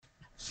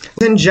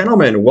And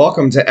gentlemen,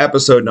 welcome to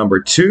episode number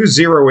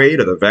 208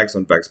 of the Vex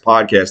On Vex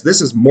podcast. This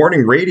is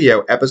morning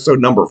radio, episode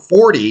number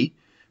 40.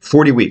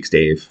 40 weeks,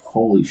 Dave.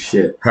 Holy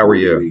shit. How are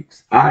you?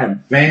 Weeks. I am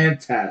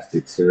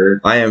fantastic,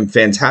 sir. I am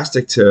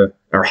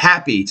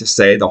happy to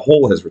say the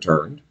hole has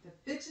returned.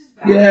 The bitch is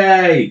back.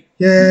 Yay!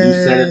 Yay! You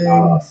said it,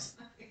 not us.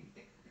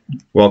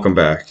 Welcome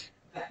back.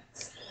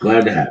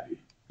 Glad to have you.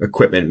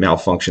 Equipment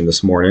malfunction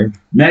this morning.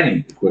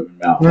 Many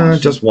equipment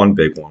malfunctions. Just one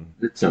big one.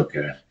 It's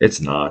okay.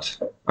 It's not.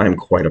 I am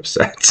quite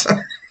upset.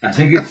 I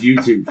think it's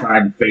YouTube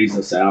trying to phase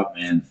us out,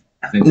 man.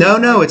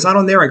 No, it's not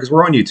on their end because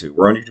we're on YouTube.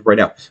 We're on YouTube right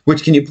now.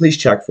 Which, can you please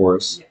check for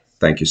us? Yes.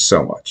 Thank you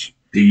so much.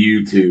 The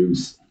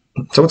YouTubes.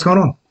 So what's going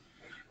on?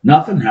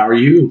 Nothing. How are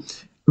you?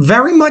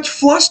 Very much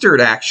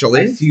flustered,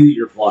 actually. I see that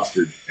you're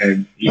flustered,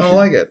 and you I should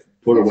like it.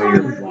 put away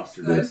your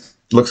flusterness.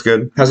 Looks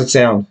good. How's it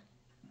sound?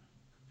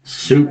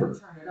 Super.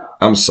 Turn it up.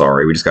 I'm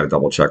sorry. We just got to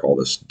double check all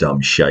this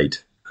dumb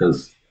shite.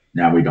 Because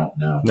now we don't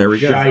know. There we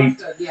go.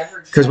 Shite. Yeah, I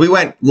heard Because we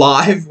went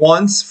live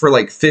once for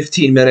like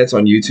 15 minutes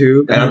on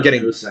YouTube, and I'm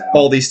getting No sound.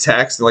 all these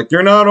texts. They're like,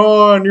 you're not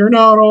on, you're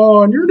not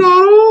on, you're not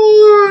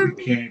on.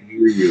 We can't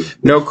hear you.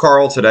 No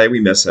Carl today. We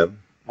miss him.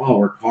 Oh,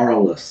 we're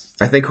Carl-less.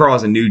 I think Carl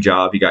has a new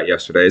job he got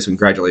yesterday, so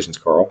congratulations,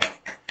 Carl.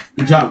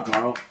 Good job,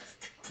 Carl.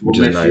 We'll Which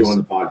is miss nice. you on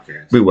the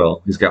podcast. We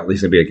will. He's going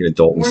to be like an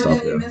adult and More stuff.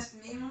 than you Yeah. missed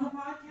me on the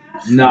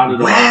podcast? Not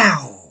at all.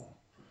 Wow.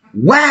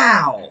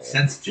 Wow.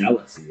 Sense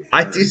jealousy.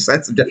 I do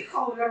sense of You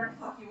call it whatever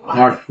the fuck you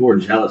want. Hardcore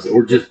jealousy,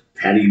 or just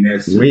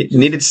pettiness. We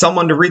needed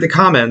someone to read the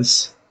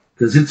comments.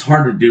 Because it's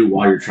hard to do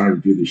while you're trying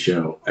to do the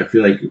show. I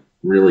feel like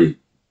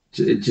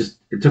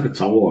it took a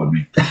toll on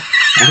me.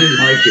 I didn't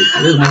like it.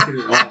 I didn't like it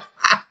at all.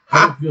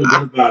 I didn't feel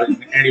good about it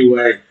in any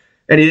way.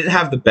 And he didn't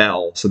have the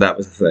bell, so that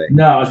was the thing.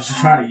 No, I was just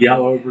trying to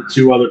yell over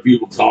two other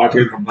people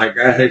talking. I'm like,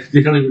 I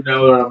don't even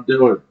know what I'm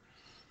doing.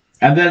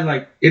 And then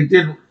like it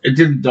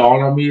didn't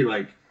dawn on me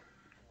like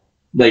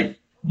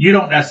you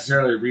don't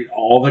necessarily read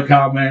all the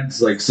comments.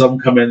 Like some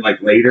come in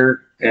like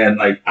later, and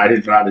like I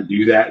didn't know how to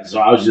do that, so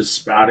I was just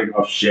spouting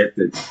off shit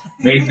that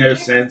made no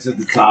sense at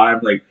the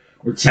time. Like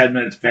we're 10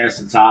 minutes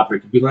past the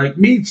topic, and be like,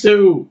 me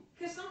too.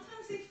 Because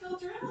sometimes they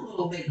filter in a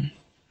little bit.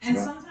 And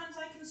sometimes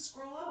I can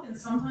scroll up and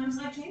sometimes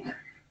I can't.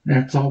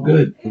 That's all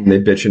good. And they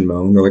bitch and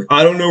moan. They're like,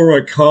 I don't know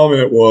where my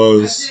comment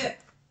was. That's it.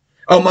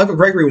 Oh, Michael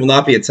Gregory will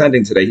not be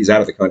attending today. He's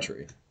out of the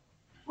country.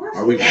 Where's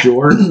Are we he?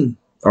 sure?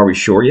 Are we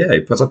sure? Yeah, he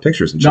puts up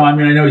pictures and shit. No, I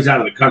mean I know he's out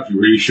of the country.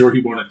 Were you sure he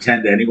won't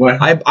attend anyway?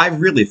 I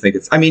really think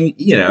it's, I mean,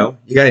 you know,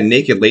 you got a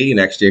naked lady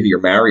next to you who you're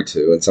married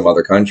to in some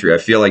other country. I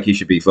feel like he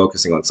should be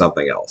focusing on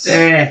something else.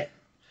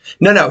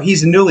 No,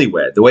 he's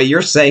newlywed. The way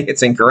you're saying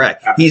it's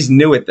incorrect. He's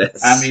new at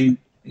this. I mean,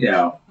 you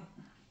know.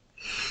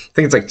 I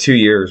think it's like 2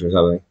 years or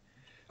something.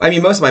 I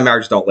mean, most of my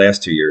marriages don't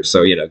last 2 years,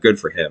 so, you know, good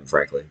for him,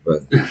 frankly.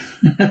 But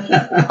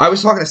I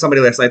was talking to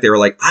somebody last night. They were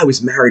like, I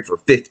was married for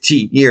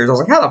 15 years. I was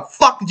like, how the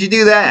fuck did you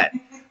do that?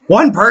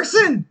 One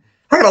person?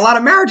 I got a lot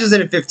of marriages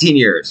in 15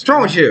 years. What's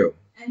wrong with you?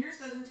 And yours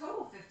says in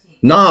total 15.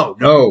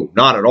 No,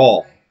 not at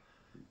all.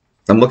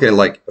 I'm looking at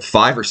like a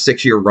 5 or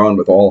 6 year run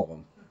with all of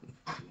them.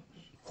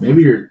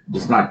 Maybe you're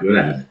just not good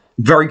at it.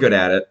 Very good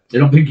at it. I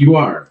don't think you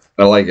are.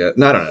 I like it.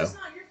 No, I don't know. It's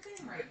not your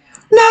thing right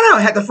now. No.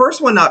 Had the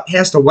first one not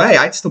passed away,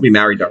 I'd still be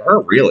married to her,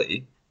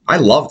 really. I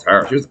loved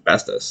her. She was the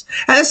bestest.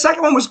 And the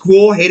second one was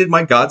cool, hated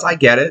my guts. I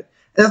get it.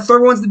 And the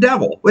third one's the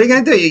devil. What are you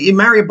going to do? You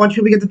marry a bunch of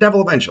people, you get the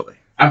devil eventually.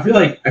 I feel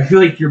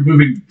like you're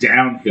moving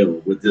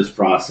downhill with this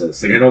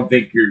process. Like I don't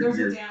think There's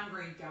you're a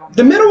downgrade going.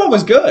 The middle one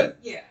was good.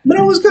 Yeah.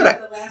 Middle was good.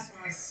 The last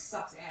one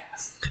sucks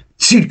ass.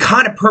 Dude,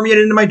 kind of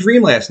permeated into my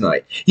dream last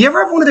night. You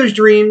ever have one of those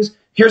dreams?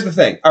 Here's the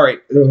thing. All right,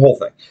 the whole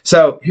thing.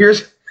 So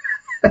here's...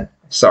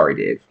 Sorry,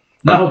 Dave.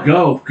 No,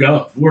 go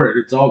for it.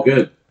 It's all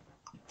good.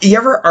 You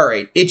ever... All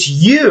right, it's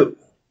you,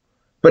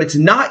 but it's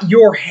not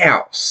your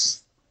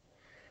house.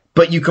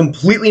 But you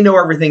completely know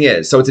everything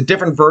is. So it's a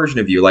different version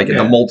of you, like in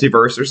the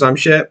multiverse or some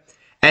shit.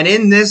 And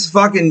in this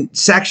fucking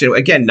section,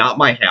 again, not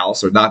my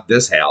house or not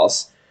this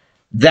house,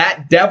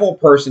 that devil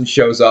person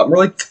shows up. And we're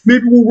like,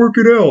 maybe we'll work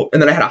it out. And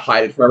then I had to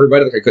hide it from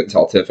everybody. Like I couldn't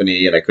tell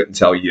Tiffany and I couldn't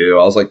tell you.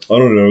 I was like, I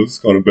don't know. It's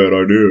kind of a bad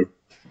idea.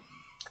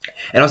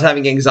 And I was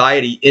having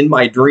anxiety in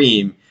my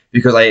dream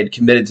because I had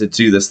committed to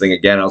do this thing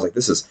again. I was like,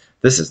 this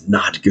is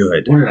not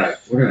good. What did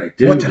I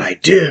do? What did I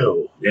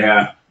do?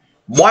 Yeah.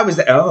 Why was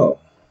that? Oh.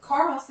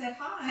 Carl said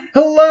hi.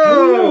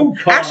 Hello.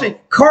 Carl. Actually,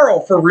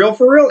 Carl, for real,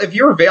 if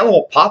you're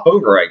available, pop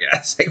over, I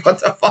guess. Like, what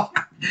the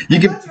fuck? You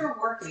I can thought you were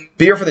working.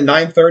 be here for the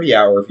 9:30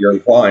 hour if you're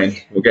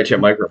inclined. We'll get you a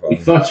We microphone.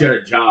 thought you had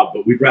a job,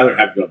 but we'd rather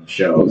have you on the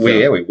show. So.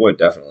 Yeah, we would,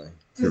 definitely.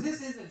 Because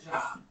this is a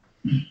job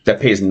That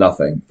pays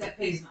nothing. that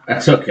pays nothing.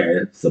 That's okay.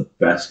 It's the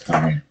best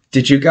kind.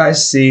 Did you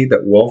guys see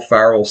that Will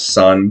Ferrell's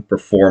son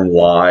performed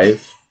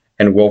live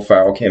and Will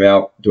Ferrell came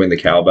out doing the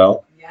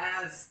cowbell?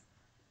 Yes.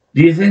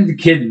 Do you think the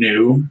kid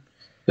knew?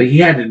 Like he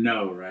had to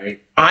know,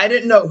 right? I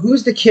didn't know.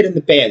 Who's the kid in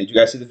the band? Did you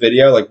guys see the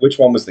video? Like, which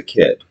one was the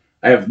kid?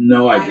 I have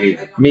no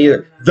idea. I don't Me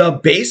either. know. The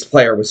bass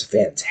player was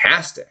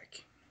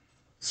fantastic.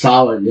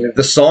 Solid, yeah.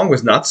 The song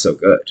was not so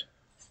good.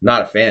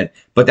 Not a fan.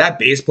 But that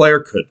bass player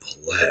could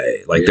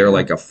play. Like, they're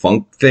like a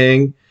funk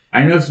thing.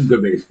 I know some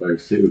good bass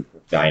players too.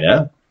 I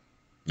know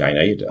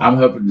you do. I'm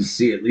hoping to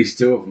see at least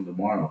 2 of them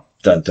tomorrow.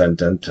 Dun dun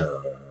dun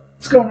dun.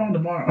 What's going on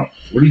tomorrow?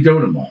 What are you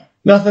doing tomorrow?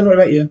 Nothing. What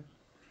about you?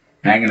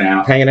 Hanging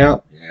out. Hanging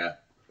out? Yeah.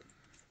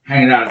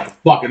 Hanging out at the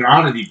fucking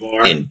Oddity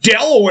Bar. In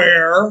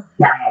Delaware.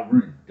 Wow,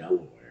 we're in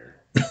Delaware.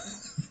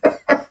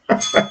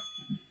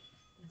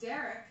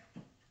 Derek.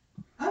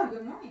 Oh,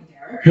 good morning,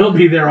 Derek. He'll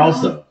be there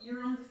also.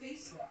 You're on the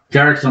Facebook.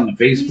 Derek's on the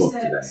Facebook He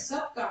said, today.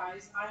 "Sup,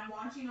 guys? I'm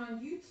watching on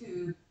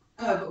YouTube,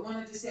 but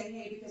wanted to say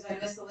hey because I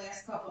missed the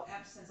last couple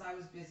eps since I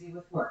was busy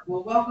with work."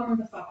 Well, welcome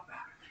the fuck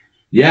back.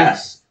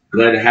 Yes.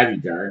 Glad to have you,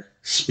 Derek.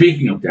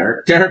 Speaking of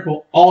Derek, Derek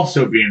will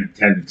also be in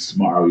attendance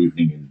tomorrow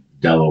evening in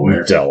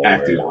Delaware. At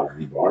the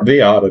Oddity Bar.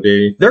 The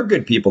Oddity. They're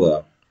good people,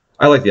 though.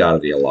 I like the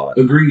Oddity a lot.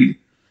 Agreed.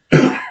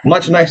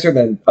 Much nicer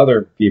than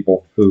other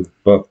people who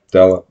book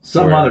Delaware.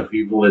 Some other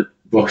people at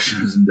book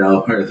shows in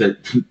Delaware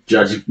that,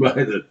 judging by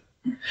the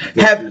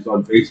pictures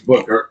on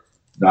Facebook, are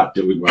not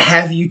doing well.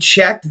 Have you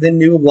checked the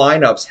new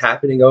lineups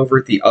happening over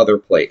at the other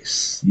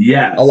place?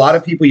 Yes. A lot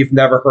of people you've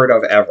never heard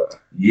of ever.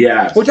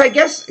 Yes. Which I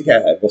guess... Go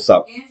ahead. What's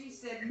up? Angie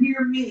said,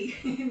 "Near me,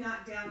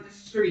 not down the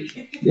street."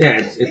 Yeah,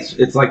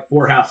 it's like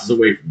 4 houses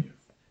away from you.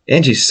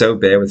 Angie's so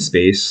bad with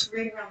space.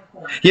 Right around the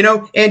corner. You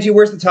know, Angie,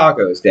 where's the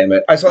tacos, damn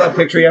it? I saw that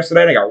picture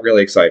yesterday and I got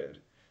really excited.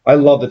 I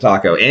love the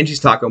taco. Angie's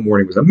taco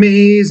morning was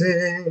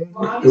amazing.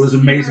 It was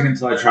amazing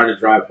until I tried to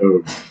drive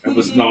home. I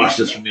was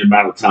nauseous from the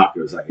amount of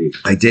tacos I ate.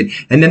 I did.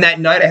 And then that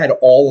night I had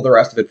all of the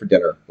rest of it for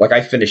dinner. Like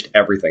I finished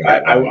everything.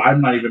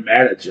 I'm not even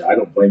mad at you. I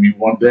don't blame you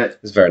one bit. It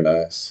was very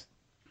nice.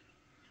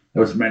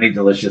 There was many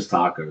delicious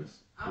tacos.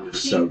 I'm It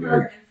was seeing so her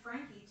good. and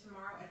Frankie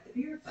tomorrow at the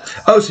beer fest.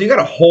 Oh, so you got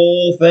a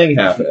whole thing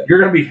happening. You're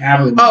going to be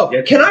having... Oh,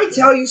 can I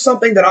tell you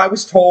something that I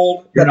was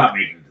told? You're not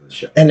making it to the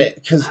show. And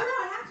because I know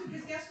I have to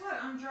because guess what?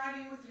 I'm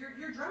driving with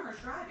your drummer's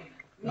driving.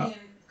 Me and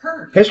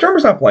Kirby. his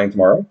drummer's not playing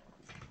tomorrow.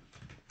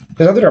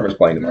 His other drummer's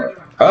playing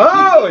tomorrow.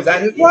 Oh, is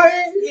that his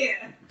playing?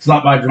 Yeah. It's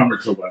not my drummer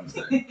till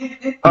Wednesday.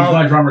 He's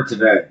my drummer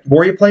today.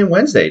 Where are you playing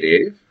Wednesday,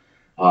 Dave?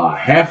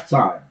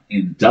 Halftime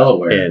in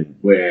Delaware.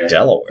 With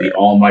Delaware. the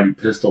almighty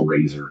Pistol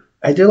Razor.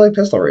 I do like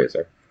Pistol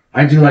Razor.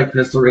 I do like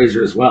Pistol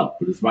Razor as well,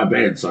 but it's my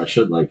band, so I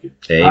should like it.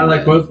 Amen. I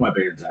like both my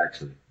bands,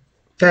 actually.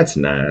 That's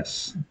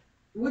nice.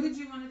 What did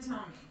you want to tell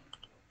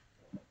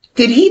me?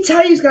 Did he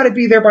tell you he's got to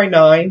be there by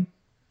 9?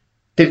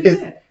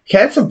 Okay,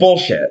 that's some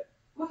bullshit.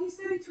 Well, he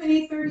said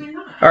between 8:30 and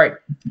 9. All right.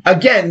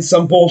 Again,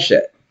 some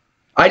bullshit.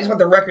 I just want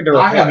the record to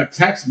reflect. I have a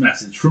text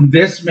message from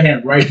this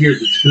man right here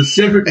that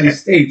specifically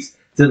states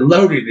that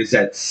loading is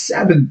at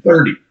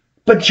 7:30.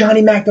 But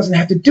Johnny Mac doesn't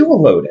have to do a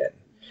load-in.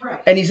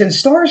 Right. And he's in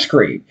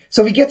Starscream.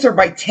 So if he gets there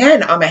by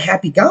 10, I'm a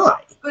happy guy.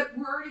 But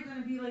we're already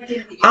going to be like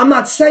in the I'm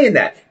not saying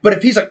that. But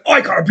if he's like, oh,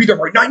 I got to be there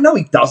by 9. No,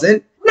 he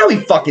doesn't. No, he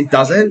fucking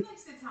doesn't. He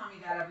likes to tell me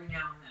that every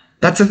now and then.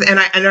 That's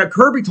and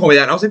Kirby told me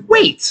that. And I was like,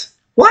 wait,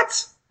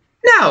 what?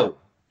 No.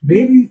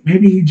 Maybe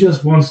he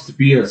just wants to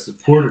be a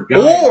supporter guy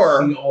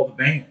and see all the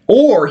bands.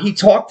 Or he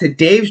talked to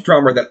Dave's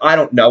drummer that I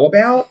don't know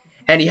about,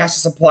 and he has to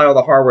supply all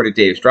the hardware to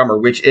Dave's drummer,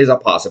 which is a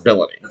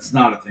possibility. That's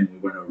not a thing. We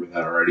went over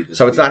that already.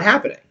 So it's not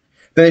happening.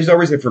 Then there's no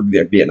reason for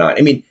there to be at 9.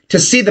 I mean, to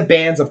see the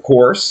bands, of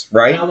course,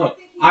 right? Now look,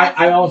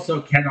 I also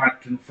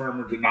cannot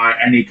confirm or deny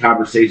any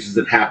conversations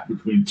that happen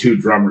between 2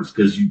 drummers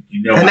because you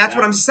know. And that's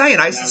what I'm saying.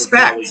 I would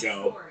suspect. probably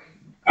go.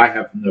 I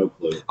have no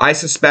clue. I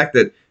suspect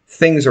that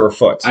things are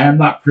afoot. I am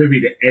not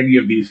privy to any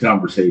of these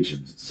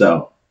conversations,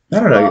 so. I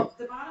don't know. Well,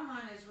 the bottom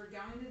line is we're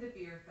going to the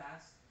beer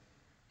fest,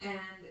 and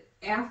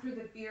after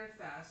the beer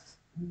fest,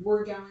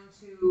 we're going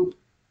to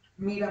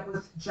meet up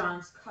with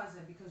John's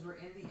cousin because we're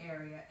in the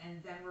area,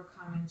 and then we're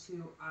coming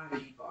to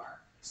Oddity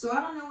Bar. So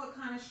I don't know what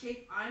kind of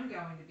shape I'm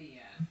going to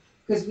be in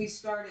because we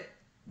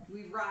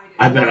ride it.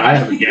 I bet I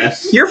have a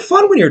guess. You're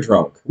fun when you're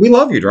drunk. We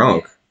love you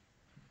drunk.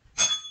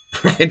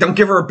 Don't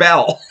give her a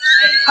bell.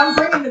 I'm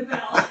bringing the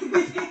bell.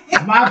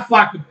 My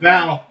fucking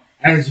bell,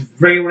 and just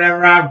bring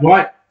whatever I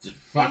want. Just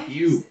fuck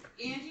you.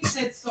 Angie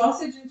said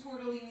sausage and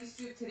tortellini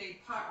soup today,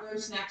 pot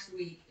roast next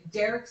week.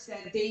 Derek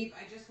said, Dave,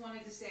 I just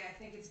wanted to say I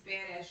think it's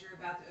badass you're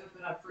about to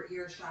open up for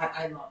Earshot.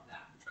 I love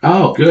that.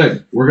 Oh,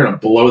 good. We're going to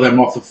blow them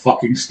off the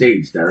fucking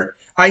stage, Derek.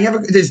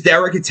 Is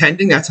Derek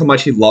attending? That's how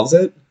much he loves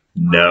it?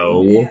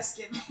 No.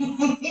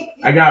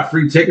 I got a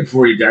free ticket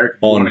for you, Derek,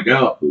 if you want to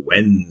go.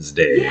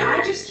 Wednesday. Yeah,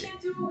 I just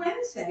can't do a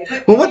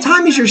Wednesday. Well, what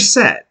time is your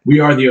set? We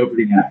are the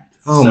opening act.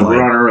 Oh so my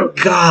we're on our own.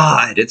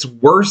 God, it's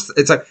worse.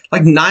 It's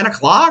like 9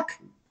 o'clock?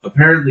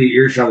 Apparently,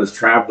 Earshot is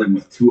traveling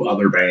with 2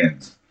 other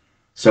bands.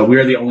 So we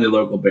are the only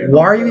local band.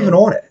 Why are you even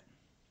on it?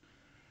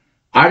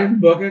 I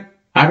didn't book it.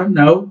 I don't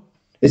know.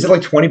 Is it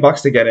like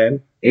 $20 to get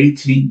in?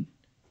 18.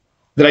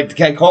 Can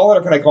I call it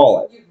or can I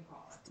call it? You can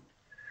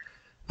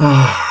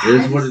call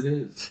It is what it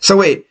is. So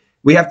wait,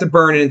 we have to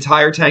burn an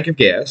entire tank of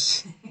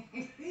gas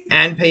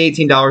and pay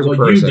 $18 a Well,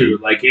 person. you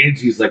do. Like,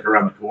 Angie's like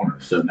around the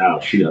corner, so no,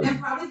 she And doesn't.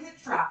 probably hit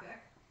traffic.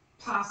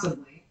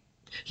 Possibly.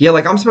 Yeah,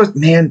 like I'm supposed.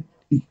 Man,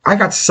 I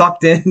got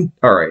sucked in.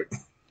 All right,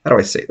 how do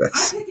I say I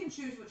this? pick and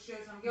choose what shows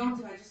I'm going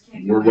to. I just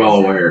can't do We're it. well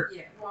aware.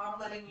 Yeah, well, I'm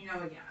letting you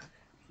know again.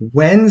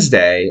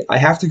 Wednesday, I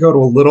have to go to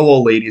a little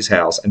old lady's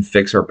house and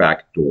fix her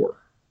back door.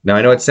 Now,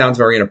 I know it sounds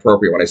very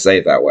inappropriate when I say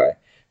it that way,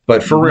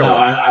 but for real, No,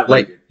 I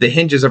like it. the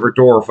hinges of her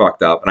door are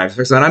fucked up, and I have to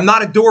fix it. And I'm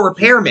not a door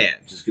repairman.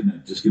 Just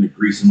gonna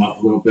grease them up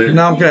a little bit.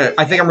 No,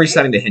 I think I'm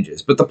resetting the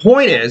hinges. But the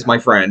point is, my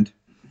friend,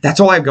 that's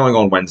all I have going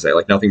on Wednesday.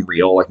 Like nothing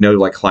real, like no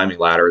like climbing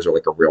ladders or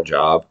like a real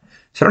job.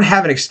 So I don't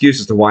have an excuse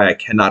as to why I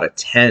cannot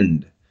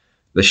attend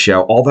the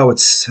show, although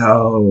it's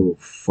so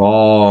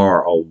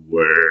far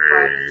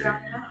away.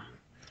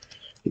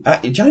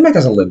 Johnny Mac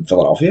doesn't live in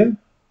Philadelphia.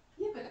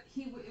 Yeah, but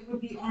it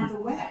would be on the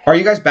way. Are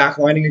you guys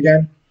backlining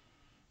again?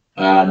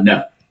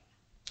 No.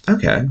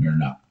 Okay. You're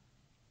not.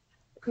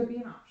 Could be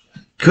an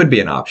option. Could be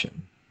an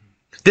option.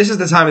 This is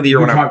the time of the year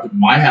You when drive to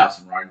my house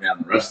and ride down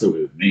the rest of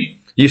it with me.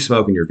 you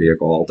smoke in your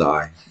vehicle, I'll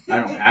die. I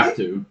don't have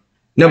to.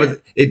 No,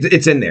 but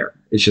it's in there.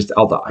 It's just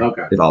I'll die.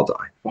 Okay. I'll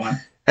die. Fine.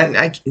 And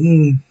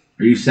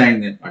Are you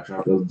saying that my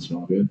truck doesn't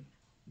smell good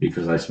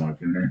because I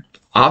smoke in there?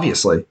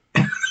 obviously,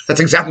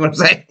 that's exactly what I'm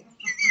saying.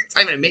 It's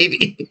not even a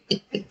maybe.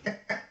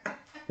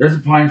 There's a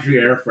pine tree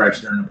air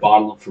freshener and a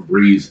bottle of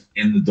Febreze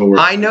in the door.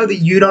 I know that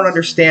you don't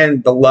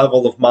understand the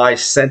level of my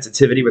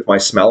sensitivity with my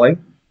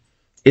smelling.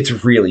 It's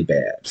really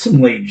bad.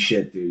 Some lame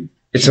shit, dude.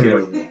 It's some.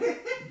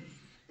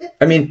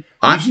 I mean,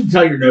 You should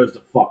tell your nose to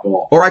fuck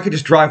off. or I could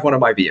just drive one of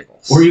my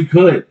vehicles, Or you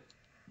could.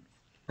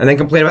 and then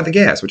complain about the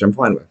gas, which I'm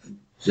fine with.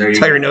 There you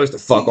Tell your go. nose to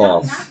fuck See,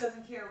 off. Matt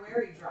doesn't care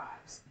where he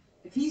drives.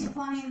 If he's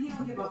playing, he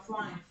don't give a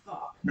flying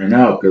fuck. I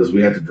know, because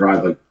we had to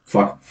drive like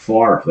fucking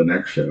far for the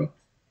next show.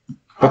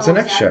 What's the is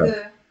next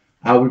that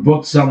show? We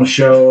booked some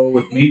show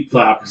with Meat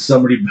Plow because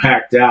somebody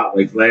backed out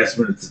like last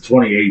minute to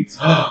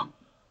 28th.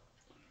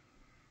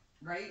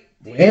 Right?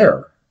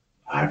 Where?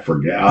 I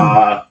forget.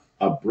 A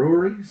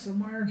brewery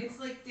somewhere? It's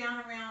like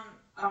down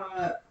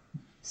around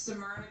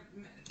Smyrna.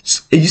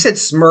 You said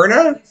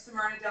Smyrna? Like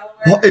Smyrna, Delaware.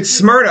 Well, it's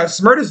Smyrna.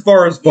 Smyrna's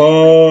far as Yeah, 2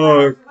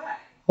 hours fuck. away.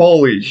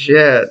 Holy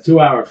shit. It's 2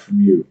 hours from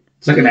you.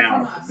 It's like an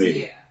hour From us, from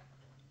me.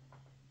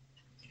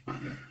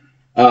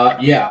 Yeah.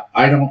 Yeah,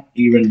 I don't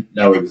even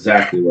know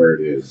exactly where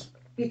it is.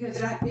 Because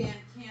that band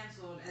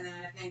canceled, and then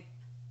I think,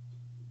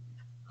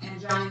 and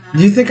Johnny Mac. Do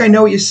you think I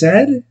know what you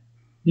said?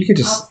 You could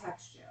just. I'll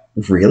text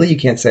you. Really? You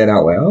can't say it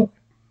out loud?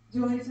 Do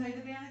you want me to tell you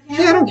the band that canceled?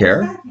 Yeah, I don't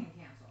care. That can't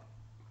cancel.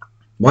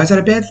 Why is that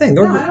a bad thing?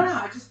 No, I don't know.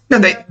 I just. No,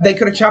 they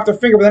could have chopped their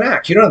finger with an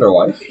axe. You don't know their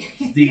life.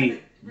 The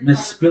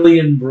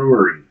Mispillion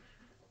Brewery.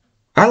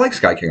 I like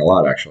Sky King a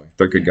lot, actually.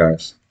 They're good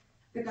guys.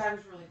 The guy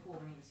was really cool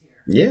when he was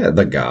here. Yeah,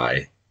 the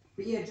guy.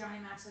 But yeah, Johnny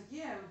Mac's like,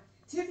 yeah,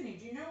 Tiffany,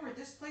 do you know where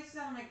this place is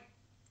at? I'm like,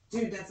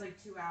 dude, that's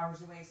like 2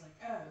 hours away. He's like,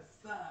 oh,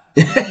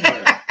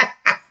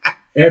 fuck.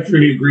 After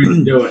he agreed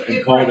to do it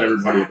and called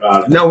everybody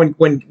about it. No,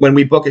 when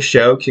we book a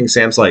show, King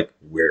Sam's like,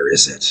 where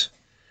is it?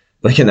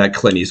 Like in that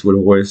Clint Eastwood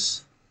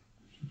voice.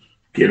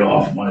 Get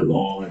off my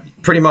lawn.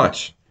 Pretty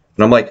much.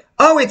 And I'm like,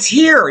 oh, it's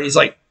here. And he's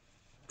like,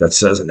 that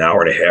says an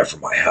hour and a half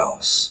from my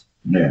house.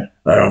 Yeah.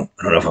 I don't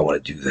know if I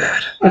want to do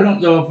that. I don't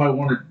know if I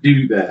want to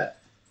do that.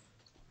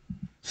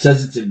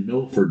 Says it's in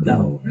Milford,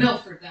 Delaware.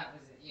 Milford, that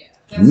was it, yeah.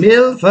 That's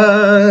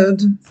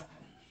Milford.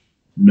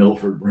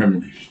 Milford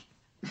Brimley.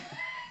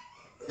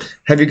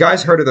 Have you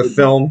guys heard of the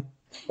film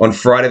on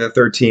Friday the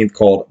 13th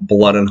called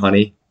Blood and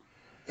Honey?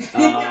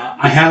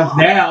 I have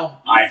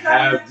now. I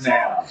have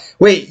now.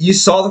 Wait, you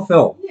saw the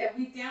film? Yeah,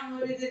 we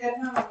downloaded it at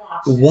home and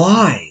watched it.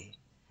 Why?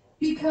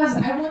 Because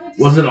I wanted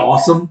to Was see it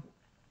awesome?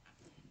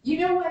 You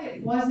know what?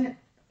 It wasn't.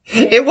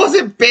 It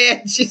wasn't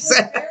bad, she It was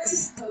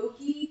said. very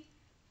hokey,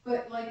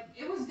 but like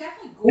it was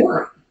definitely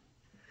gory.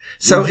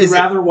 So Would you is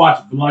rather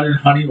watch Blood and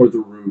Honey or The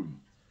Room?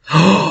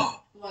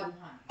 oh Blood and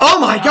honey.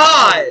 my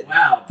god!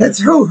 Wow. That's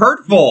so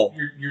hurtful.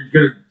 You're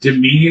going to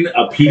demean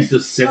a piece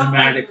of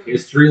cinematic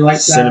history like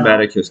that?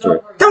 Cinematic history.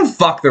 Don't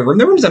fuck the room.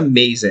 The room's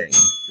amazing.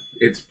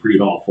 It's pretty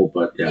awful,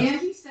 but yeah.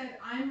 Angie said,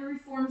 "I'm a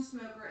reformed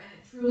smoker, and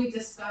it truly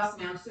disgusts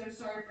me. I'm so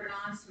sorry for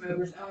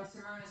non-smokers. Oh, and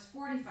Simona's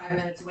 45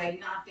 minutes away,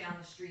 not down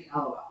the street.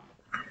 LOL."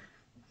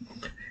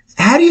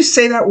 How do you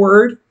say that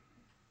word?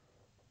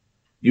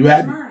 You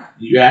added Smyrna.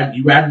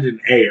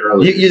 an A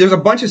earlier. There's a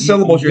bunch of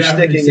syllables you're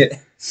sticking it.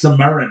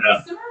 Smyrna.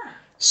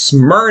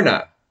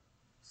 Smyrna.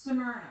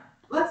 Smyrna.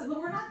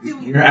 We're not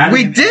doing You're it. adding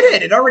We an did A.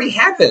 it. It already We're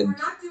happened.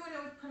 not doing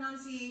it with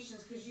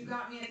pronunciations because you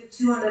got me at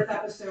the 200th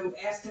episode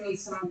asking me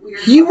some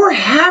weird. You were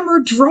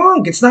hammered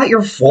drunk. It's not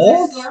your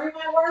fault. Sorry,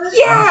 my word.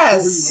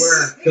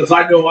 Yes. Because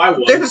I know I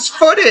was. There's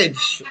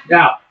footage.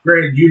 Now,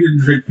 granted, you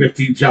didn't drink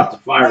 15 shots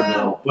of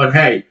Fireball, but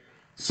hey,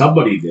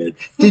 somebody did.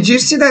 Did you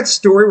see that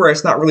story where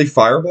it's not really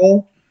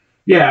Fireball?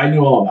 Yeah, I knew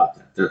all about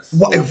that. That's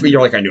What, if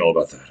you're like, I knew all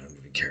about that. I don't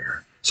even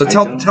care. So I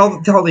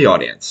tell the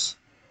audience.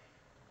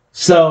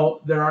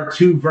 So there are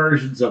two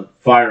versions of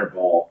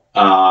Fireball.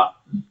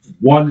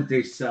 One that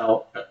they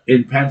sell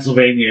in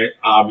Pennsylvania.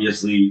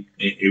 Obviously,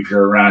 if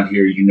you're around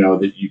here, you know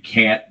that you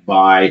can't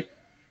buy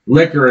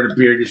liquor at a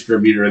beer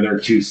distributor. They're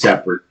two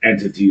separate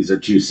entities. They're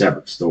two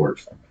separate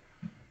stores.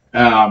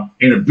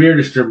 In a beer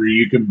distributor,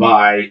 you can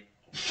buy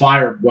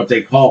what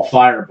they call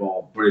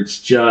Fireball, but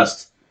it's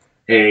just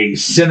a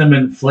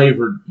cinnamon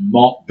flavored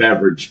malt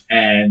beverage,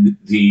 and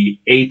the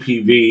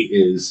APV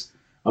is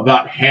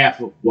about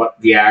half of what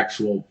the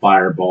actual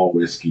Fireball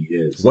whiskey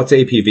is. What's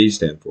APV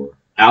stand for?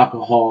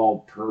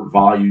 Alcohol per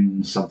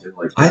volume, something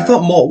like that. I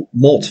thought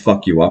malts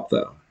fuck you up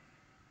though.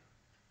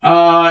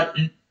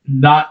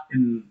 Not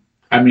in.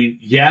 I mean,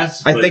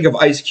 yes. I think of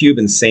Ice Cube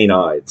and St.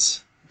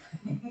 Ides,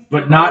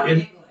 but not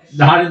in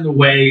the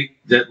way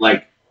that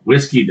like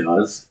whiskey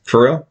does.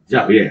 For real?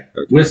 Yeah. Okay.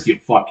 Whiskey will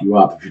fuck you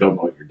up if you don't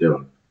know what you're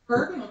doing.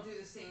 Bourbon will do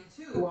the same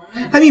too, won't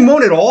it? I mean,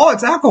 won't it all?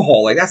 It's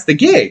alcohol. Like that's the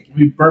gig. I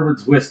mean,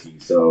 bourbon's whiskey,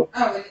 so.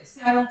 Oh,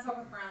 see, I don't fuck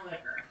with brown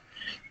liquor.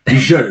 You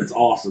should. It's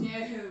awesome.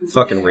 No,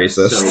 Fucking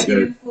racist. So I'd be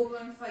good. in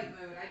full-blown fight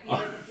mode. I'd be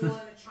like a bull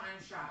in a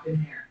china shop in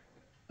here.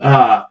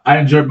 I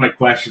enjoyed my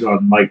question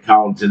on Mike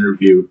Collins'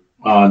 interview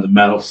on the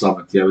Metal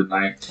Summit the other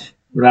night.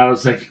 When I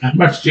was like, how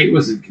much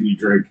Jameson can you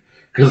drink?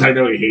 Because I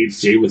know he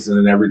hates Jameson,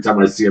 and every time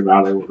I see him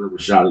out, I order him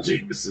a shot of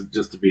Jameson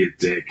just to be a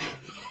dick.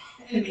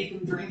 And make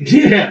him drink it.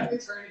 Yeah.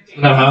 Return it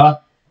down. Uh-huh.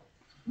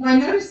 Well, I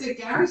noticed that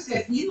Gary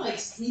said he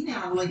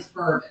now likes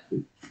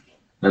bourbon.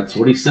 That's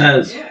what he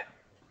says. Yeah.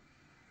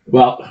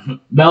 Well,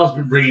 Mel's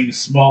been bringing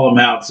small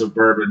amounts of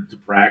bourbon to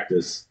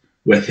practice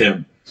with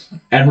him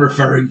and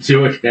referring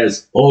to it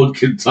as Old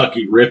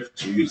Kentucky Riff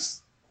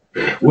Juice,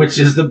 which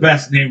is the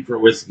best name for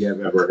whiskey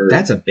I've ever heard.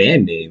 That's a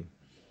band name.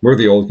 We're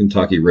the Old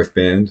Kentucky Riff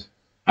Band.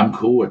 I'm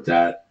cool with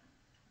that.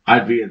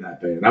 I'd be in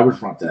that band. I would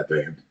front that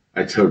band.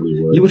 I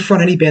totally would. You would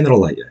front any band that'll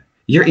let you.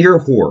 You're a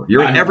whore.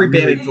 You're in every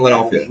band in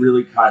Philadelphia.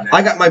 Really kind of.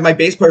 I got my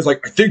bass player's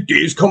like, I think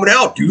Dave's coming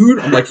out, dude.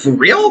 I'm like, for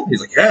real?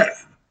 He's like, yeah.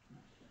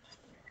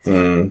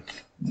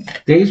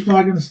 Dave's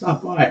probably going to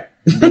stop by.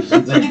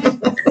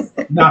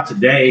 Not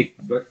today,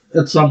 but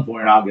at some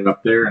point I'll get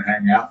up there and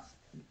hang out.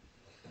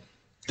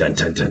 Dun,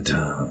 dun, dun,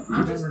 dun.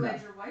 I'm just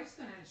glad your wife's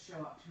going to show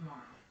up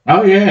tomorrow.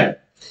 Oh, yeah.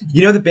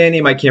 You know the band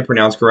name I can't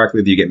pronounce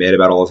correctly that you get mad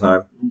about all the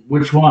time?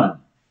 Which one?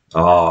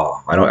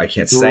 Oh, I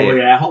can't say it.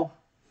 Royale?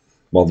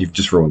 Well, you've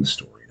just ruined the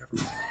story. Never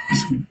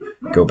mind.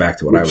 Go back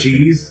to what I was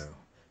Cheese? thinking.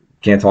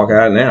 Can't talk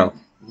about it now.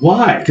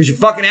 Why? Because you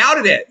fucking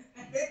outed it.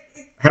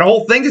 I had a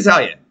whole thing to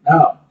tell you.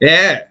 Oh.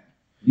 Yeah.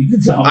 You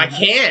can tell me. I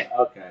can't.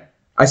 Okay.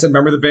 I said,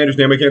 remember the band's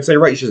name I can't say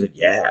right? She said,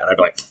 yeah. And I'd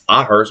be like,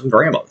 I heard some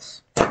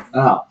dramas.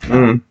 Oh.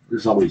 Mm.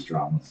 There's always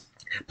dramas.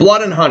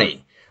 Blood and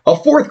Honey. A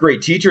fourth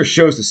grade teacher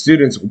shows the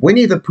students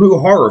Winnie the Pooh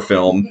horror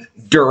film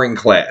during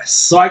class.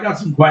 So I got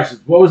some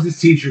questions. What was this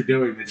teacher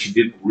doing that she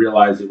didn't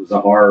realize it was a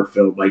horror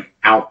film, like,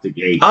 out the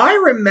gate? I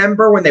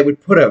remember when they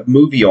would put a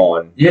movie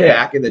on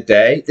back in the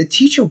day, the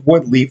teacher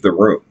would leave the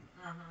room.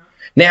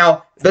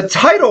 Now, the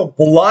title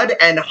Blood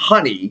and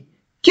Honey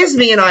gives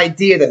me an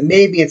idea that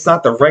maybe it's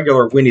not the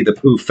regular Winnie the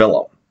Pooh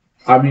film.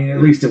 I mean,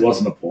 at least it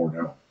wasn't a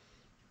porno.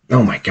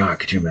 Oh my God,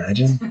 could you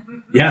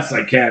imagine? Yes,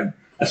 I can.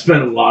 I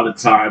spent a lot of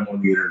time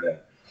on the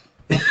internet.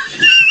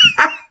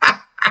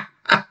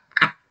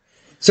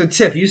 So,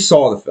 Tiff, you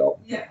saw the film.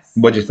 Yes.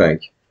 What'd you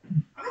think?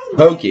 I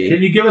Hokey.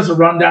 Can you give us a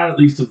rundown at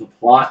least of the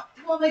plot?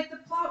 Well, like the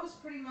plot was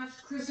pretty much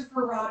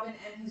Christopher Robin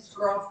and his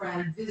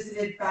girlfriend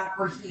visited back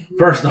where he grew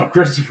First up. off,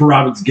 Christopher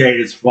Robin's gay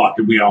as fuck,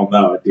 and we all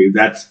know it, dude.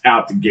 That's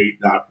out the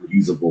gate, not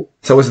feasible.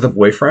 So, was it the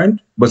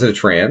boyfriend? Was it a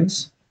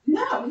trans?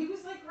 No, he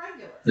was like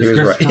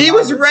regular. He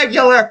was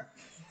regular.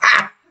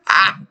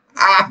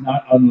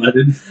 Not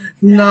unleaded.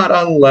 Not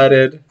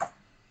unleaded.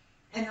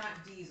 And not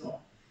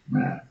Diesel.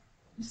 Nah.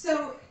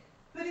 So,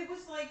 but it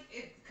was like,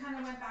 it kind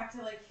of went back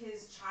to like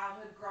his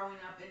childhood growing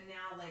up, and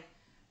now like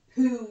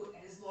Pooh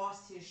has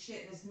lost his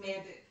shit and is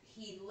mad that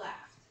he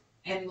left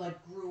and like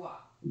grew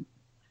up.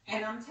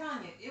 And I'm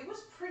telling you, it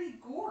was pretty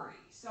gory.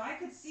 So I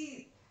could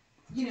see,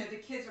 the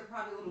kids are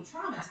probably a little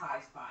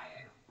traumatized by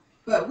it.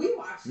 But we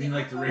watched You mean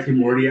like the Rick and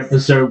Morty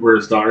episode where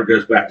his daughter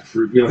goes back to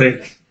Fruity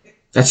Lake?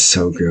 That's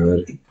so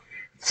good.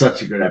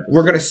 Such a good episode.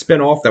 We're going to spin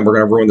off then. We're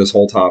going to ruin this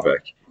whole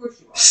topic. Of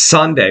course you are.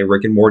 Sunday,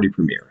 Rick and Morty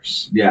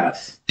premieres.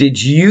 Yes.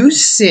 Did you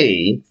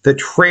see the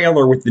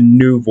trailer with the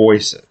new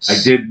voices?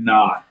 I did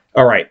not.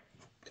 All right.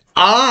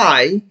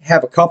 I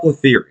have a couple of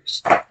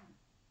theories.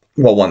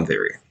 Well, one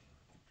theory.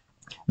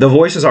 The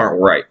voices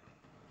aren't right.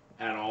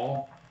 At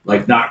all?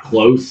 Like, not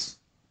close?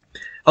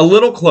 A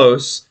little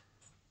close.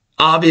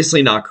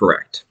 Obviously not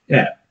correct.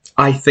 Yeah.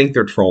 I think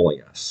they're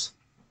trolling us.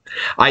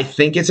 I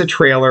think it's a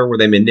trailer where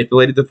they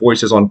manipulated the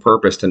voices on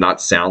purpose to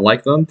not sound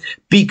like them.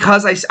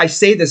 Because I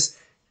say this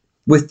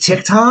with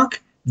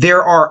TikTok,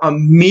 there are a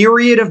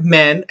myriad of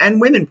men and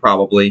women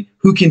probably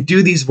who can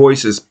do these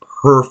voices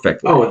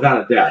perfectly. Oh,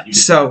 without a doubt.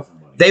 So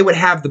they would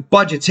have the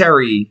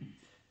budgetary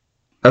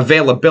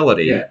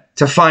availability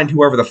to find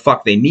whoever the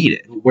fuck they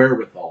needed.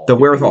 The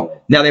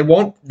wherewithal. Now they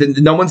won't.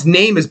 No one's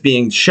name is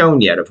being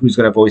shown yet of who's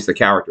going to voice the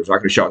characters. We're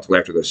not going to show it until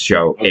after the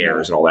show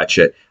airs and all that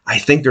shit. I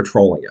think they're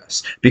trolling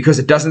us because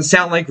it doesn't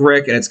sound like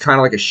Rick and it's kind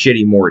of like a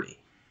shitty Morty.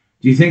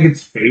 Do you think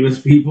it's famous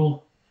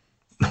people?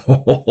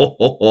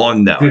 Oh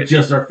no! That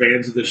just are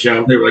fans of the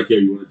show. They were like, "Yo,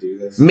 you want to do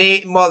this?"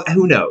 Well,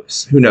 who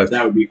knows? Who knows?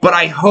 That would be. But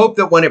I hope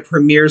that when it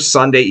premieres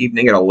Sunday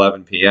evening at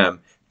 11 p.m.,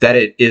 that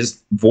it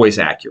is voice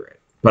accurate.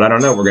 But I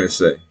don't know. We're going to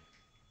see.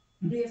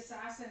 The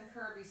assassin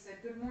Kirby said,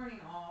 "Good morning,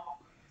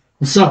 all."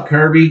 What's up,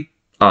 Kirby?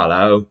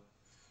 Hello.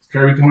 Is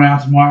Kirby coming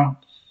out tomorrow?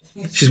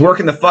 She's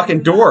working the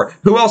fucking door.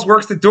 Who else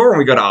works the door when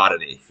we go to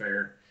Oddity?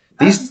 Fair.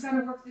 She's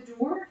gonna work the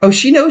door? Oh,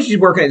 she knows she's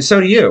working it. So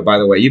do you, by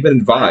the way. You've been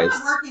advised. I'm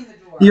not working the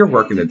door. You're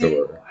working the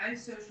door. I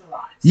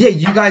socialize. Yeah,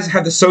 you guys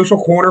have the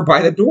social corner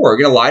by the door.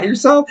 You're gonna lie to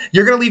yourself?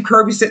 You're gonna leave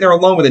Kirby sitting there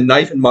alone with a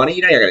knife and money?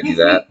 You know you're gonna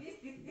do that.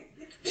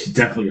 She's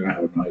definitely gonna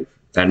have a knife.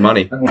 And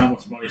money. I don't know how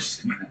much money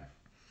she's gonna have.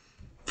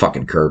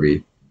 Fucking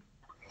Kirby.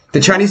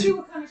 The Chinese... See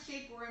what kind of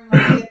shape we're in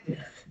when we get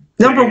there.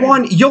 Number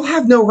one, you'll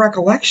have no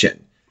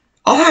recollection.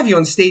 I'll have you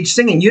on stage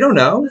singing. You don't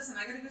know. Listen,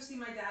 I gotta go see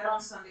my dad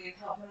on Sunday and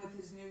help him with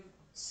his new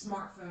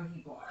smartphone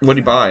he bought. What'd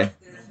he buy? I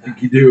don't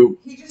think you do.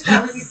 He just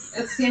got like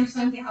a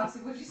Samsung Galaxy.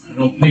 What'd you say? I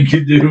don't think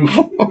you do.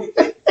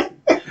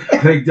 I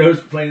think those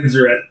plans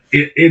are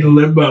in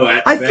limbo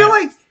at I feel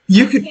like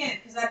you could... I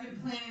can't, because I've been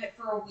planning it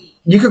for a week.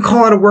 You could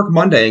call out of work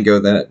Monday and go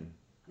then.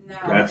 No,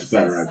 That's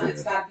better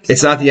idea.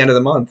 It's not the end of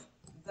the month.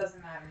 It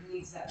doesn't matter. He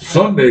needs that.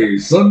 Sunday.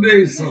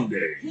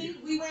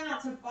 We went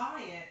out to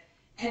buy it,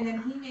 and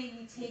then he made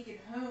me take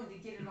it home to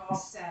get it all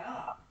set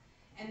up.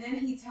 And then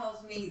he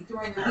tells me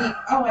during the week,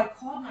 oh, I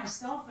called my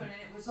cell phone and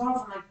it was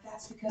off. I'm like,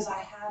 that's because I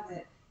have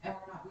it and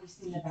we're not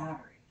wasting the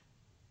battery.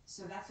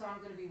 So that's what I'm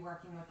going to be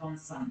working with on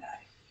Sunday.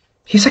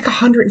 He's like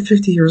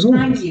 150 years old.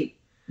 90.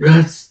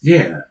 That's,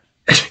 yeah.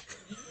 But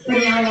now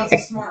he wants a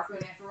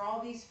smartphone after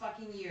all these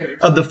fucking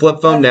years. Of the flip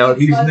phone now.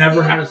 He's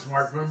never had a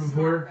smartphone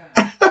before?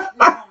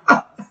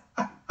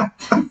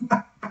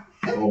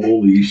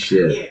 Holy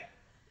shit. Yeah.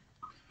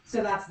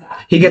 So that's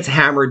that. He gets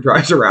hammered,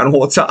 drives around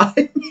all the time.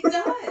 He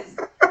does.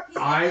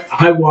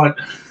 I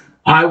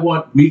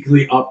want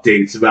weekly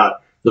updates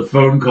about the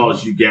phone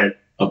calls you get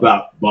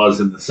about Buzz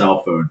and the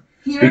cell phone.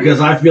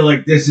 Because I feel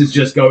like this is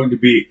just going to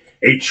be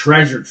a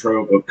treasure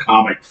trove of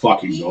comic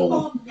fucking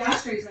gold. He called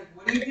yesterday. He's like,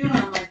 what are you doing?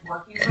 I'm like,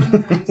 working from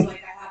home. He's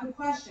like, I have a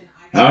question.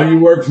 How you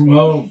work from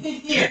home?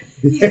 Yeah.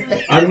 He's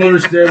like, I don't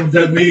understand what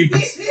that means.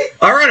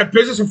 I ran a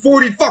business for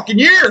 40 fucking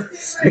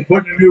years. You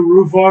putting a new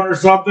roof on or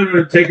something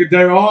and take a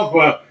day off?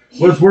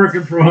 What's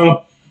working from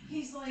home?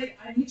 He's like,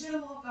 I need you to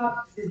look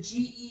up the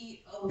GE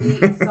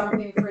Elite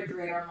something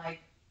refrigerator. I'm like,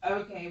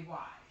 okay,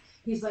 why?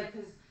 He's like,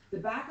 because the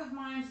back of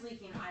mine's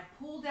leaking. I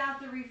pulled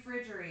out the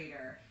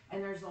refrigerator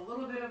and there's a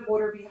little bit of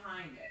water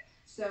behind it.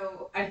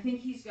 So I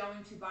think he's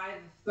going to buy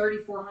the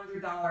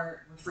 $3,400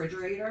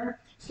 refrigerator.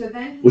 So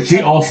then, Which he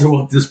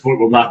also at this point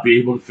will not be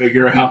able to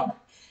figure out.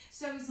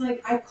 So he's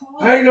like, I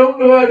don't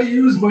know how to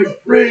use my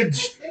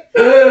fridge.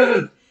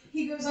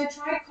 He goes, I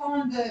tried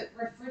calling the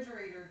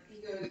refrigerator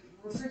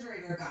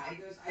guy. He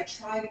goes, I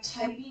tried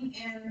typing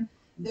in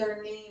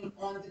their name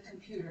on the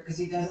computer because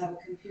he does have a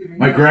computer.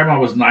 My grandma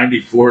was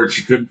 94 and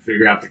she couldn't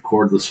figure out the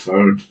cordless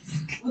phone.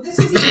 Well, this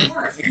is even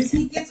worse because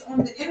he gets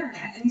on the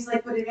internet and he's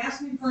like, but it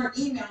asked me for an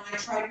email and I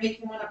tried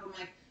making one up. I'm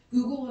like,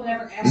 Google will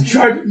never ask me. You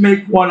tried to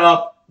make one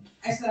up.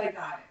 I said, I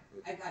got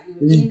it. I got you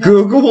an email.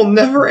 Google will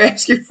never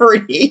ask you for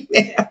an email.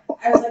 Yeah.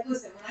 I was like,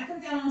 listen, when I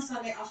come down on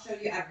Sunday, I'll show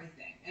you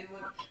everything. And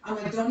when I'm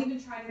like, don't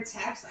even try to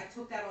text. I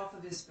took that off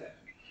of his phone.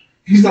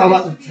 He's not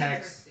allowed to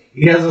text.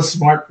 He has a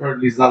smartphone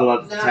and he's not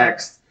allowed to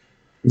text.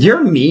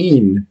 You're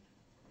mean.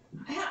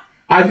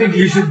 I think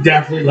you should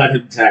definitely let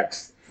him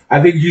text.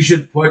 I think you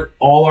should put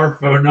all our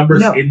phone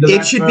numbers into that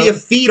it should be a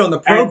feed on the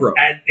program.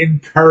 And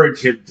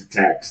encourage him to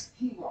text.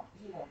 He won't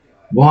do it.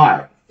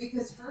 Why?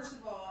 Because first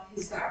of all,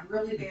 he's got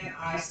really bad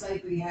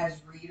eyesight, but he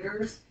has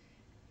readers.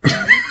 And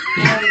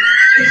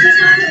it's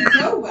just not going to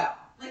go well.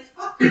 Like,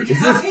 fucking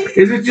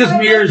is it just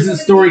me or does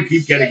his story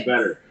keep getting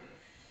better?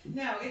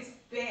 No, it's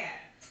bad.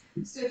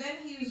 So then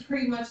he was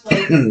pretty much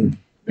like...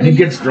 And he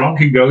gets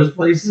drunk and goes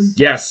places?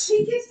 Yes.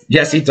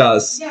 Yes, he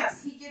does.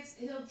 Yes,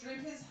 he'll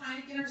drink his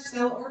Heineken or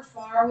Stella or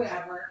Tvar or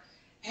whatever,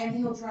 and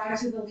he'll drive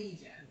to the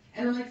Legion.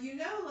 And I'm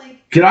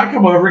like, can I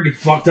come over and get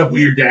fucked up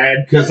with your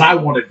dad? Because I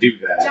want to do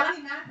that.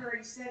 Johnny Mack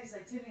already said, he's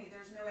like, Tiffany,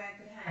 there's no way I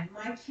could hang.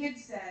 My kid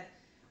said,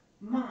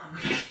 Mom,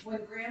 when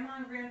Grandma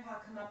and Grandpa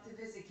come up to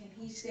visit, can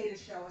he stay to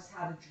show us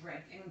how to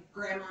drink? And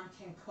Grandma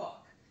can cook.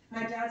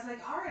 My dad's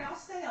like, all right, I'll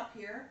stay up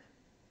here.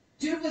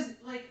 Dude was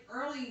like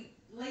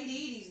late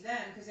 80s then,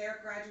 because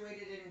Eric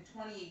graduated in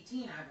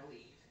 2018, I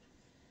believe.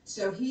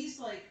 So he's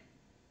like,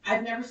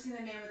 I've never seen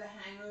a man with a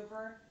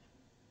hangover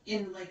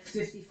in like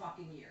 50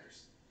 fucking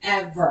years.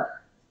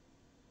 Ever.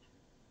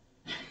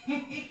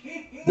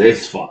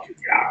 This fucking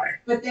guy.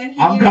 But then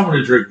I'm coming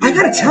to drink. I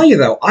gotta tell you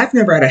though, I've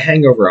never had a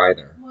hangover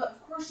either. Well,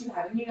 of course you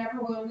have, and you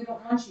never will, and we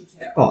don't want you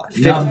to. Oh,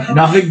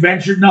 nothing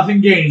ventured, nothing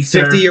gained,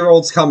 sir.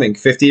 50-year-old's coming.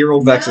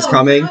 50-year-old Vex is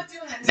coming.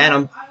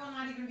 And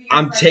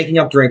I'm taking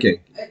up drinking.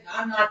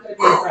 I'm not going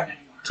to be a friend anymore.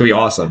 It's gonna be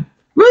awesome.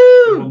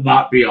 It will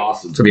not be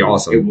awesome. It's gonna be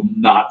awesome. It will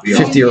not be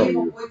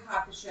 50-year-old.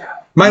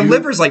 My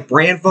liver's like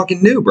brand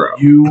fucking new, bro.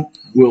 You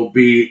will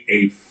be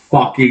a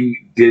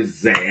fucking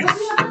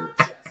disaster.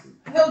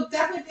 He'll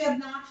definitely be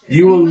obnoxious.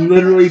 You will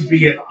literally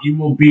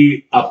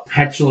be a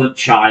petulant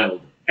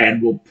child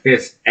and will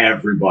piss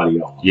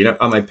everybody off. You know,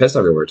 I might piss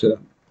everywhere too.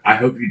 I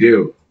hope you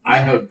do.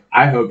 I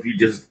hope you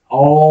just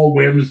all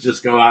whims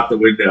just go out the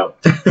window.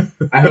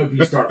 I hope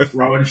you start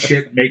throwing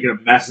shit and making a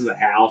mess of the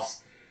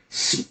house,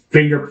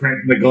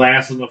 fingerprinting the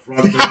glass on the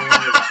front door,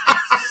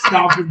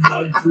 stomping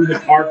mud through the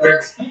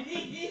carpets.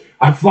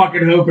 I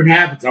fucking hope it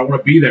happens. I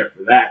want to be there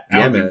for that.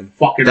 Yeah, man.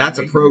 Fucking that's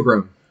amazing. a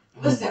program.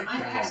 Listen,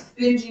 my ex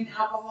binging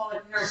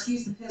alcoholic nurse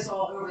used to piss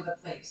all over the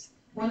place.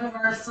 One of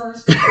our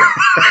first.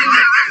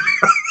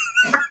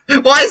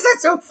 Why is that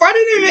so funny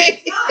to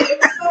me? It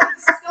was fucking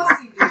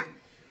disgusting, dude.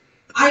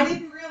 I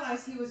didn't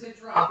realize he was a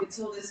drunk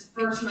until this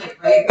first night,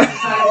 right? We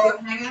decided to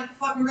go hang out at the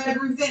fucking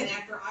Red Roof Inn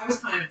after I was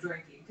kind of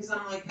drinking. Because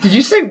I'm like, Did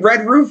you say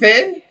Red Roof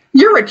Inn?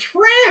 You're a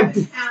tramp.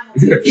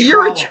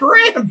 You're a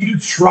tramp. You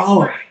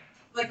trollop.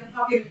 Like a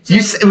fucking.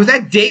 Was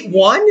that date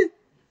one?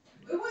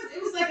 It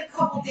was like a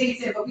couple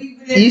dates in, but we.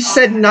 You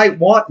said night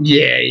one.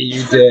 Yeah,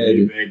 you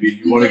did. Hey,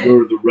 baby, you want to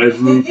go to the Red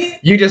Roof?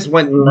 You just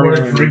went. You want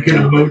to drink in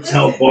a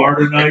motel bar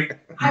tonight?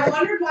 I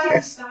wondered why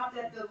he stopped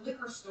at the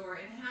liquor store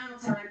in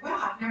Hamilton. Like,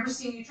 wow, I've never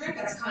seen you drink.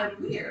 That's kind of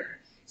weird.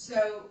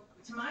 So,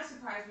 to my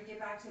surprise, we get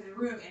back to the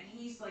room and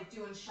he's like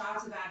doing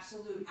shots of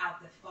Absolute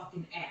out the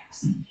fucking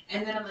ass.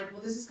 And then I'm like,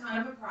 well, this is kind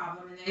of a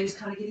problem. And then he was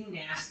kind of getting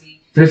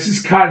nasty. This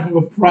is kind of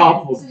a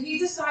problem. So he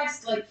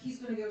decides like he's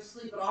gonna go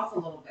sleep it off a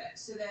little bit.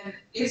 So then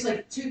it's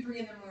like 2, 3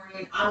 in the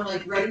morning. I'm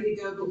like ready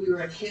to go, but we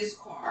were in his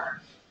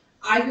car.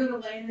 I go to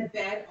lay in the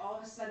bed. All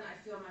of a sudden,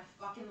 I feel my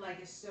fucking leg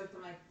is soaked.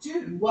 I'm like,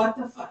 dude, what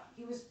the fuck?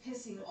 He was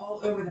pissing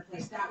all over the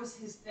place. That was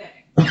his thing.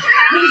 He's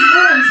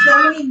ruined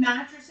so many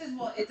mattresses.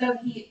 Well,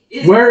 he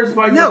is. Where's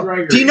my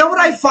No. Do you know what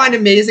I find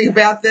amazing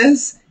about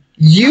this?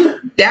 You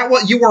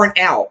weren't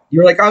out. You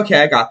were like,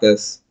 okay, I got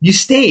this. You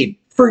stayed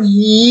for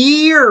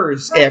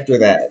years after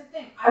that. Here's the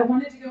thing. I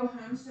wanted to go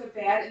home so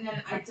bad, and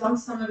then I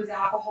dumped some of his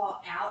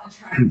alcohol out and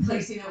tried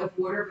replacing it with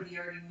water, but he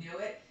already knew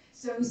it.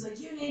 So he's like,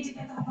 you need to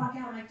get the fuck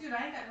out. I'm like, dude,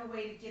 I ain't got no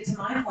way to get to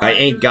my car. I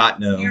ain't got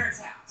no. Parents'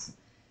 house.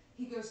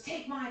 He goes,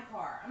 take my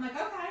car. I'm like,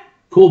 okay.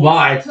 Cool,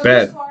 bye. Took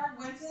his car,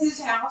 went to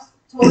his house,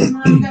 told his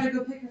mom, you gotta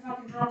go pick your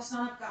fucking drunk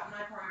son up, got in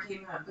my car and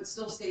came home, but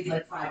still stayed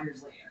like 5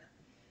 years later.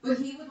 But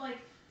he would like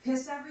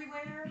piss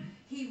everywhere.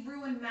 He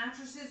ruined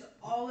mattresses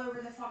all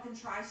over the fucking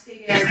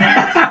tri-state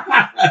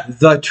area.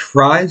 The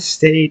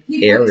tri-state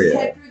He put his area.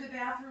 head through the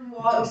bathroom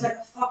wall. It was like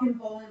a fucking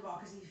bowling ball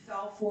because he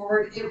fell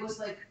forward. It was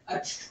like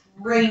a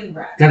train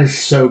wreck. That is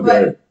so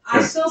good.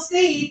 But I still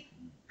stayed.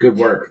 Good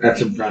work.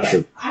 That's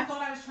impressive. Yeah, I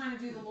thought I was trying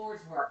to do the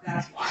Lord's work.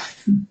 That's why.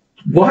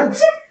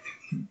 What?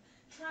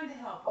 Trying to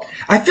help him.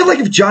 I feel like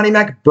if Johnny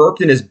Mac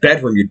burped in his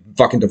bedroom, you'd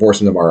fucking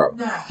divorce him tomorrow.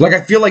 No. Like,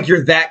 I feel like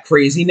you're that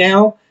crazy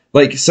now.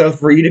 Like, so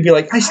for you to be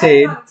like, I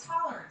stayed. I have a lot of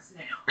tolerance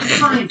now.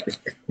 Kind of.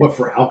 What,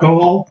 for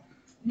alcohol?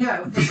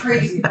 No, for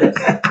craziness.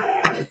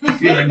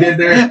 See what I did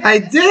there? I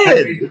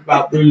did. I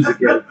about booze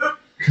again.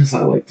 Because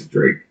I like to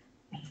drink.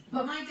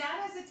 But my dad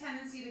has a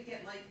tendency to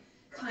get like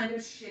kind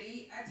of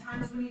shitty at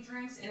times when he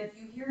drinks, and if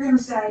you hear him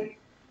say,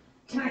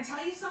 "Can I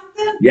tell you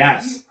something?"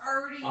 Yes. You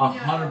already know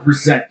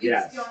 100%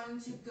 yes. it's going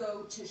to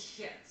go to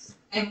shit,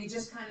 and you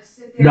just kind of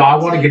sit there. No, I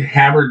want to get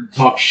hammered and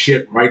talk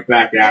shit right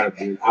back at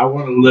him, dude. I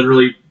want to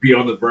literally be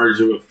on the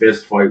verge of a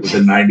fist fight with a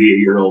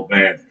 98-year-old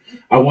man.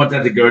 I want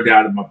that to go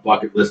down in my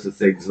bucket list of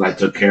things that I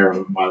took care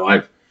of in my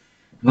life.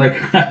 Like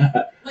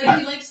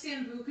he likes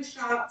Sambuca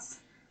shots.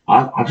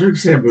 I'll drink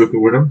Sambuca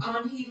with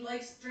him. He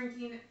likes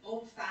drinking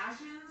old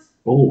fashions.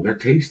 Oh, they're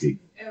tasty.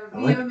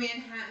 Or like VO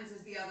Manhattans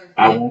is the other thing.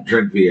 I won't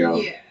drink VO.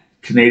 Yeah.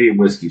 Canadian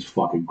whiskey's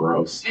fucking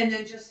gross. And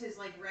then just his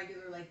like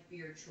regular like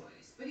beer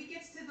choice. But he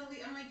gets to the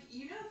I'm like,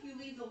 you know, if you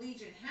leave the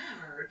Legion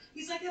hammered,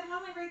 he's like, I'm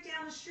only right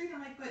down the street.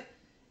 I'm like, but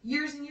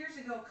years and years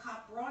ago, a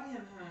cop brought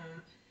him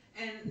home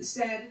and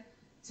said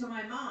to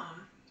my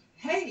mom,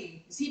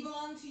 hey, does he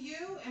belong to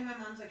you? And my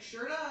mom's like,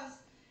 sure does.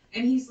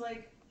 And he's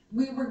like,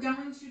 we were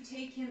going to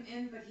take him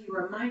in, but he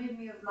reminded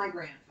me of my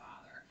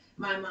grandfather.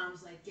 My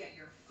mom's like, get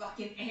your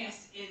fucking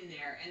ass in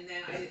there. And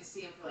then I didn't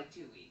see him for like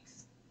 2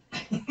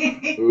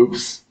 weeks.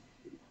 Oops.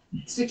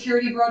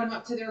 Security brought him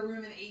up to their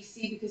room in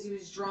AC because he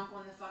was drunk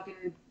on the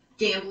fucking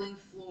gambling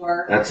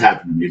floor. That's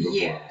happened to me before,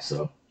 Yeah.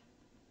 so.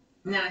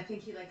 And then I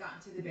think he like got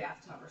into the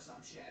bathtub or some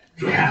shit.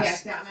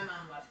 Yes. Passed out. My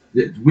mom left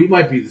him. We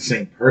might be the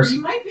same person.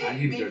 You might be. I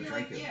need Maybe to go you're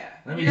drink like, it. yeah.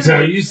 Let me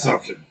tell you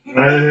something.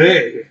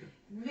 Hey.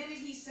 The minute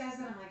he says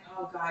that, I'm like,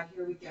 oh God,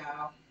 here we go.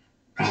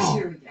 Oh,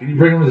 Here we go. can you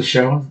bring him to the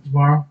show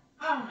tomorrow?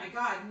 Oh my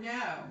God,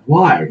 no.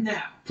 Why? No.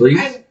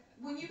 Please?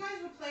 When you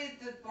guys would play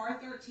at the Bar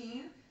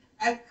 13,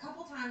 a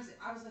couple times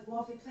I was like,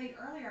 well, if they played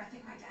earlier, I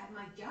think my dad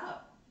might go.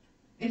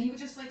 And he would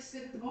just like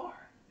sit at the bar.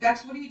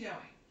 Bex, what are you doing?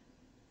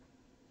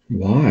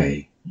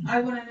 Why?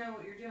 I want to know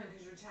what you're doing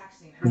because you're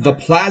texting. The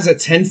Plaza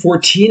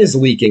 1014 is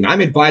leaking.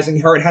 I'm advising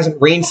her it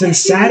hasn't rained since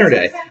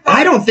Saturday.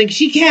 I don't think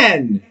she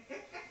can.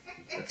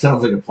 That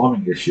sounds like a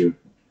plumbing issue.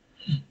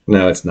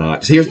 No, it's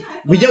not. So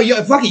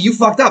fuck it, you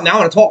fucked up. Now I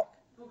want to talk.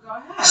 Well,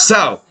 go ahead.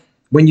 So,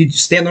 when you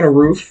stand on a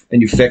roof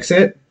and you fix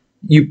it,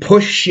 you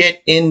push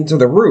shit into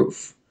the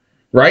roof,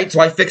 right? So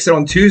I fixed it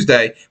on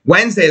Tuesday.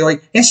 Wednesday, they're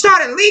like, it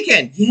started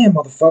leaking. Yeah,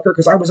 motherfucker,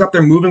 because I was up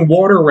there moving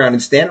water around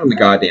and standing on the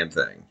goddamn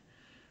thing,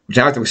 which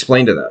I have to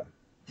explain to them.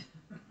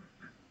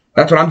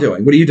 That's what I'm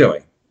doing. What are you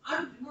doing?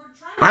 We're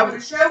trying to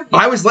show you.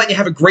 I was letting you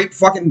have a great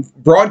fucking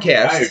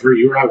broadcast. I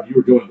agree. You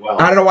were doing well.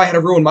 I don't know why I had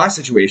to ruin my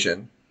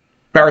situation.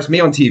 Embarrass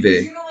me on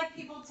TV. You don't like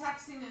people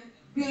texting and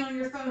being on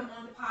your phone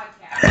on the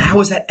podcast. How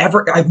is that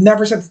ever? I've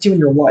never said that to you in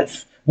your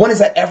life. When has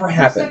that ever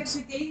happened? You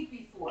said it to Dave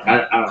before.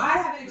 I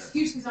have an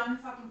excuse because I'm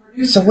the fucking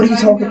producer. So what are you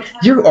talking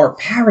about? You are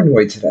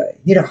paranoid today.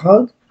 Need a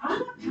hug? I'm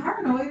not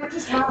paranoid. I'm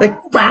just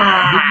like,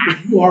 bah!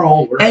 You are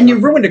all worse. And you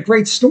ruined a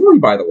great story,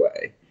 by the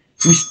way.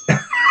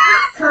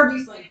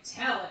 Kirby's like,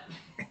 tell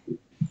him.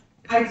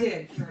 I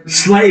did, Kirby.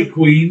 Slay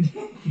Queen.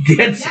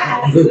 Get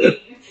some.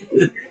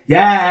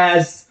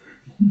 Yes.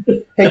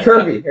 Hey,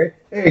 Kirby. Here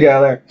you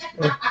go,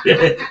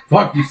 there.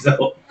 Fuck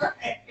yourself.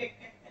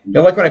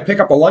 You like when I pick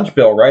up a lunch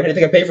bill, right? How do you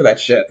think I pay for that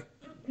shit?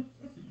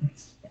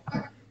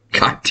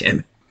 God damn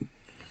it.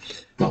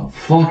 The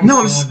fuck?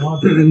 No,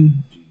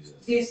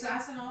 The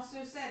assassin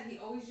also said he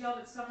always yelled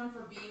at someone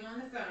for being on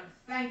the phone.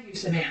 Thank you,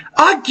 Samantha.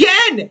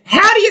 Again!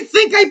 How do you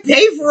think I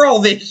pay for all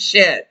this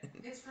shit?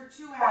 It's for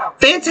 2 hours.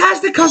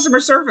 Fantastic customer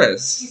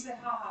service. He said,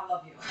 haha, I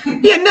love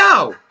you. Yeah,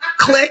 no.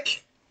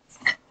 Click.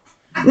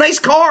 Nice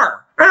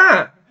car.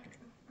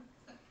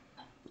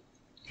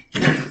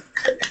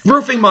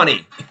 Roofing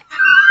money.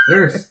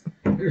 There's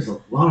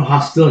a lot of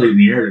hostility in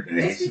the air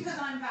today. It's because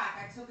I'm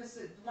back. I took a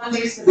 1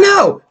 day sabbatical.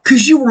 No,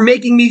 because you were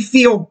making me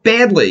feel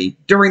badly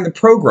during the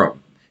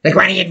program. Like,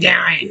 what are you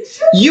doing?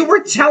 You were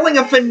telling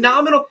a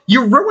phenomenal...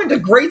 You ruined a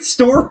great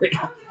story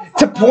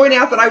to point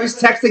out that I was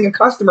texting a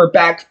customer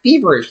back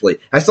feverishly.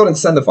 I still didn't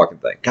send the fucking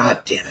thing.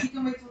 God damn it. You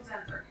can wait till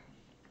 10:30.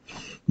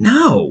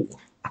 No.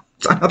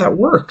 That's not how that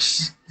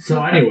works.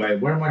 So anyway,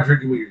 what am I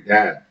drinking with your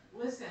dad?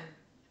 Listen,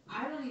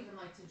 I don't even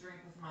like to drink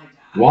with my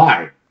dad.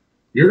 Why?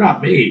 You're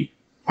not me.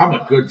 I'm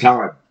a good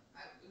time.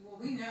 Well,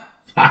 we know.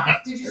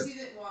 Did you see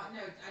that? Well, no,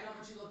 I don't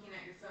want you looking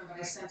at your phone, but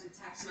I sent a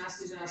text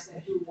message and I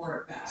said, who wore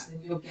it best?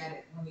 And you'll get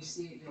it. When you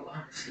see it, you'll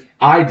understand.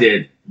 I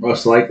did,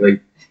 most likely.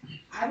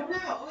 I don't know.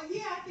 Well,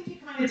 yeah, I think you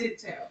kind of did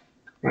too.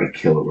 I'd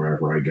kill it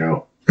wherever I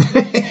go.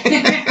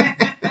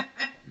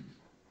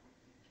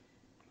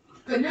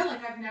 But no,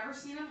 like, I've never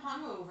seen him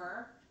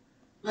hungover.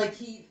 Like,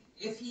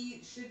 if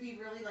he should be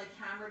really, like,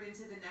 hammered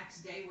into the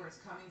next day where it's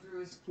coming through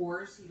his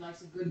pores, he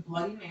likes a good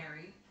Bloody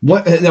Mary.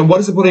 What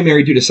does a Bloody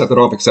Mary do to set that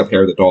off except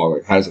hair of the dog?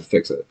 Like, how does it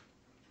fix it?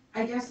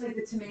 I guess, like,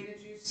 the tomato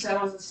juice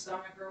settles his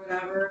stomach or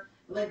whatever.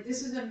 Like,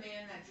 this is a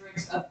man that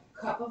drinks a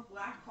cup of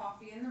black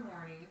coffee in the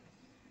morning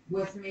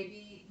with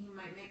maybe he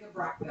might make a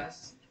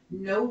breakfast,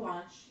 no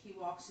lunch. He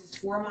walks his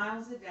 4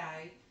 miles a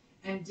day.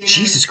 And dinner.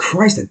 Jesus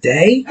Christ, a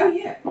day? Oh,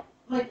 yeah.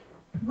 Like,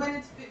 when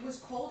it was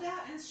cold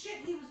out and shit,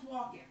 he was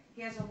walking.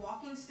 He has a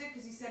walking stick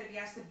because he said if he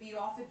has to beat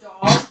off a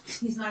dog,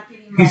 he's not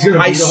getting mauled.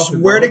 I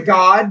swear to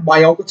God,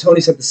 my Uncle Tony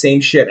said the same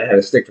shit and had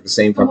a stick for the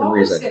same fucking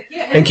reason. Stick,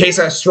 yeah. In case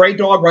a stray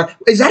dog run.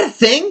 Is that a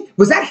thing?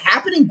 Was that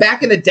happening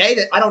back in the day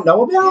that I don't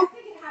know about? I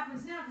think it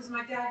happens now because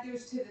my dad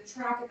goes to the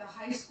track at the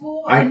high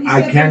school. And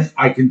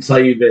I can tell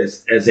you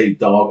this, as a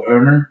dog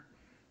owner,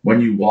 when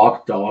you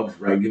walk dogs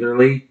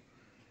regularly,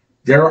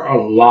 there are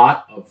a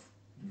lot of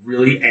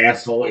really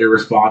asshole,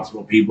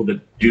 irresponsible people that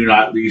do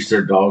not leash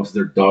their dogs.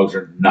 Their dogs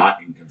are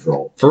not in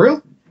control. For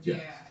real? Yeah.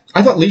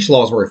 I thought leash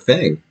laws were a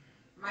thing.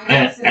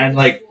 And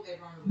like,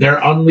 their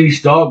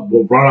unleashed dog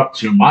will run up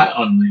to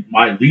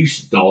my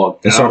leashed dog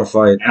and start a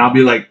fight. And I'll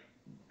be like,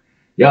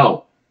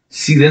 yo,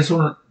 see this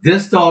one?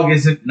 This dog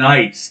isn't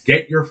nice.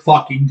 Get your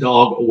fucking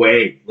dog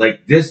away.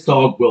 Like, this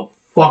dog will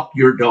fuck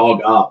your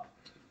dog up.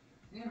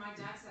 Yeah, my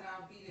dad said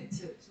I'll beat it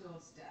till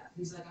it's death.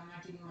 He's like, I'm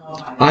not getting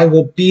mauled. I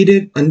will beat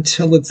it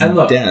until it's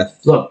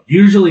death. Look,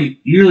 usually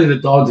the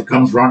dog that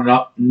comes running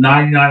up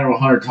 99 or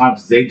 100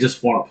 times, they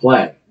just want to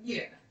play.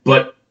 Yeah.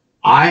 But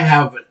I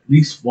have at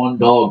least one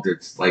dog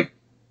that's like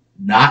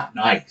not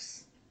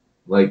nice.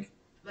 Like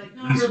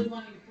not really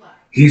wanting to play.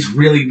 He's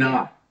really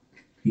not.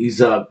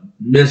 He's a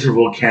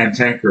miserable,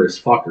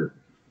 cantankerous fucker.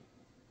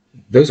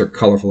 Those are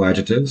colorful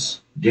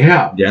adjectives.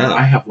 Yeah. Yeah.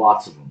 I have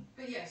lots of them.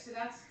 But yeah, so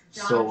that's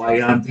John. So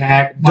I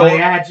unpack my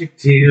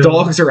adjectives.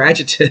 Dogs are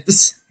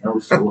adjectives.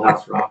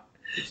 Schoolhouse Rock.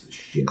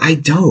 I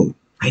don't.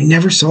 I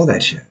never saw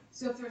that shit.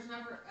 So if there's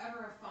never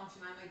ever a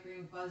function, I might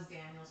bring Buzz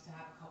Daniels to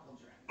have a couple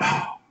drinks.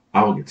 Oh,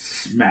 I will get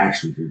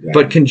smashed with your dad.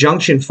 But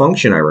conjunction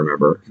function, I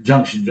remember.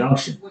 Conjunction.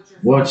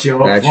 What's your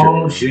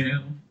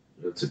function?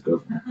 That's a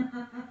good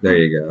one. There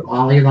you go.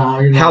 Lolly,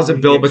 lolly, how's a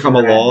bill become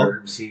a law?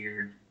 I'm just a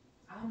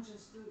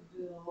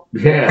bill.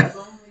 Yeah.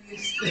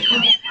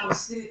 I'll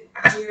sit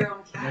here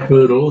on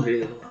Capitol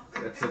Hill.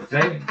 That's a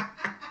thing.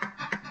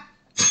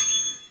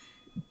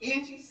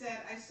 Angie said,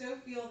 I so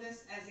feel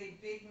this as a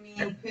big,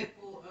 mean pit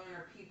bull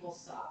owner. People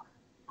suck.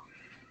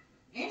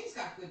 Angie's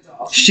got good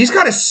dogs. She's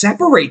got to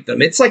separate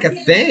them. It's like a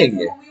thing.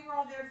 When we were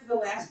all there for the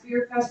last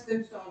beer fest,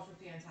 those dogs were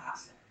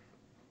fantastic.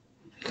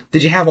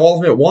 Did you have all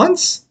of them at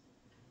once?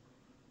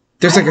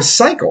 There's like a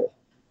cycle.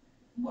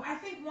 Well, I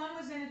think one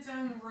was in its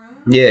own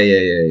room. Yeah.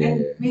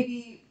 And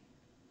maybe.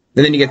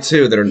 And then you get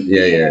two that are.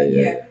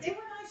 Yeah. But they were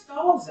nice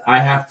dogs. I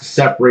have to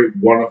separate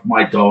one of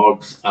my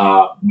dogs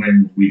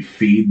when we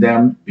feed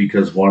them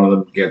because one of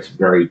them gets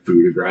very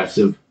food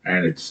aggressive,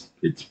 and it's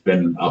been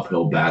an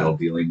uphill battle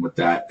dealing with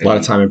that. A lot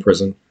of time in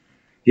prison.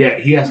 Yeah,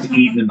 he has to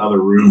eat in another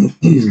room.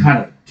 He's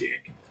kind of a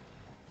dick.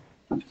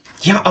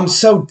 Yeah, I'm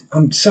so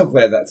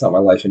glad that's not my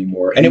life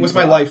anymore. And it was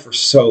my life for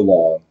so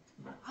long.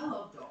 I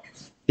love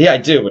dogs. Yeah, I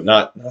do, but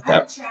not I have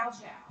that. a chow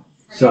chow.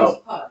 Her So- name's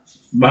Pudge.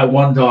 My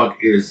one dog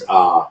is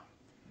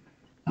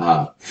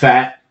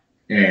fat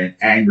and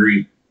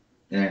angry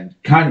and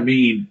kind of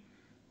mean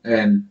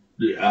and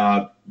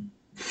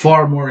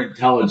far more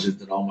intelligent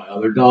than all my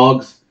other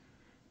dogs.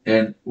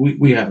 And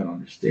we have an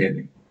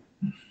understanding.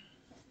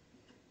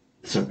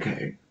 It's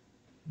okay.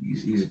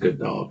 He's a good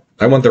dog.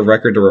 I want the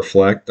record to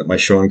reflect that my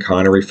Sean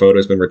Connery photo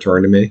has been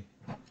returned to me.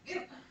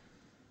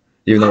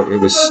 Even though it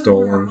was Those were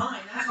stolen. mine.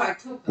 That's why I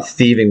took them.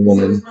 Thieving It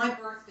woman. was my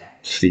birthday. On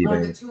the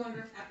Thieving.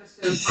 200th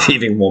episode.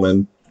 Thieving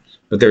woman.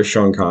 But there's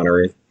Sean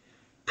Connery,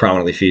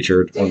 prominently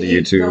featured on the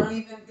Don't YouTube.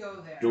 even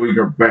go there. Doing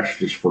your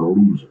best is for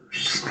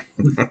losers.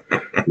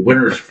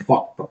 Winners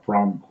fuck the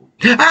prom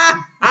queen.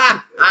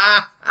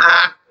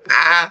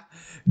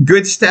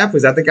 Good Step,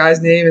 was that the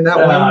guy's name in that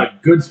one?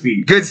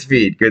 Goodspeed.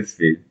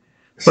 Goodspeed.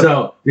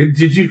 So,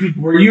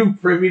 were you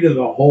privy to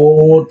the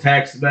whole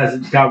text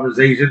message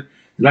conversation?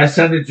 Did I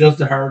send it just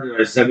to her? Or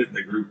did I send it in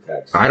the group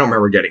text? I don't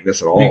remember getting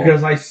this at all.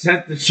 Because I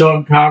sent the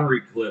Sean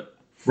Connery clip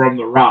from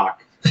The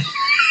Rock,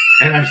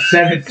 and I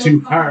sent it to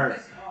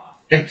her,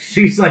 and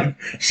she's like,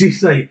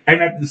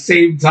 and at the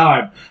same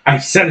time, I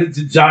sent it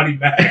to Johnny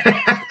Mac,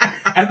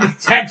 and the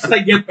text I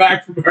get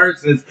back from her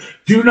says,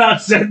 "Do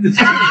not send this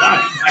to Johnny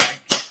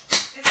Mac."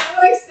 Is that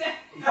what I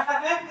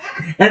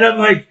said? And I'm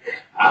like,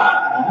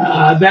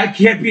 that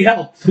can't be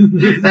helped.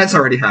 That's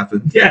already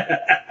happened. Yeah.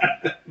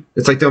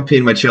 It's like, don't pee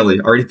in my chili.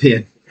 Already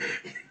peeing.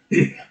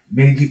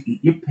 Made you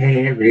eat your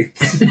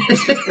parents.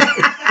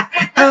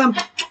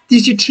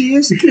 These your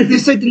tears? They're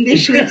so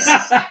delicious.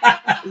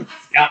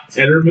 Scott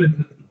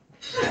Titterman.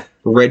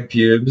 Red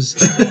pubes.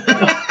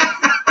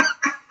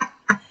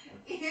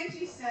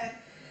 Angie said,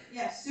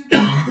 yes, Super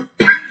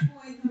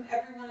Boy, whom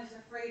everyone is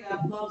afraid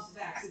of, loves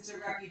Vex. It's a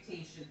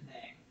reputation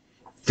thing.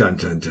 Dun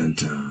dun dun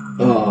dun.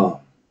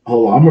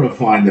 Hold on, I'm gonna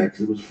find that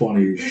because it was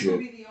funny as This will shit.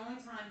 be the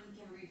only time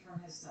he can read from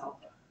his cell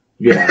phone.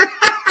 Yeah.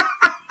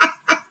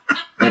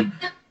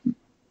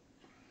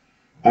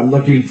 I'm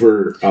looking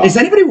for. Is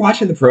anybody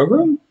watching the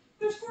program?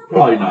 There's 4 people.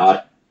 Probably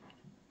not.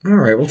 All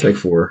right, we'll take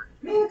 4.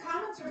 I mean, the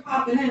comments are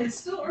popping in. It's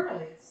still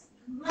early. It's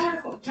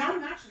wonderful. John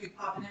Mack should be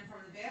popping in from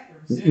the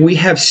bathroom soon. We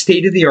have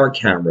state-of-the-art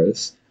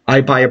cameras. I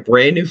buy a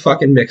brand new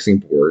fucking mixing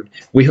board.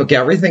 We hook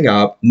everything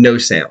up. No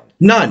sound.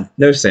 None.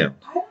 No sound.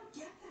 I don't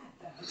get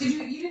that, though.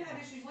 You didn't have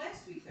issues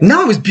last week, though.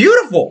 No, it was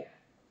beautiful.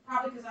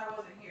 Probably because I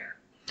wasn't here.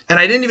 And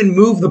I didn't even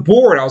move the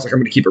board. I was like, I'm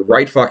going to keep it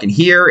right fucking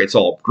here. It's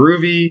all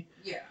groovy.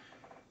 Yeah.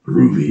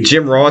 Groovy.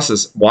 Jim Ross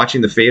is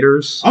watching the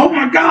faders. Oh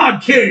my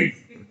God, King!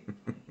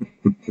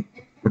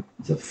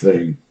 It's a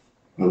thing.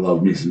 I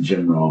love me some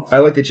Jim Ross. I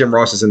like that Jim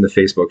Ross is in the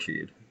Facebook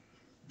feed.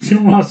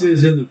 Jim Ross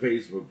is in the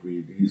Facebook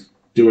feed. He's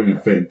doing a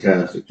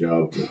fantastic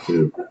job with it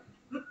too.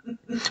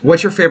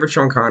 What's your favorite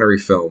Sean Connery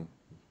film,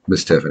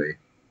 Miss Tiffany?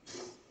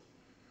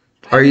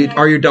 Are you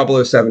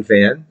 007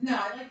 fan? No,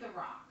 I like The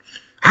Rock.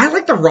 I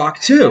like The Rock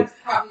too. That's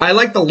probably- I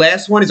like the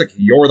last one. He's like,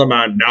 "You're the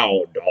man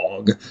now,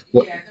 dog."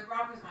 What- Yeah, The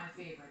Rock is my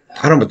favorite, though.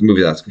 I don't know what the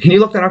movie that's. Can you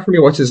look that up for me?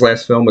 What's his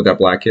last film with that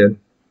black kid?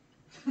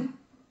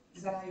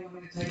 Is that how you want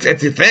me to tell you?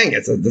 It's a thing.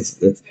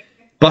 It's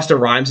Busta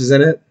Rhymes is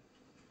in it.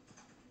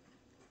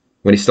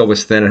 When he still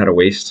was thin and had a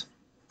waist.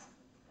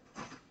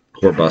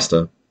 Poor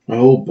Busta.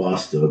 Oh,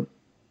 Busta.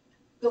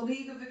 The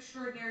League of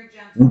Extraordinary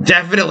Gentlemen.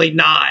 Definitely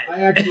not. I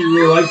actually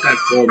really like that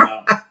film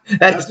now. That's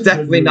That's a good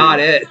definitely not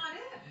movie. it. That's not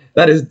it.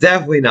 That is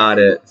definitely not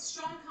it. What's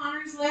Sean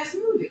Connery's last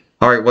movie?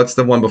 All right, what's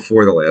the one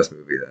before the last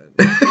movie then?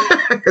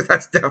 Because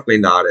that's definitely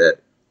not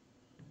it.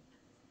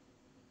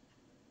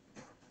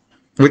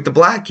 With the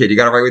black kid, you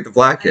got to write with the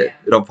black kid.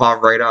 It'll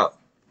pop right up.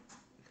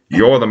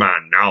 You're the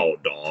man now,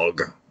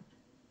 dog.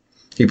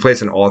 He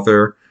plays an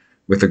author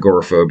with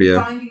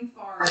agoraphobia. Finding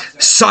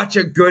Forrester. Such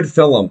a good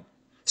film.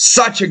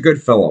 Such a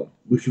good film.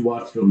 We should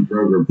watch film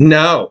program.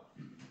 No,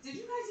 Did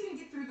you guys even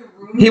get through the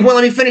room? he won't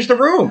let me finish the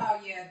room. Oh,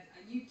 yeah.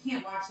 You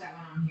can't watch that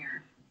when I'm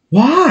here.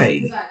 Why?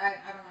 Because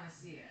I don't want to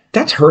see it.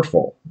 That's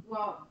hurtful.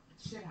 Well,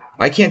 it should happen.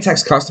 I can't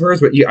text customers,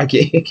 but you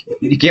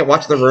can't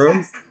watch the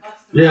room.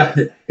 Yeah,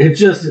 it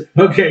just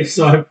okay.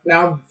 So I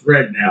found the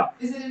thread now.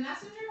 Is it a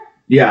messenger?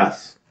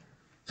 Yes.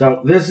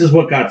 So this is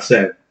what got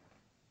said.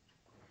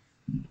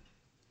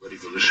 Ready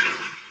for this?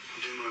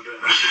 Do my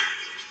best.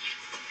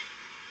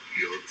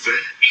 You're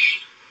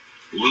Vex.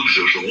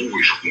 Losers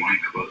always whine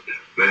about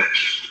their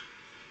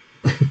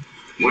best.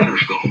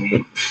 Winners go home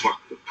and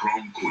fuck the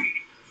prom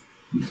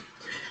queen.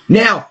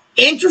 Now,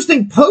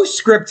 interesting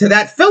postscript to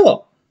that film.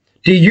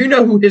 Do you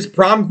know who his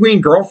prom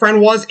queen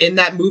girlfriend was in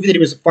that movie that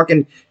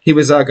he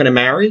was going to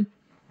marry?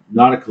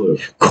 Not a clue.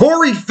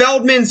 Corey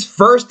Feldman's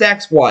first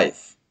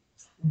ex-wife.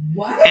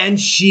 What? And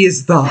she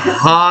is the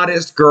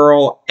hottest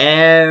girl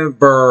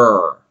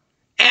ever.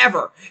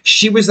 Ever.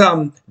 She was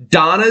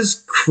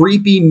Donna's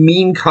creepy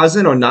mean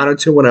cousin on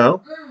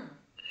 90210.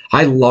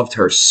 I loved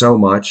her so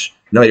much.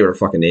 No idea what her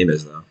fucking name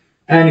is, though.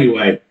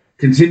 Anyway,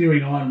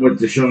 continuing on with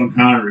the Sean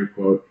Connery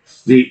quote,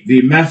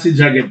 the message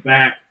I get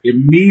back,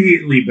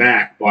 immediately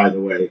back, by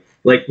the way,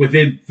 like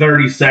within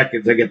 30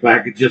 seconds, I get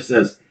back, it just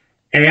says,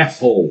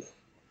 asshole,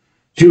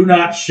 do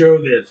not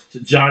show this to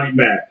Johnny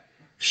Mac,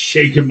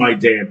 shaking my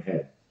damn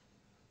head.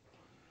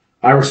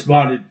 I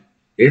responded,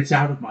 it's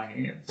out of my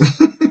hands,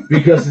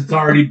 because it's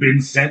already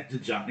been sent to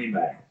Johnny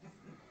Mac.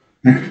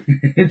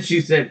 And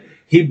she said,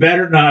 he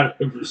better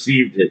not have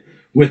received it,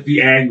 with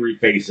the angry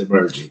face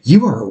emoji.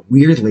 You are a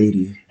weird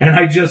lady. And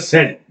I just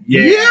said,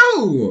 yeah.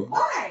 You!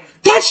 Why?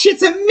 That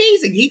shit's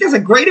amazing. He does a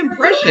great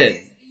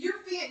impression. You're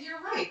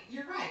right.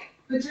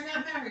 But you're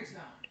not married to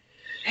him.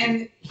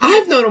 And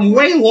I've known him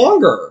way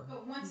longer.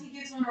 But once he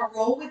gets on a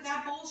roll with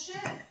that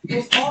bullshit,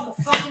 it's all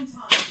the fucking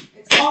time.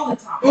 It's all the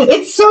time.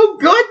 It's so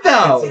good,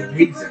 though.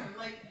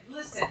 Like,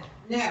 listen,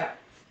 no.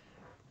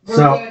 We're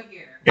So, good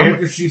here.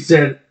 after she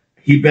said,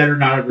 he better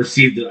not have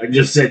received it, I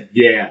just said,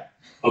 yeah,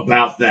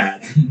 about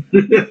that.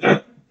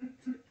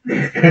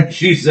 And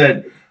she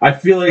said, I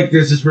feel like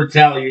this is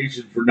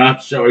retaliation for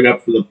not showing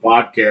up for the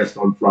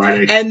podcast on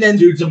Friday And then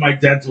due to my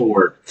dental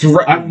work.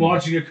 I'm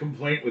launching a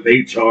complaint with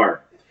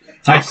HR.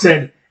 I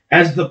said,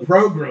 as the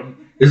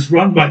program is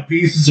run by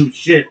pieces of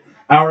shit,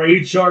 our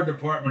HR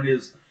department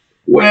is,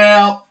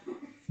 well,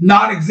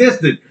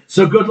 non-existent.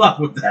 So good luck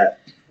with that.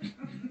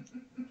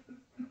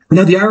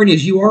 No, the irony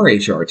is you are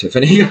HR,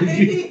 Tiffany.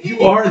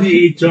 You are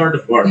the HR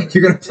department.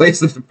 You're going to place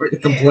the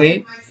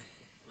complaint?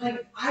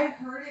 Like, I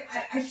heard it.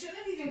 I shouldn't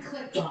have even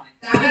clicked on it.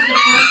 That was the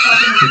first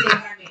fucking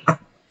mistake I made.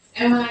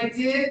 And when I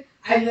did,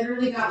 I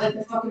literally got like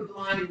the fucking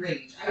blind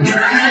rage. I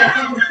had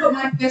to fucking put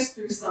my fist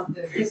through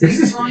something. Because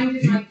it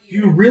grinded my gear.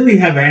 You really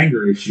have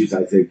anger issues,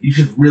 I think. You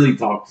should really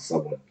talk to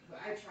someone.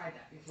 I tried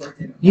that before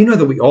too. You know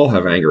that we all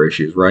have anger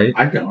issues, right?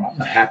 I don't. I'm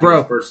the happiest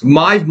Bro, person.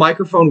 my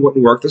microphone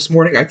wouldn't work this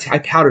morning. I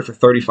pouted for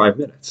 35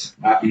 minutes.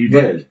 You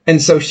did.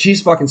 And so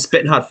she's fucking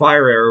spitting hot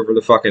fire air over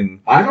the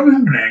fucking... I don't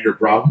have an anger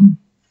problem.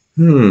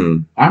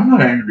 I'm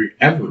not angry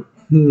ever.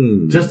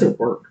 Just at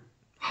work.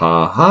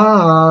 Ha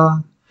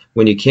ha.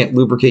 When you can't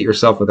lubricate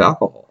yourself with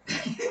alcohol.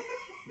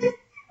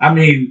 I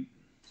mean,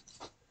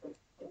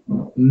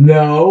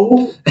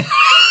 no.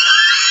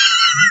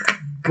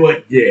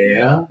 But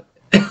yeah.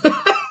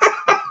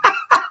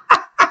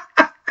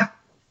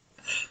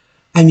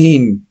 I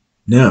mean,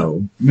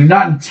 no. I mean,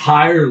 not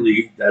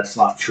entirely. That's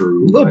not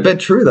true. A little bit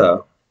true,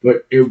 though.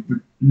 But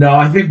no,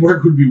 I think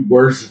work would be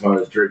worse if I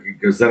was drinking,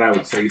 because then I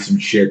would say some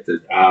shit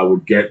that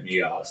would get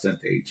me sent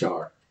to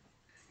HR.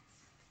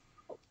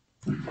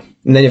 And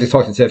then you have to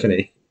talk to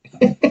Tiffany.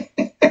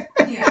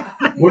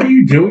 Yeah. What are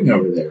you doing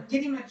over there?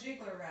 Getting my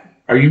jiggler ready.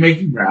 Are you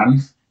making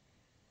brownies?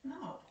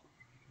 No.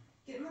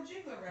 Getting my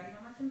jiggler ready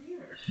on my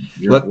computer.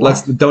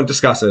 Let's don't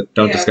discuss it.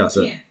 Don't discuss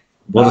it. Can't.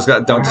 We'll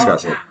discuss. Don't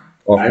discuss it.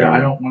 I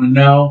don't want to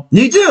know.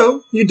 You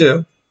do. You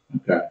do.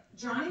 Okay.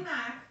 Johnny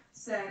Mac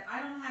said,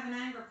 I don't have an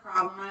anger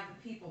problem, I have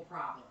a people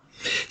problem.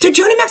 Dude,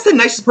 Johnny Mac's the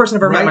nicest person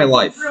I've ever met in my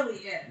life. It really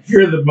is.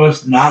 You're the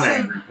most not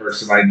angry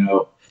person I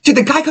know. Dude,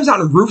 the guy comes out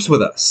and roofs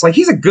with us. Like,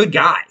 he's a good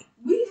guy.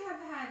 We have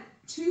had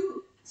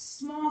 2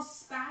 small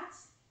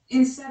spats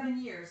in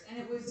 7 years, and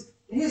it was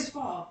his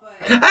fault, but...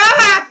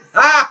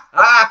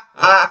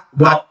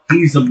 Well,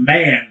 he's a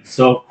man,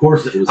 so of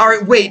course it was. All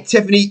right, wait,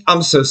 Tiffany,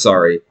 I'm so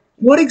sorry.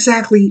 What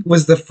exactly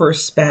was the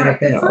first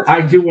spat about?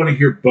 I do want to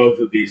hear both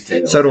of these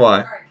tales. So do I.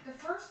 All right, the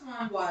first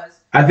one was...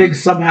 I think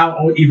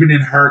somehow, even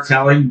in her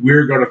telling,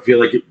 we're going to feel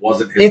like it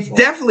wasn't his fault.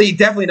 It's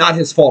definitely not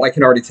his fault. I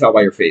can already tell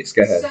by your face.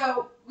 Go ahead.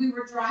 So, we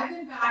were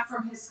driving back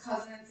from his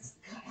cousin's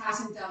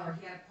house in Delaware.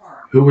 He had a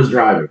party. Who was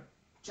driving?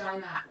 Johnny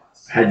Mac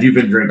was. Had you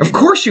been drinking? Of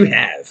course you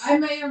have. I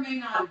may or may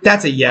not have been.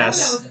 That's a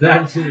yes.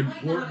 That's I an might not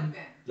have important.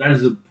 been. That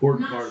is an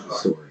important Not part of the sure.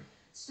 story.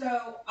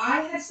 So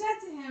I had said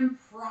to him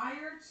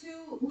prior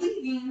to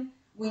leaving,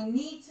 we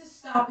need to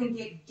stop and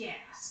get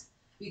gas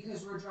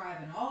because we're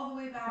driving all the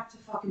way back to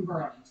fucking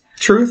Burlington.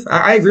 Truth.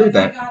 I agree with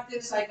that. I got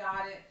this, I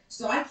got it.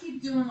 So I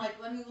keep doing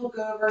like, let me look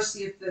over,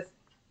 see if the,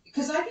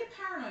 because I get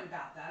paranoid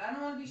about that. I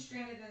don't want to be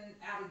stranded and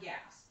out of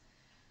gas.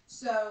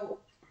 So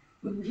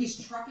he's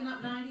trucking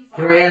up 95.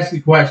 Can I ask you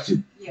a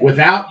question? Yeah.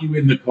 Without you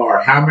in the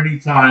car, how many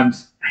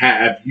times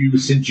have you,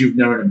 since you've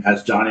known him,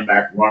 has Johnny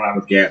Mac run out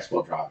of gas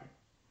while driving?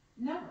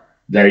 Never.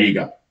 There you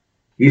go.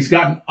 He's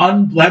got an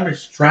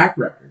unblemished track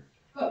record.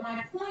 But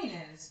my point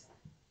is,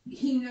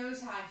 he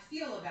knows how I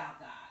feel about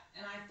that.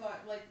 And I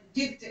thought, like,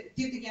 get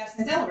the gas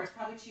in Delaware. It's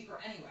probably cheaper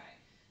anyway.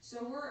 So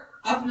we're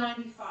up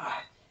 95.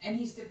 And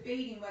he's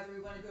debating whether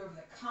we want to go over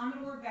the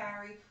Commodore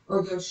Barry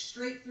or go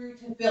straight through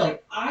to Philly.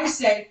 I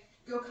say,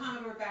 go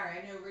Commodore Barry.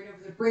 I know right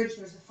over the bridge,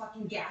 there's a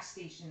fucking gas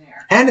station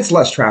there. And it's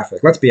less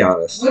traffic. Let's be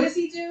honest. What does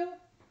he do?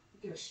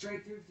 He goes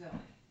straight through Philly.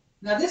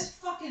 Now this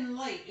fucking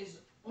light is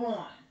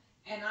on.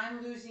 And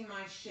I'm losing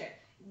my shit.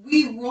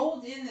 We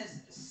rolled in this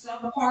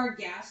subpar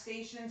gas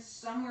station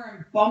somewhere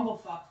in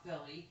Bumblefuck,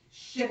 Philly,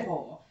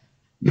 shithole,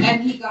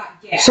 and he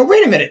got gas. So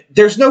wait a minute.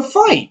 There's no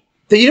fight.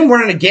 You didn't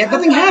run out of gas.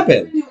 Nothing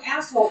happened. New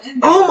asshole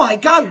in there. Oh my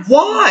God!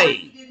 Why?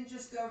 He didn't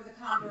just go over the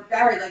Commodore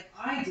Barry like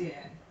I did,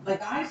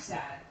 like I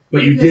said.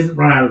 But you didn't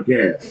run out of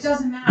gas. It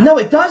doesn't matter. No,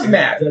 it does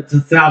matter. That's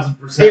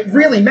 1,000%. It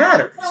really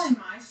matters. I'm telling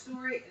my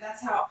story.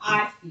 That's how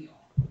I feel.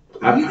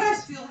 You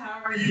guys feel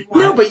however you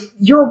want. No, but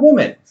you're a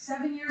woman.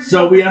 7 years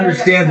So ago, we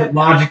understand that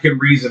logic and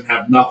reason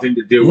have nothing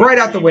to do with Right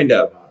out the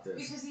window. about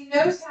this. Because he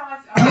knows how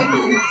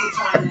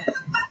I feel.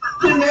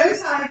 He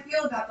knows how I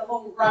feel about the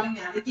whole running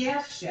out of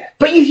gas shit.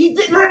 But he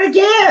didn't run out of It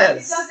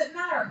gas. doesn't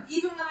matter.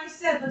 Even when I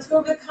said, let's go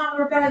over to the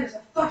Commodore Bay, there's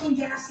a fucking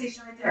gas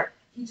station right there.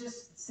 He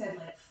just said,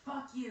 like,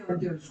 fuck you,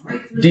 and goes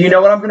right through. Do you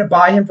know what I'm going to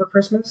buy him for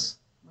Christmas?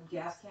 A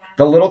gas can?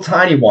 The little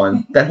tiny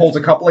one that holds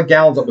a couple of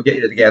gallons that will get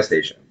you to the gas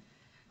station.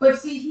 But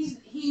see,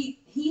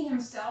 he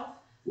himself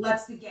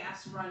lets the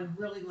gas run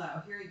really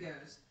low. Here he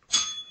goes.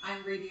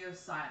 I'm radio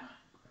silent.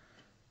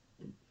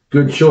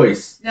 Good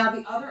choice. Now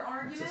the other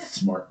argument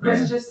Smart man.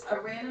 was just a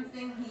random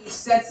thing. He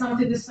said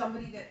something to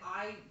somebody that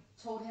I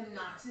told him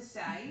not to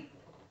say.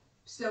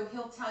 So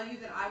he'll tell you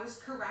that I was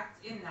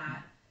correct in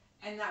that.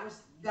 And that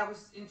was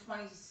in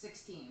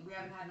 2016. We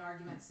haven't had an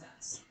argument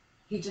since.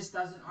 He just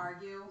doesn't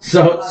argue.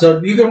 So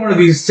neither one of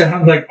these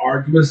sound like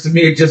arguments to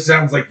me. It just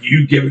sounds like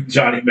you giving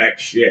Johnny Mac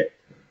shit.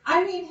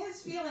 I mean,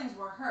 his feelings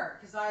were hurt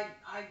because I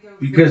go.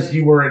 Because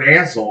you were an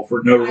asshole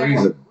for no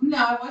reason. No,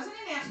 I wasn't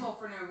an asshole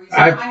for no reason.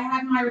 I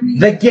had my reason.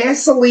 The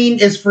gasoline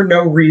is for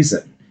no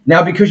reason.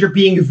 Now, because you're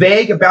being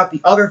vague about the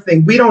other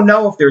thing, we don't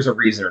know if there's a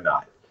reason or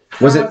not.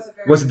 Was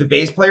it the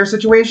bass player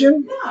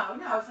situation? No,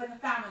 it's like a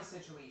family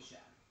situation.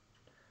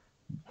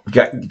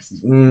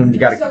 You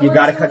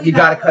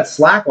gotta cut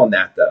slack on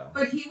that though.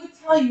 But he would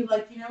tell you,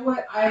 like, you know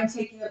what? I am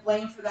taking the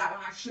blame for that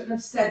when I shouldn't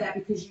have said that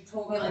because you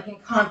told me, like, in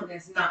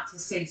confidence, not to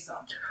say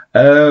something.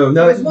 Oh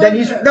no, then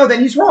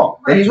he's wrong.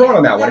 Right. Then he's wrong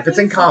on that one. If it's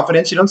in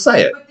confidence, you don't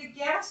say it. But the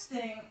gas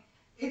thing,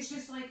 it's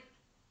just like,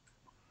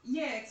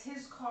 yeah, it's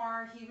his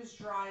car. He was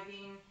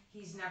driving.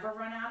 He's never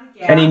run out of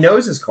gas. And he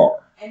knows his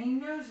car.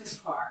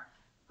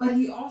 But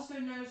he also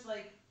knows,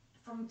 like,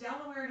 from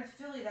Delaware to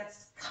Philly,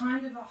 that's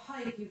kind of a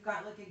hike. You've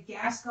got, like, a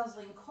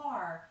gas-guzzling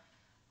car.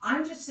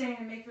 I'm just saying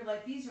to make your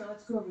life easier,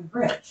 let's go over the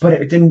bridge. But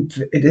it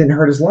didn't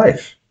hurt his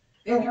life.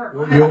 It hurt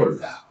Well, my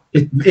yours. life,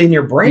 though. In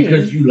your brain.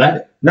 Because you let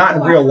it. Not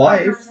in Oh, real I forgot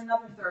There life. was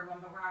another third one,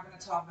 but we're not going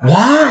to talk about it.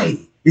 Why?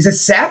 Is it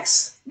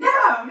sex? No,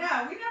 we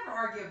never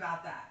argue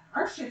about that.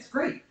 Our shit's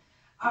great.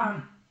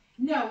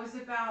 No, it was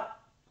about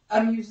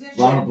a musician.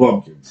 A lot of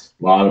pumpkins.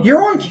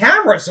 You're on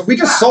camera, so we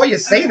just saw you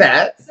say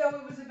that. So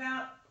it was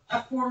about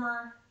a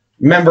former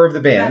Member of the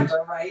band.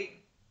 member, right?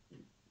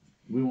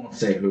 We won't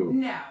say who.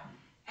 No.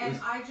 And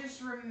I just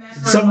remember...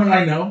 Someone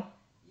I know?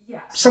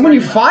 Yes. Someone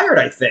you fired,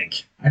 I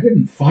think. I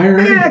didn't fire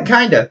Yeah, him.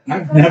 kinda.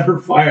 I've never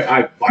fired.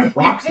 I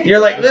proxy. You're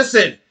like,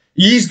 listen,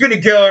 he's gonna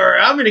go or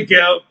I'm gonna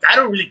go. I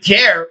don't really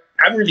care.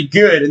 I'm really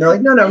good. And they're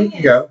like, no, he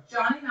can go.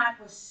 Johnny Mac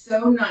was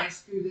so nice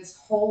through this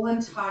whole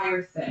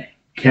entire thing.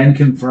 Can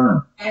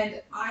confirm.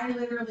 And I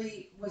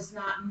literally was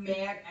not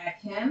mad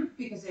at him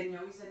because I know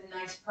he's a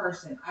nice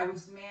person. I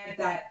was mad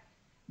that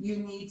you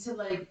need to,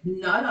 like,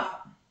 nut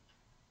up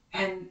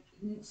and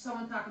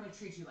someone's not going to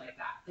treat you like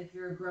that. Like,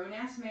 you're a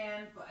grown-ass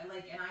man, but,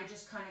 like, and I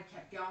just kind of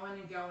kept going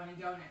and going and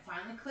going. And it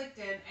finally clicked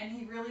in, and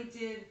he really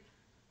did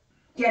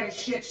get his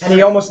shit straight. And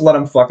he almost let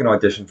him fucking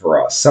audition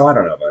for us. So I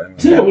don't know about him.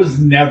 That was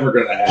never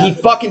going to happen. He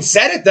fucking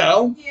said it,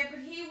 though. Yeah,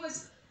 but he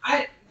was...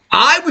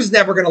 I was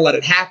never gonna let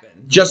it happen.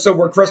 Just so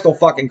we're crystal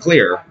fucking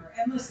clear.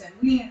 And listen,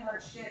 we ain't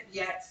heard shit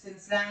yet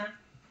since then,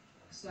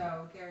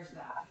 so there's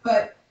that.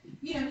 But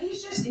you know,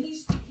 he's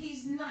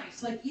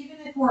nice. Like, even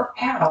if we're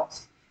out,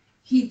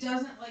 he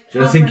doesn't like.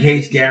 Just in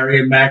case Gary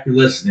and Mac are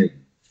listening,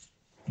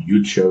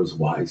 you chose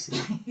wisely.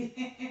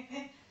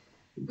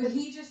 But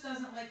he just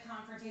doesn't like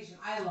confrontation.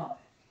 I love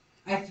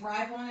it. I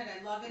thrive on it.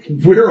 I love it.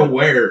 We're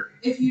aware.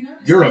 If you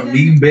notice, You're a he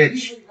mean doesn't bitch.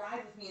 usually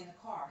ride with me in the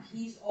car.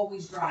 He's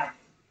always driving.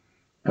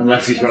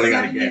 Unless he's In running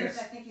out of 7 years, gas.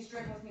 I think he's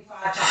driven with me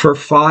 5 times. For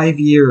 5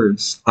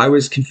 years, I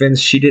was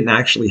convinced she didn't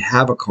actually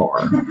have a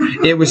car.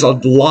 It was a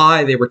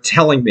lie they were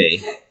telling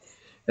me.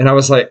 And I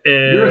was like,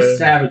 You're a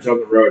savage on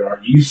the road,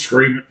 aren't you? You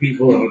scream at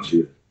people, don't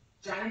you?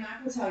 Johnny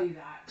Mac will tell you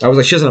that. I was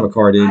like, she doesn't have a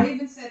car, dude. I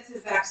even said to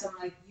Vex, I'm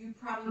like, you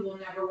probably will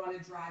never want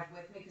to drive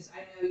with me because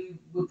I know you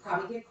would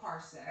probably get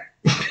car sick.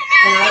 And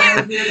I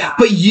don't hear that.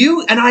 But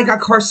you and I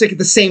got car sick at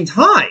the same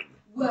time.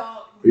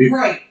 Well,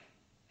 right.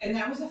 And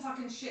that was a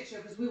fucking shit show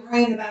because we were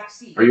in the back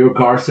seat. Are you a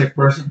car sick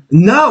person?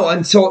 No,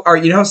 until,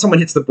 you know how someone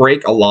hits the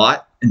brake a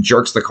lot and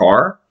jerks the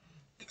car?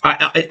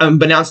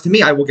 Unbeknownst to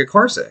me, I will get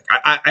car sick.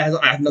 I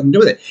have nothing to do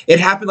with it. It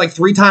happened like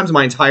 3 times in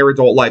my entire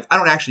adult life. I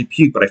don't actually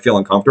puke, but I feel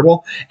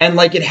uncomfortable. And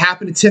like it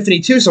happened to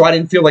Tiffany too, so I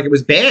didn't feel like it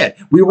was bad.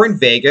 We were in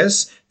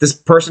Vegas. This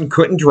person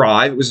couldn't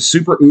drive. It was a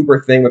super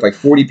Uber thing with like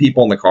 40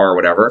 people in the car or It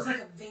whatever. was like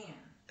a van.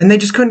 And they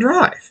just couldn't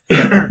drive. But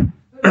it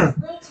was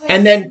real tight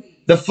And then squeeze.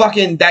 the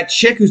fucking, that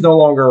chick who's no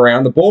longer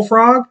around, the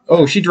bullfrog,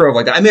 oh, she drove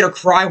like that. I made her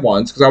cry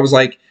once because I was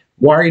like,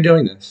 why are you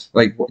doing this?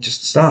 Like,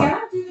 just See, I stop.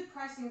 don't do the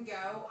press and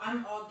go.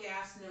 I'm all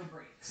gas, no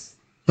brakes.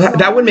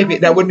 That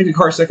wouldn't make me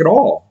car sick at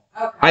all.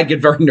 Okay. I'd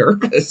get very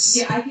nervous.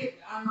 Yeah,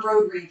 I'm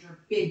road rager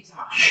big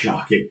time.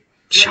 Shocking.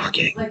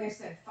 Shocking. Like I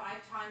said, 5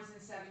 times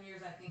in 7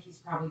 years, I think he's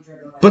probably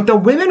driven. Like But the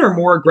women are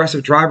more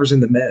aggressive drivers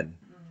than the men.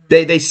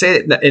 They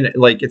say that in,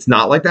 like it's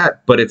not like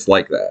that, but it's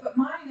like that. But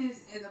mine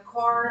is in the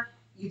car.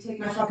 You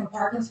take my fucking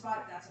parking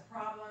spot. That's a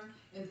problem.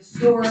 In the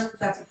store,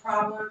 that's a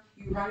problem.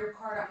 You run your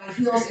car up my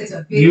heels. It's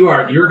a big.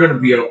 You're going to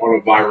be on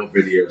a viral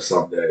video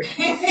someday,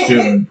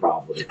 soon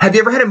probably. Have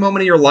you ever had a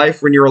moment in your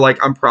life when you were like,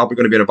 I'm probably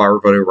going to be in a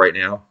viral video right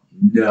now?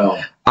 No.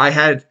 I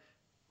had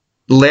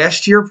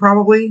last year,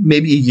 probably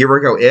maybe a year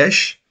ago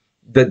ish.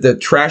 The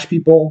trash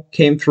people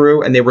came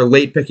through and they were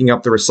late picking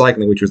up the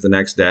recycling, which was the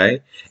next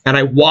day. And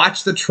I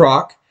watched the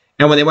truck.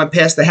 And when they went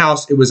past the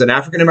house, it was an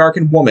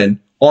African-American woman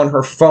on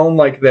her phone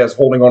like this,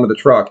 holding onto the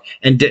truck,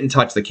 and didn't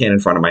touch the can in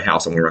front of my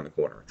house when we were in the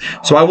corner.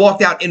 So I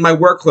walked out in my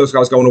work clothes. I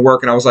was going to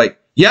work, and I was like,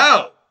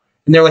 yo.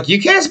 And they're like,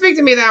 you can't speak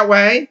to me that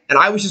way. And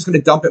I was just going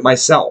to dump it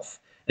myself.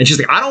 And she's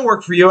like, I don't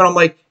work for you. And I'm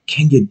like,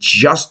 can you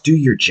just do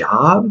your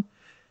job?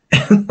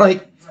 And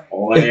like,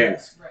 all I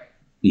ask.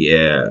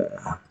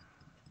 Yeah.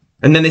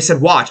 And then they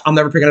said, watch, I'm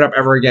never picking it up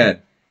ever again.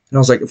 And I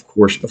was like, of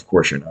course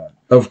you're not.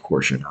 Of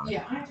course you're not.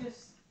 Yeah,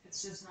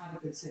 it's just not a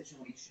good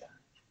situation.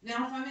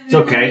 Now, if I'm in it's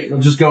okay. It'll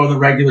just go in the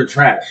regular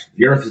trash.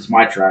 The earth is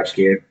my trash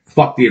can.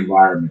 Fuck the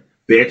environment,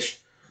 bitch.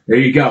 There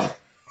you go.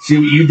 See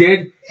what you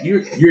did?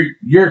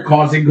 You're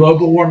causing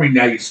global warming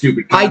now, you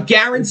stupid cunt. I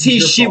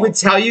guarantee she would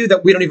tell you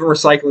that we don't even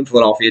recycle in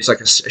Philadelphia. It's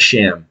like a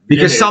sham.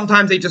 Because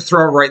sometimes they just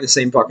throw it right in the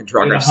same fucking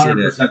truck. I've seen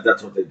it.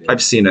 That's what they do.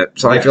 I've seen it.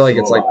 So I feel like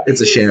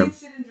it's a sham.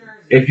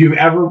 If you've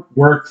ever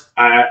worked,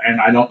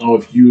 and I don't know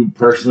if you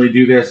personally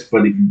do this,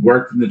 but if you've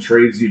worked in the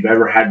trades, you've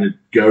ever had to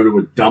go to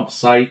a dump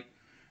site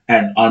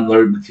and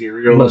unload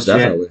material. Most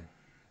definitely.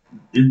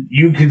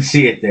 You can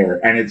see it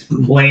there, and it's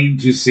plain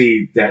to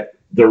see that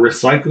the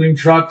recycling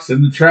trucks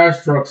and the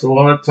trash trucks a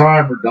lot of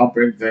time are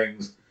dumping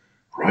things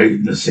right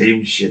in the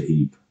same shit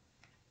heap.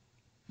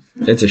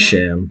 It's a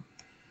sham.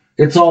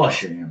 It's all a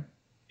sham.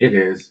 It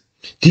is.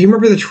 Do you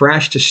remember the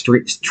trash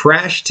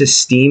to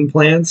steam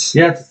plants?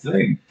 Yeah, it's a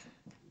thing.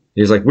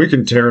 He's like, we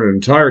can turn an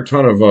entire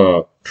ton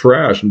of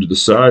trash into the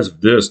size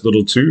of this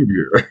little tube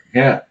here.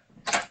 Yeah.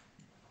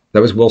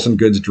 That was Wilson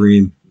Good's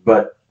dream.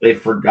 But they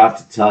forgot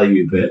to tell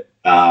you that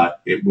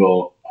it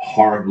will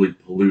horribly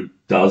pollute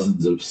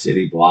dozens of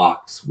city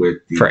blocks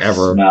with the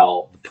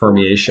smell.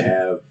 Permeation.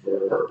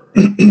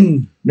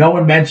 Forever. No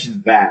one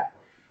mentioned that.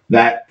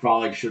 That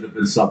probably should have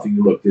been something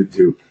you looked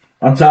into.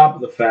 On top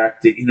of the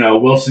fact that,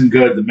 Wilson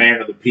Good, the man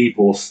of the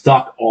people,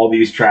 stuck all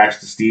these trash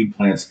to steam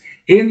plants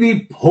in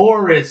the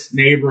poorest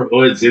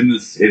neighborhoods in the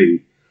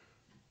city.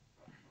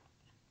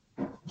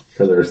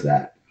 So there's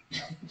that.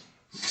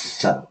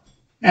 So,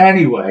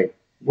 anyway,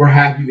 we're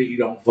happy that you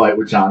don't fight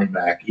with Johnny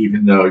Mac,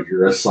 even though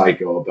you're a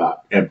psycho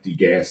about empty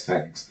gas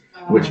tanks,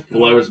 which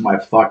blows my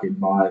fucking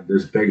mind.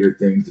 There's bigger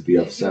things to be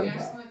upset about.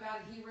 Him about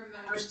it, he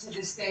remembers to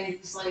this day.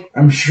 He's like,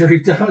 I'm sure he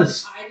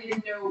does. I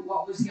didn't know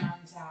what was going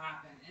to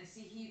happen. And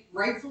see, he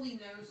rightfully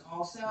knows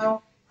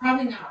also,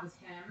 probably not with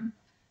him,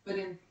 but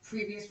in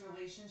previous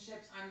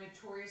relationships, I'm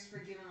notorious for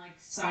giving like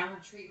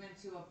silent treatment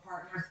to a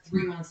partner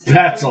 3 months ago.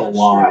 That's a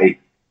lie.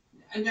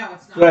 No,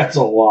 it's not. That's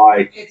a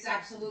lie. It's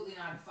absolutely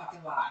not a fucking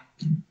lie.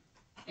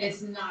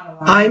 It's not a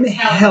lie. I'm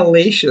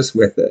hellacious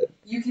with it.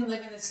 You can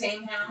live in the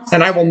same house.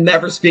 And I will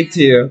never speak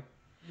to you.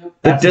 Nope.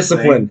 The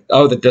discipline.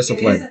 Oh, the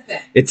discipline. It is a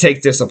thing. It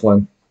takes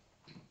discipline.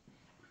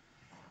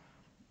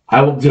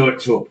 I will do it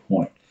to a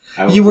point.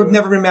 You have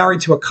never been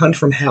married to a cunt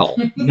from hell.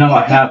 No,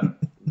 I haven't.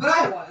 But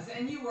I was,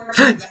 and you were.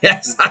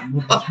 Yes, I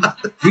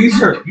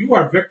was. You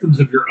are victims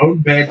of your own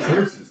bad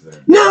choices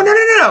there.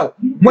 No.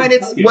 When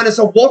it's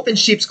a wolf in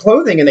sheep's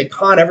clothing and they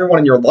con everyone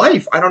in your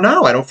life, I don't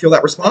know. I don't feel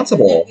that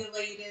responsible.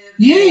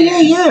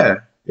 Yeah.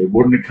 It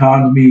wouldn't have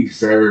conned me,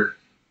 sir.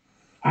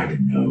 I'd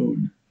have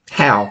known.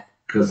 How?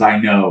 Because I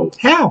know.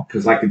 How?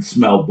 Because I can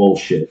smell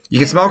bullshit. You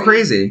can smell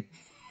crazy.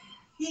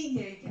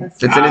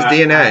 It's in his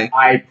DNA.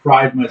 I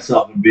pride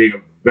myself in being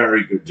a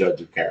very good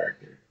judge of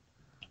character.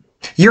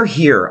 You're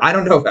here. I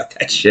don't know about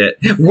that shit.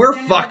 We're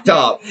fucked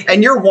up,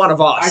 and you're one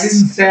of us. I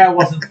didn't say I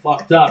wasn't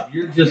fucked up.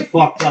 You're just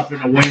fucked up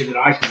in a way that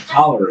I can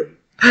tolerate.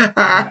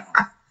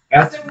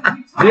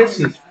 This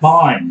is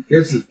fine.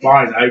 This is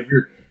fine.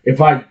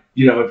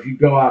 If you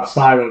go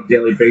outside on a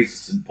daily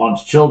basis and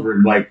punch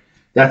children, like,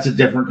 that's a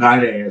different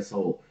kind of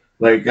asshole.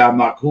 Like, I'm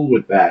not cool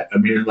with that. I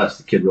mean, unless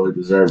the kid really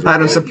deserves it. I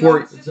don't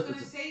support. I was just going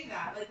to say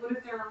that. Like, what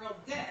if they're a real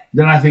dick?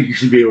 Then I think you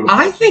should be able to.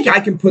 I think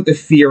I can put the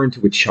fear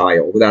into a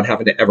child without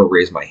having to ever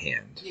raise my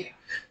hand. Yeah.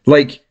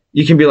 Like,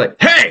 you can be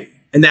like, hey!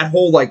 And that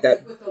whole, like,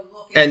 that. With the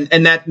look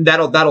And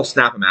that'll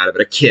snap him out of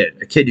it. A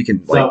kid you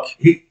can, like.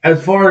 So,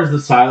 as far as the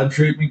silent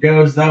treatment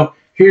goes, though,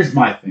 here's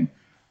my thing.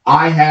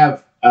 I'm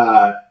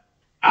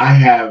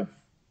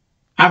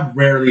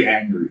rarely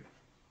angry.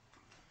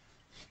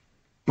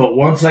 But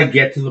once I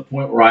get to the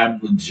point where I'm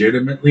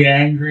legitimately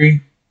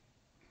angry,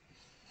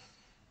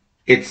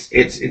 it's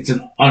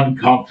an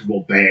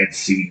uncomfortable bad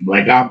scene.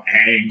 Like, I'm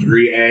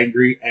angry,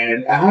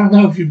 and I don't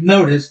know if you've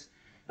noticed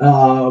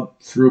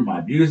through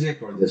my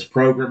music or this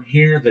program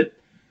here that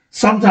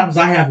sometimes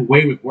I have a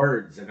way with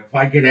words, and if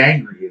I get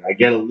angry and I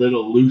get a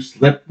little loose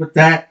lip with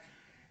that,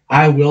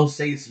 I will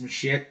say some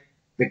shit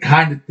the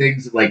kind of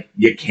things that, like,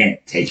 you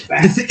can't take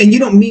back. And you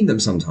don't mean them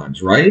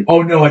sometimes, right?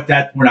 Oh, no, at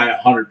that point, I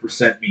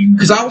 100% mean them.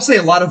 Because I will say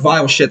a lot of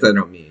vile shit that I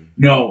don't mean.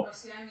 No.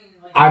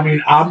 I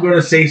mean, I'm going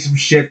to say some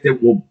shit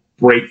that will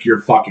break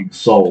your fucking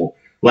soul.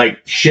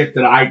 Like, shit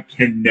that I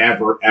can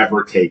never,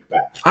 ever take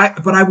back.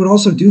 But I would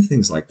also do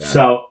things like that.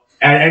 So,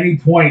 at any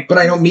point... But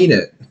I don't mean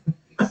it.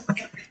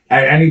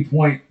 At any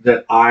point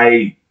that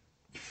I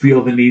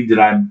feel the need that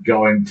I'm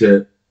going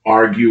to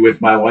argue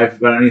with my wife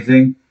about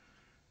anything,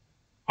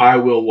 I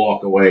will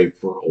walk away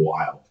for a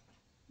while.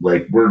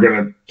 Like, we're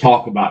going to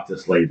talk about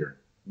this later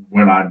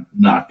when I'm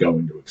not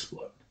going to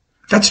explode.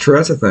 That's true.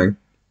 That's a thing.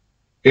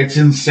 It's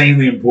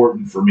insanely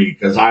important for me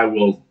because I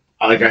will,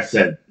 like I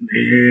said,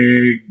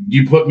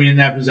 you put me in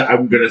that position,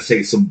 I'm going to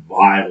say some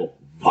vile,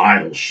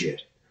 vile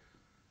shit.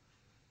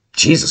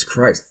 Jesus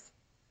Christ.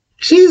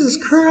 Jesus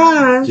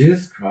Christ.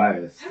 Jesus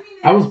Christ.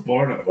 I was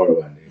born on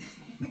Borderline.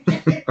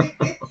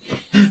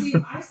 See,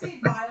 if I say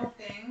vile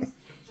things,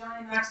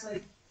 Johnny Mac's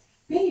like,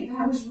 babe,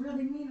 that was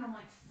really mean. I'm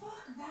like,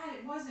 fuck that,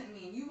 it wasn't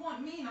mean. You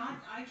want mean,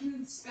 I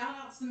can spout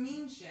out some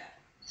mean shit.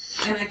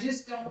 And I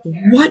just don't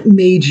care. What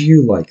made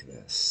you like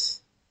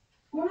this?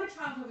 Well, my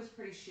childhood was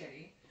pretty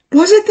shitty.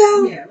 Was it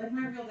though? Yeah, like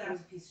my real dad was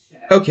a piece of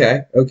shit.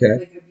 Okay.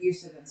 Like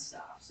abusive and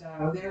stuff.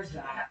 So there's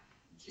that.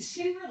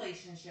 Shitty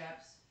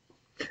relationships.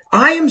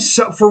 I am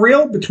so, for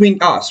real, between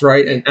us,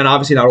 right? And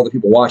obviously not all the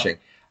people watching.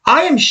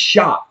 I am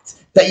shocked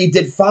that you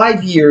did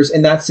 5 years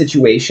in that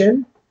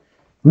situation,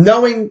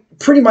 knowing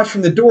pretty much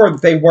from the door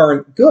that they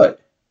weren't good.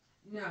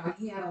 No,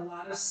 he had a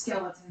lot of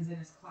skeletons in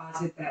his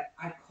closet that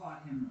I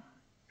caught him on.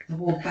 The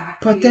whole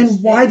back. But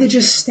then why did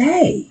you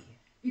stay?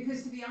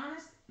 Because to be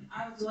honest,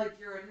 I was like,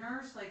 you're a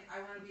nurse, like I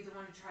want to be the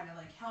one to try to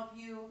like help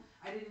you.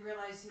 I didn't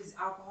realize his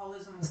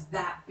alcoholism was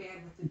that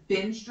bad with the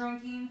binge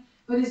drinking.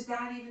 But his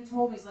dad even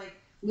told me, he's like,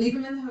 leave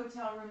him in the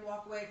hotel room,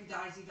 walk away. If he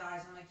dies, he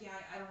dies. I'm like, yeah,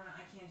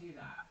 I can't do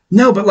that.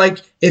 No, but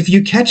like, if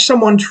you catch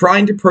someone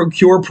trying to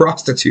procure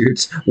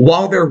prostitutes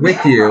while they're with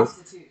Male you.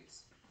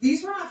 Prostitutes.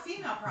 These were not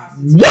female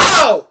prostitutes.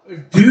 Whoa!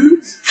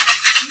 Dudes? This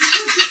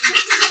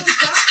was on the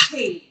back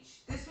page.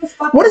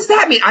 What does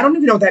that mean? I don't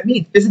even know what that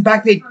means. Isn't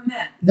Backpage?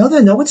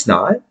 No, it's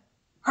not.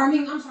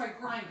 I'm sorry,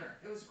 Grinder.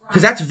 It was Grinder.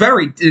 Because that's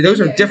those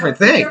are different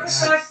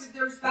things.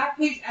 There's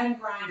Backpage and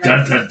Grinder.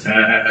 Dun, dun, dun.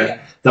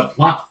 Yeah. The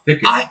plot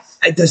thickens.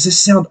 Does this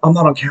sound? I'm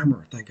not on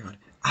camera, thank God.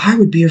 I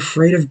would be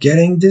afraid of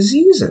getting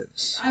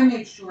diseases. I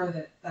made sure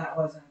that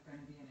wasn't going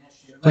to be an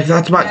issue. Like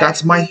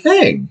that's my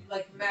thing.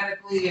 Like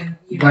medically and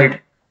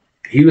like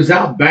he was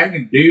out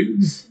banging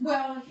dudes.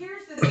 Well,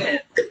 here's the thing.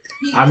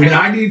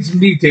 I need some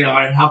detail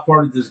on how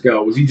far did this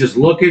go? Was he just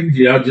looking,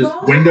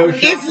 window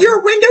shopping? If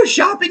you're window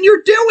shopping,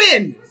 you're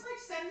doing. He was like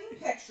sending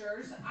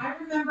pictures. I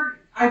remember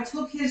I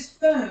took his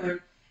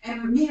phone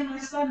and me and my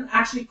son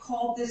actually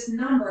called this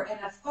number and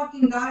a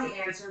fucking guy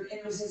answered and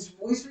it was his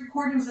voice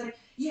recording. It was like,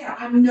 yeah,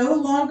 I'm no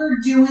longer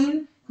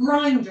doing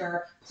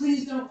Grinder.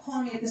 Please don't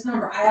call me at this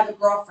number. I have a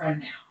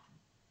girlfriend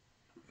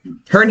now.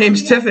 Her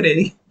name's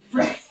Tiffany.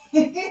 Right.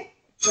 Wait.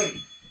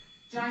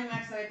 Johnny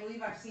Mac said, I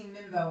believe I've seen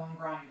Mimbo on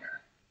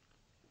Grinder.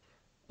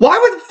 Why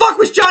the fuck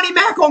was Johnny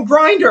Mac on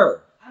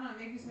Grinder? I don't know,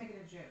 maybe he's making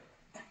a joke.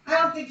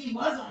 I don't think he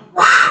was on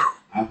Grinder.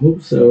 I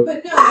hope so.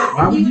 But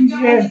no, he would go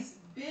on these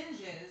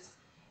binges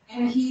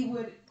and he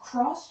would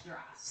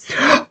cross-dress.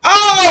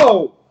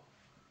 Oh!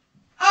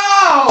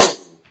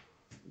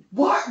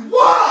 What?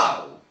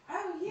 Whoa!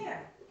 Oh, yeah.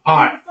 All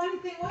right.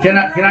 Can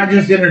I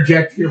just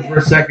interject here for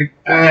a second?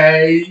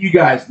 You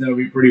guys know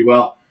me pretty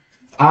well.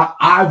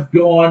 I've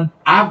gone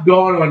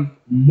on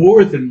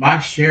more than my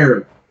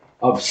share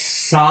of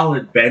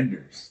solid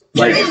benders.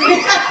 Like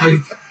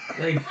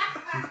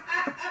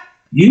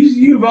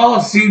you've all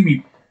seen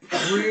me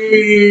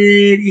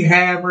pretty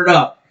hammered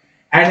up,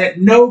 and at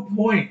no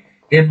point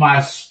in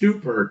my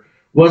stupor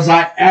was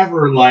I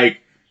ever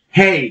like,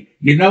 hey,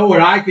 you know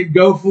what I could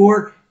go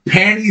for?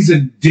 Panties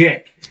and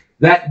dick.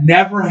 That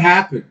never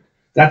happened.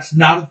 That's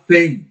not a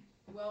thing.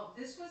 Well,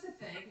 this was a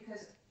thing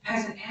because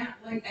as an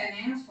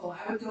asshole,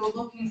 I would go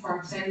looking for him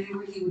because I knew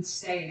where he would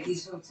stay at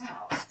these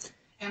hotels.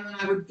 And when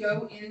I would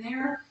go in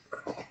there,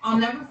 I'll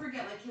never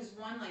forget like his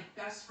one like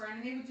best friend,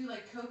 and they would do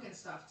like coke and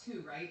stuff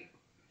too, right?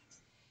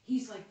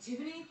 He's like,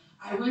 Tiffany,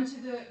 I went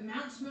to the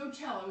Mounts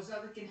Motel. I was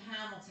out like in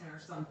Hamilton or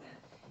something.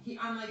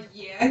 I'm like,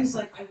 yeah. He's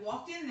like, I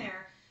walked in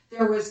there.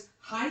 There was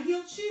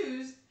high-heeled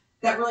shoes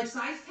that were like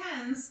size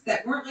 10s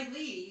that weren't like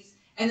ladies,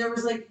 and there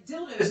was like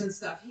dildos and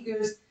stuff. He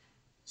goes,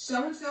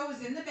 so-and-so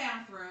was in the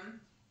bathroom.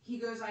 He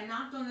goes, I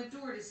knocked on the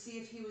door to see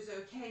if he was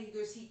okay. He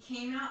goes, he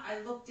came out, I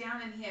looked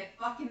down, and he had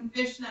fucking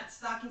fishnet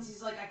stockings.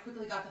 He's like, I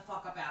quickly got the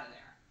fuck up out of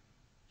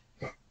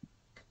there.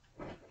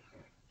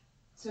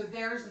 So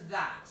there's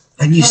that.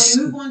 And you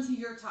move on to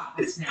your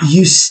topics now.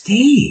 You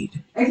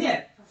stayed. I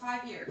did, for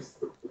 5 years.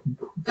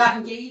 Got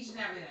engaged and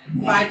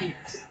everything. 5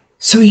 years.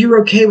 So you're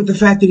okay with the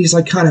fact that he's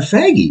like kind of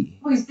faggy?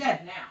 Well, he's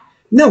dead now.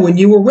 No, when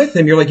you were with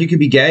him, you're like, you could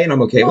be gay and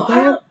I'm okay with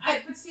that?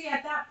 But see,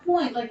 at that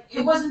point, like,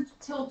 it wasn't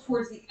till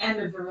towards the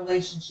end of the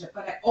relationship,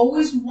 but I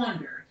always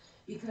wondered,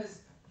 because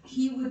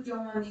he would go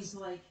on these,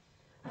 like,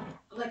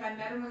 like I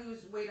met him when he was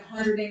weighed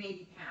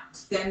 180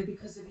 pounds. Then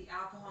because of the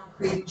alcohol and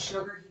craving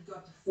sugar, he'd go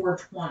up to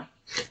 420.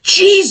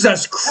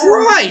 Jesus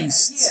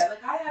Christ! Yeah,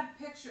 like I have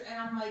pictures, and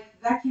I'm like,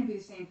 that can't be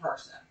the same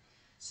person.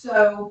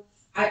 So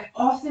I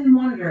often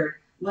wondered,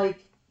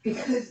 like,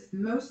 because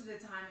most of the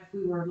time, if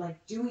we were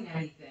like doing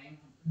anything,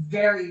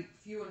 very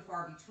few and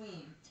far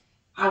between,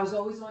 I was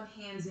always on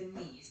hands and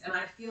knees, and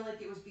I feel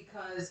like it was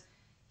because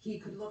he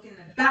could look in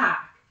the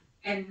back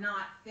and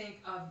not think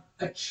of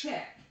a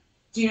chick.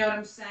 Do you know what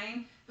I'm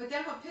saying? But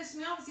then what pissed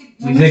me off is Do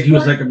you think he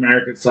was like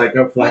American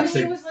Psycho when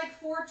flexing? he was like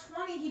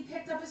 420, he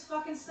picked up his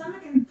fucking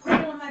stomach and put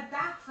it on my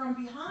back from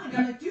behind.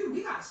 I'm like, dude,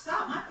 we gotta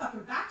stop. My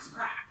fucking back's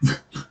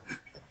cracked.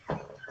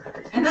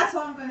 And that's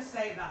all I'm gonna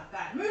say about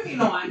that. Moving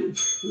on.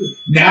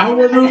 Now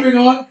we're moving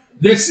on.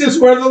 This is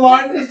where the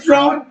line is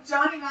drawn.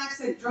 Johnny Mac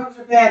said drugs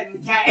are bad,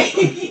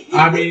 okay?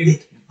 I mean,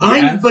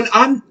 But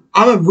I'm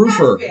a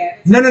roofer.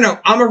 No.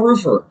 I'm a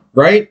roofer,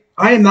 right?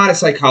 I am not a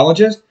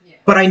psychologist,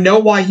 but I know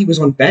why he was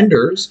on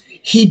benders.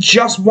 He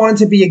just wanted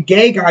to be a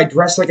gay guy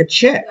dressed like a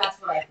chick. That's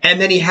what I think. And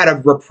then he had to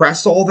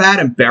repress all that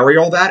and bury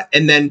all that,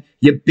 and then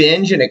you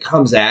binge and it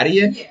comes out of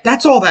you. Yeah.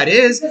 That's all that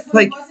is. Because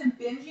when Like, he wasn't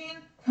binging,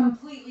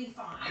 completely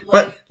fine.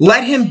 but Like,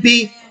 let him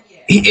be.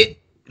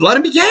 Let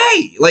him be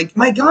gay. Like,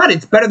 my God,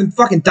 it's better than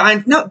fucking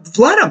dying. No,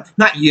 let him.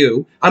 Not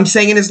you. I'm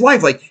saying in his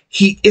life, like,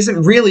 he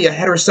isn't really a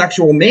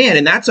heterosexual man,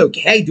 and that's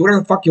okay. Do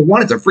whatever the fuck you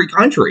want. It's a free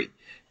country.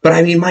 But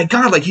I mean, my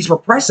God, like, he's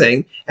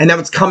repressing, and now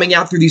it's coming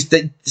out through these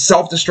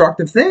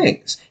self-destructive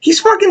things. He's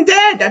fucking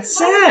dead. That's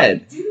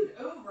sad. Dude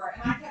over,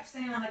 and I kept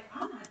saying, I'm like,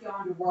 I'm not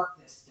going to work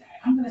this day.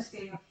 I'm going to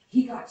stay home.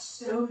 He got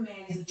so mad.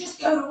 He's like,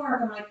 just go to work.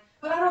 I'm like,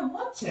 but I don't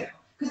want to.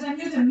 Because I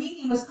knew the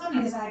meeting was coming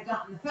because I had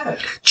gotten the photo.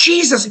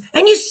 Jesus.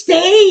 And you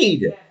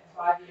stayed. Yeah,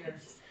 for 5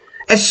 years.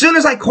 As soon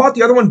as I caught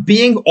the other one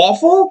being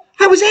awful,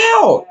 I was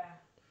out. Yeah.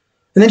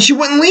 And then she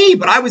wouldn't leave,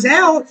 but I was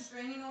out.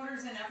 Restraining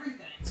orders and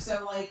everything.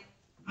 So, like,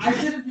 I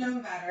should have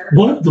known better.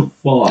 what the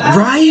fuck?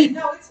 Right?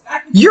 No,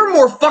 You're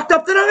more fucked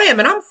up than I am,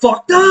 and I'm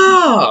fucked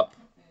up.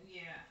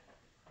 Yeah.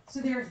 So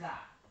there's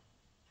that.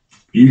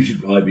 You should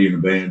probably be in a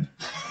band.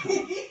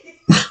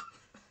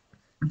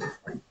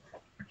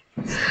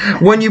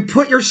 When you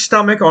put your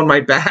stomach on my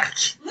back,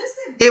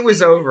 Listen. it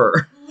was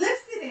over.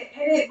 Lifted it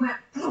and it went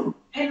boom.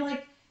 And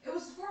like it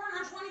was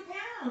 420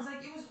 pounds.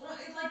 Like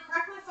it like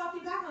cracked my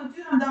fucking back. I'm like,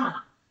 dude, I'm done.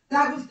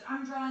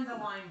 I'm drawing the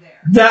line there.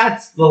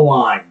 That's the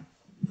line.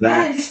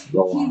 That's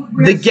the line.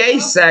 The gay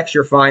sex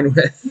you're fine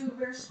with. He would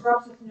wear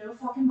scrubs with no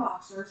fucking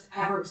boxers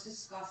ever. It was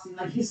disgusting.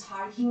 Like his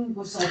hygiene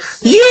was like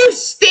so You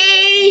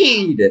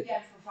stayed!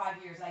 Yeah, for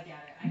 5 years. I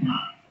get it.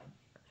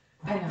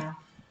 I know.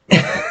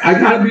 I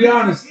gotta be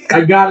honest.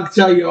 I gotta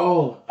tell you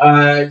all.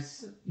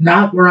 It's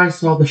not where I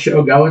saw the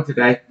show going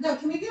today. No,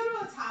 can we go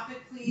to a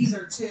topic, please,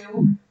 or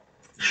two?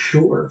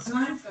 Sure. It's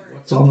 9:30.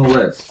 What's on the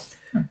list?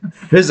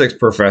 Physics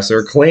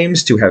professor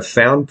claims to have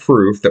found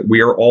proof that we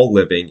are all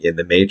living in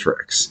the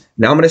Matrix.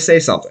 Now I'm going to say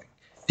something.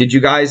 Did you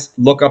guys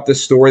look up the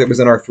story that was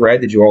in our thread?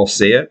 Did you all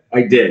see it?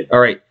 I did. All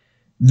right.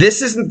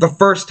 This isn't the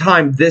first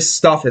time this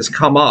stuff has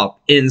come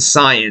up in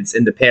science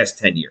in the past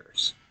 10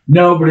 years.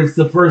 No, but it's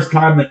the first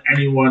time that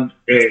anyone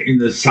in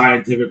the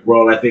scientific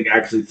world, I think,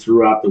 actually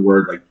threw out the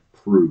word like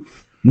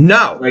proof.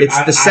 No, Like,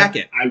 it's the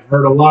second. I've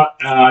heard a lot.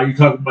 You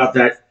talking about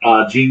that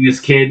genius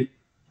kid?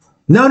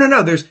 No.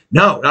 There's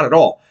not at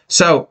all.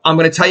 So I'm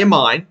going to tell you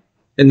mine,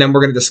 and then we're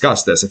going to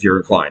discuss this if you're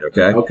inclined,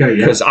 okay? Okay, yeah.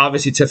 Because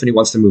obviously Tiffany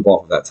wants to move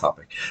off of that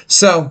topic.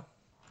 So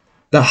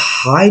the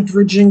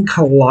Hydrogen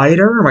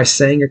Collider, am I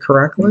saying it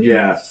correctly?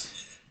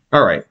 Yes.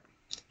 All right.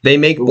 They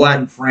make The black...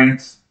 one in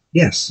France.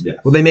 Yes. Yes.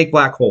 Well, they make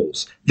black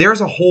holes.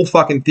 There's a whole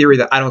fucking theory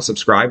that I don't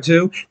subscribe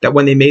to, that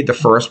when they made the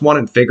first one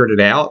and figured it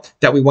out,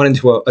 that we went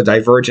into a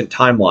divergent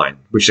timeline,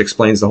 which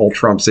explains the whole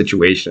Trump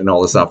situation and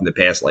all this stuff in the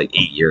past, like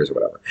 8 years or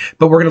whatever.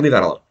 But we're going to leave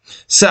that alone.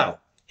 So,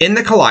 in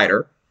the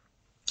collider,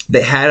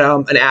 they had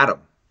an atom,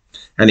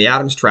 and the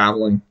atom's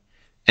traveling,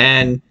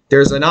 and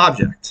there's an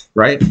object,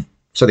 right?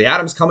 So the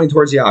atom's coming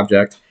towards the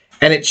object,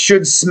 and it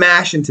should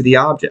smash into the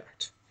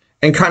object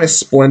and kind of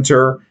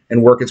splinter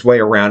and work its way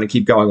around and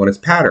keep going on its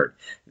pattern.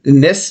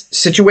 In this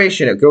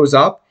situation, it goes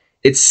up,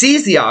 it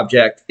sees the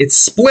object, it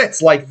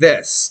splits like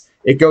this.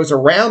 It goes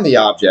around the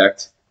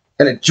object,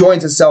 and it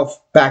joins itself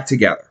back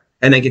together,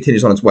 and then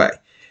continues on its way.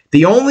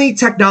 The only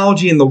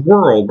technology in the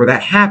world where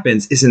that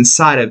happens is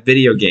inside a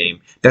video game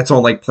that's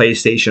on like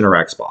PlayStation or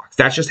Xbox.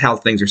 That's just how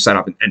things are set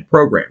up and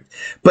programmed.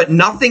 But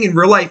nothing in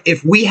real life,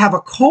 if we have a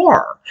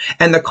car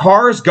and the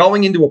car is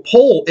going into a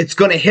pole, it's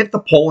going to hit the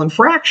pole and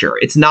fracture.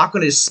 It's not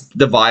going to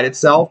divide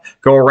itself,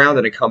 go around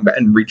it and come back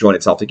and rejoin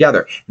itself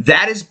together.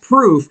 That is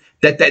proof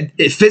that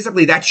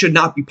physically that should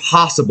not be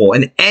possible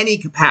in any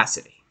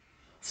capacity.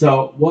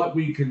 So what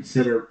we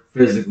consider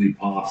physically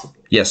possible.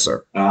 Yes,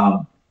 sir.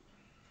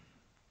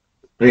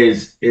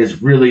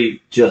 Is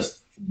really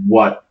just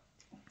what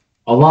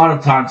a lot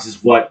of times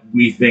is what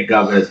we think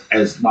of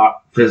as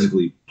not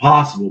physically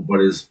possible,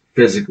 but is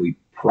physically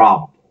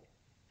probable.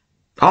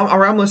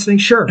 I'm listening.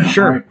 Sure.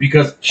 Right?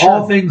 Because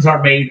all things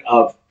are made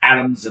of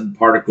atoms and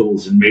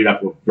particles and made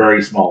up of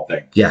very small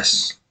things.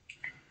 Yes.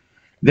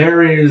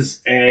 there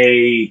is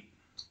a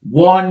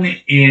 1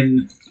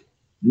 in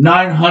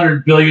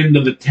 900 billion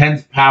to the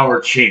 10th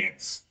power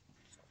chance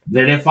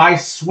that if I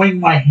swing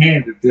my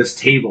hand at this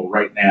table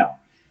right now,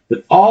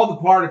 that all the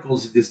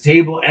particles at this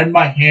table and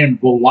my hand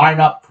will line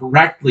up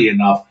correctly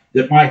enough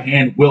that my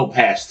hand will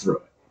pass through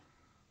it.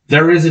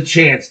 There is a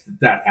chance that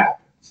that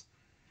happens.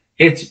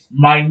 It's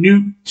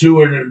minute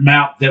to an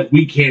amount that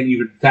we can't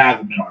even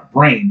fathom in our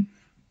brain,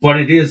 but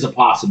it is a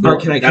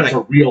possibility. That's a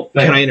real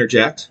thing. Can I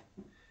interject?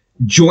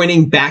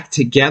 Joining back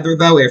together,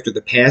 though, after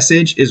the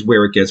passage is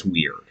where it gets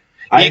weird.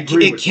 It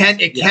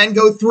can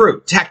go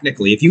through,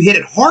 technically. If you hit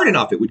it hard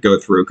enough, it would go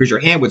through because your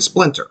hand would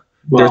splinter.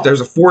 Well,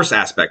 there's a force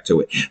aspect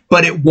to it.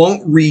 But it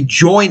won't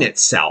rejoin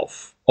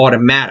itself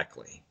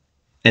automatically.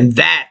 And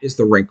that is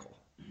the wrinkle.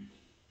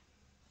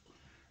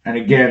 And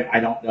again,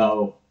 I don't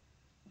know.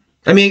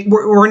 I mean,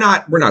 we're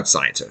not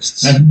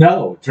scientists. And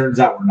no, it turns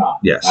out we're not.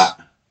 Yes.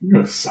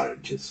 You're a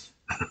scientist.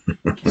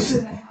 This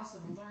is a house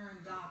of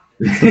learned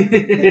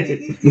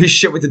doctors. We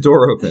shit with the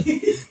door open.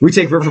 We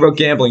take riverboat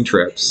gambling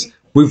trips.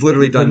 We've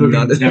literally done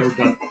none of that. Never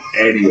done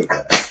any of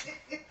that.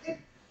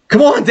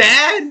 Come on,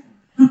 Dad!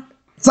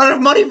 It's not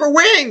enough money for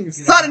wings!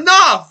 It's not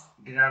enough!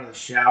 Get out of the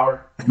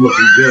shower. I'm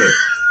looking good.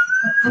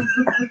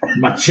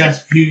 My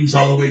chest pubes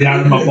all the way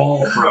down to my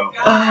ball throat.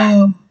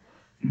 Oh.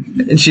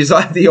 And she's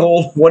on the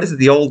old, what is it,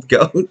 the old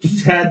goat?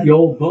 She's had the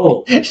old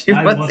bull. She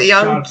wants the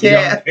young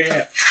cat.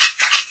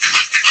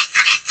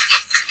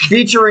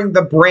 Featuring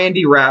the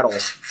Brandy Rattle. I love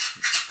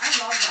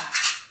that.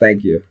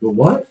 Thank you. The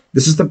what?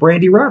 This is the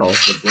Brandy Rattle.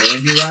 The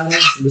Brandy Rattle?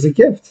 It was a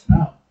gift.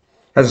 Oh.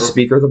 Has a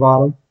speaker at the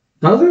bottom.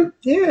 Does it?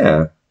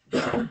 Yeah.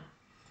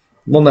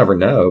 We'll never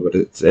know, but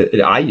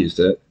I used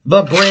it.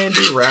 The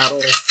Brandy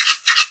Rattle.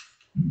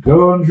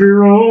 Country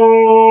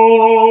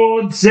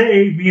road,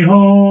 take me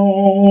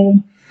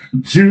home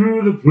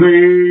to the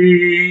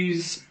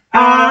place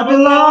I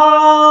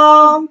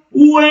belong.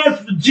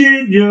 West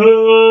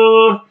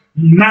Virginia,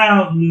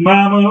 Mountain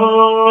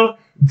Mama,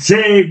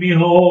 take me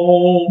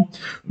home.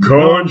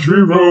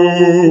 Country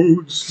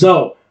roads.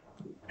 So,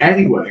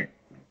 anyway,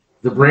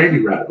 the Brandy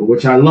Rattle,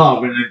 which I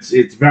love, and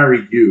it's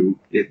very you.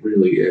 It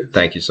really is.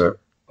 Thank you, sir.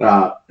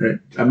 I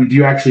mean, do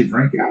you actually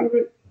drink out of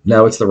it?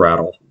 No, it's the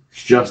rattle.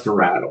 It's just a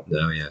rattle.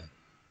 No, yeah.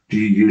 Do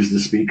you use the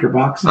speaker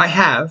box? I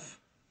have.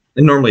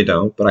 I normally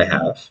don't, but I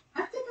have.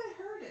 I think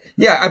I heard it.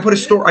 Yeah, I put a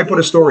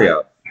story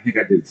up. I think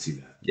I did see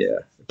that. Yeah.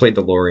 I played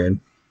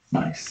DeLorean.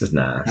 Nice. It's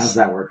nice. How's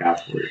that work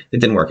out for you? It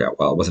didn't work out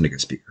well. It wasn't a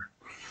good speaker.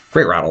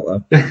 Great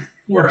rattle, though.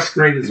 Works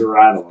great as a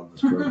rattle on this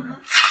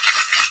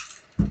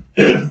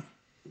program.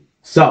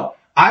 So,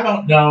 I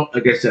don't know.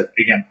 Like I said,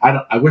 again,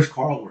 I wish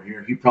Carl were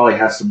here. He probably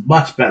has some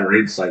much better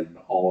insight into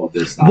all of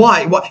this.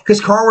 Why?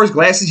 Because Carl wears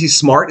glasses, he's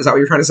smart? Is that what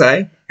you're trying to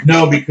say?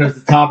 No, because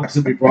the topics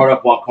that we brought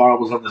up while Carl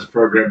was on this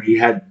program, he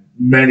had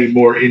many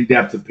more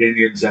in-depth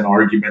opinions and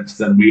arguments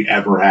than we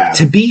ever have.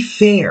 To be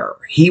fair,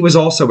 he was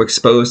also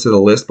exposed to the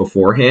list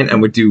beforehand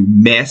and would do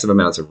massive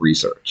amounts of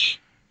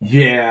research.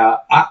 Yeah,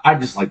 I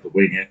just like to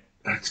wing it.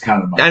 That's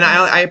kind of my and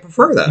I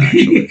prefer that,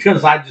 actually.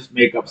 Because I just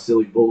make up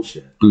silly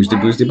bullshit.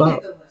 Boosty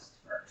bop.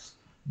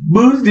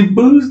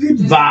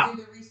 Boosty bop.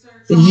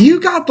 You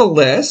got the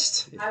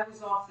list. I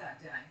was off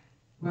that day,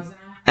 wasn't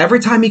I? Every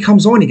time he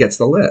comes on, he gets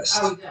the list.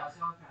 Oh, he does. Okay.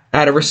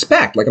 Out of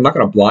respect. Like, I'm not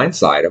going to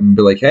blindside him and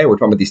be like, hey, we're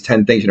talking about these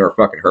 10 things you never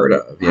fucking heard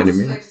of. You know what I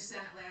mean? I just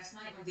sent it last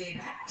night when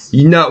Dave asked.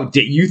 You know,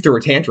 you threw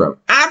a tantrum.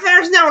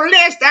 There's no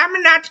list.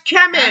 I'm not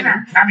coming. I'm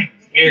not coming.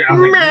 Yeah, I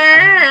was like,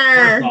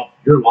 first off,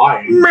 you're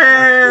lying.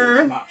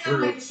 That's not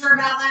true. Are you sure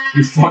about that?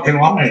 You're fucking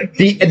lying.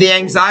 The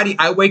anxiety,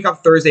 I wake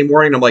up Thursday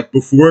morning and I'm like,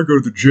 before I go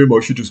to the gym,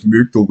 I should just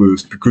make the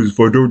list because if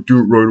I don't do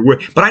it right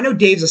away. But I know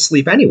Dave's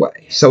asleep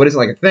anyway, so it isn't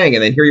like a thing.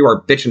 And then here you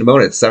are bitching and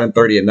moaning at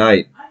 7:30 at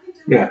night.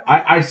 Yeah,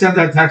 I sent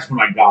that text when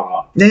I got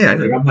up. Yeah.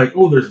 I'm like,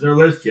 oh, there's their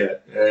list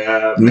yet.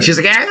 And she's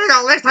like, there's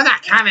no list, I'm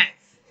not coming.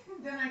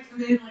 Then I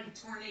come in like a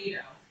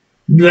tornado.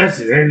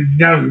 Listen,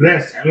 no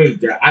list. I mean,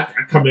 I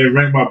come in,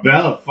 ring my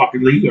bell, and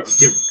fucking leave.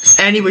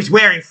 And he was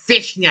wearing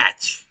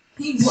fishnets.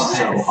 He was.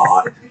 So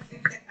hot.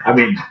 I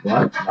mean,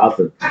 what?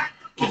 Nothing.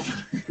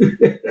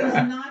 It was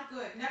not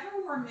good. Never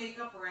wore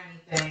makeup or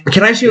anything.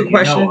 Can I ask you a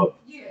question?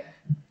 Yeah.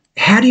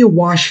 How do you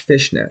wash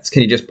fishnets?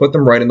 Can you just put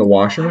them right in the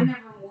washer? I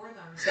never wore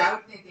them, so I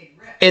would think they'd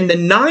rip. In the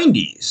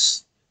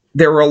 90s,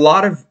 there were a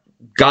lot of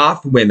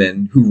goth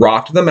women who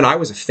rocked them, and I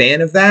was a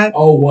fan of that.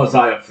 Oh, was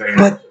I a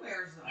fan?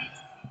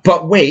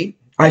 But wait,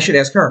 I should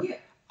ask her. Yeah.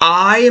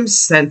 I am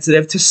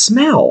sensitive to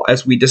smell,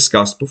 as we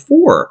discussed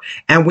before.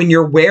 And when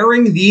you're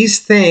wearing these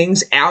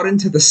things out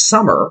into the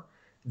summer,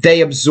 they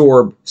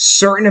absorb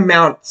certain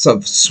amounts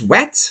of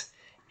sweat,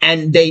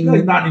 and they...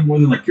 Like not any more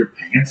than like your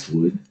pants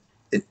would.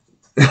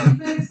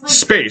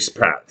 Space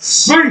pants.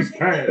 Space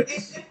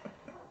pants!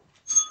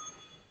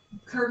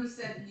 Kirby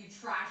said you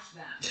trash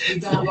them.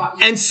 You don't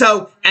want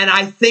And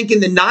I think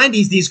in the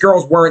 90s, these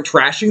girls weren't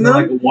trashing them.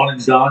 Like a one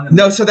and done.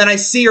 No, so then I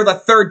see her the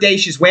third day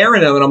she's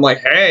wearing them, and I'm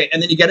like, hey.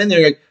 And then you get in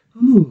there, and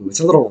you're like, ooh, it's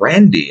a little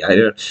randy.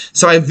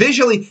 So I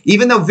visually,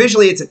 even though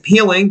visually it's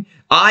appealing,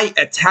 I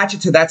attach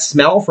it to that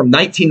smell from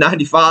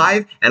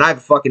 1995, and I have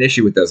a fucking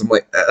issue with those. I'm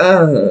like,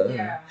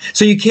 Yeah.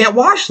 So you can't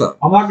wash them.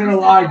 I'm not gonna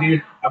lie,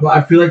 dude.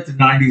 I feel like the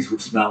 '90s were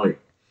smelly.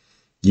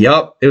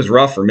 Yep, it was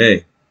rough for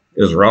me.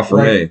 It was rough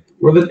for me.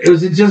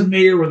 Was it just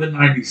me, or were the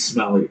 '90s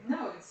smelly?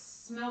 No, it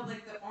smelled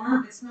like the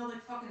orange. It smelled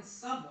like fucking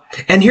Subway.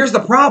 And here's the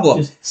problem.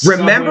 Just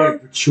Remember?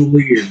 Subway,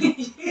 patchouli,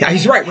 and Yeah,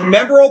 he's right.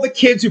 Remember all the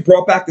kids who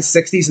brought back the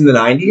 60s and the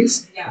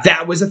 90s? Yeah.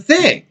 That was a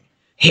thing.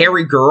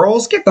 Hairy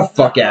girls, get the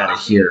fuck out of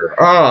here.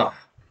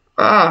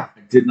 I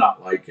did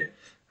not like it.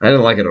 I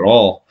didn't like it at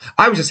all.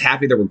 I was just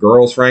happy there were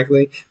girls,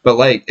 frankly. But,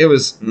 like, it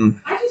was...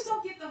 I just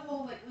don't get the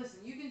whole, like, listen,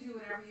 you can do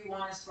whatever you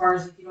want as far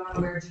as if you don't want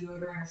to wear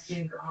deodorant or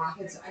shave your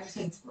armpits. I just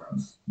think it's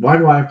gross. Why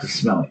do I have to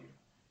smell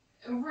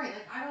you? Right,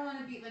 like, I don't want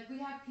to be, like, we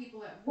have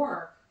people at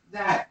work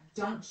that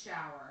don't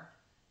shower.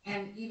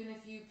 And even if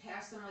you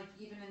pass them, like,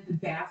 even in the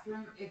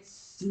bathroom, it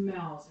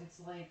smells. It's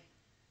like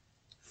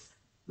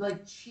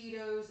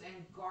Cheetos and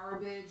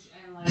garbage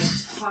and, like,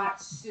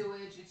 hot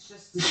sewage. It's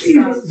just Cheetos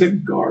disgusting.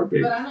 and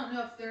garbage. But I don't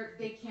know if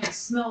they can't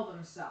smell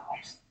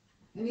themselves.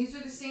 And these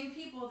are the same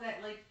people that,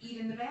 like,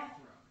 eat in the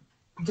bathroom.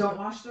 Don't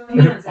wash their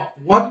hands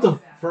after What they the? use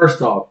bathroom.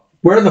 First off,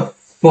 where the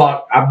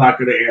fuck? I'm not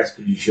gonna ask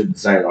because you shouldn't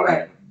say it on Right.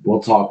 air.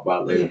 We'll talk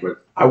about it later. Yeah.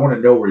 But I want to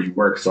know where you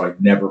work, so I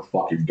never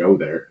fucking go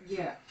there.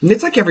 Yeah. And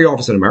it's like every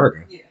office in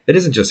America. Yeah. It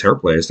isn't just her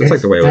place. That's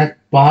like the way it that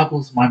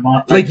boggles my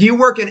mind. Like you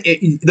work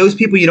in those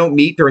people you don't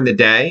meet during the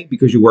day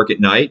because you work at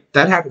night.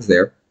 That happens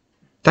there.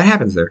 That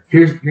happens there.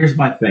 Here's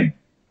my thing.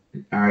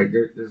 All right,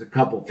 there's a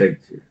couple things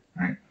here.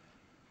 All right,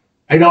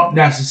 I don't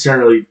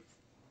necessarily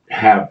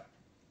have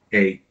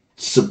a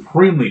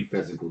supremely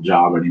physical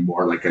job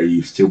anymore like I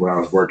used to when I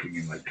was working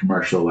in like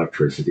commercial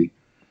electricity.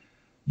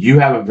 You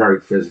have a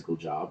very physical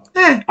job.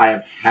 Eh. I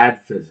have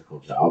had physical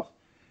jobs.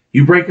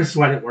 You break a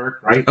sweat at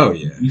work, right? Oh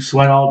yeah. You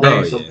sweat all day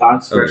Oh, yeah.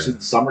 sometimes, Oh, especially yeah. in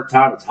the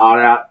summertime. It's hot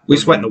out. We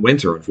sweat in the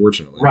winter,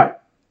 unfortunately. Right.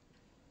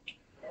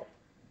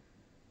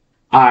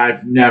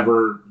 I've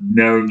never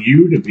known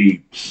you to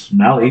be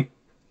smelly.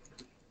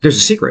 There's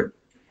a secret.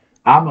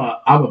 I'm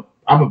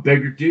a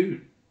bigger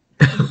dude.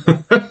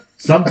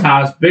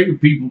 Sometimes bigger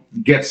people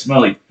get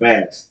smelly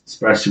fast,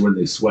 especially when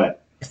they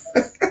sweat.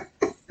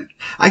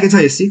 I can tell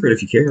you a secret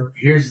if you care.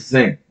 Here's the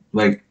thing.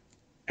 Like,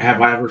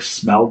 have I ever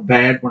smelled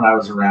bad when I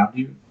was around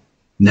you?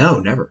 No,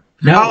 never.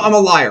 No. Oh, I'm a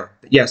liar.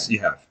 Yes, you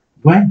have.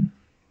 When?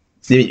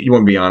 You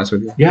want me to be honest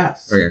with you?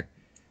 Yes. Okay.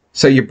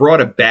 So you brought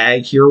a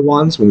bag here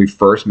once when we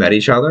first met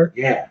each other,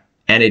 Yeah.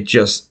 and it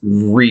just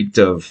reeked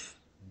of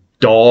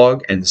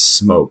dog and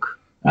smoke.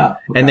 Oh,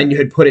 okay. And then you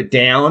had put it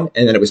down,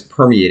 and then it was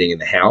permeating in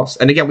the house.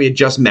 And again, we had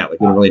just met, like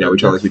we didn't really know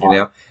each other like we do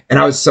now. And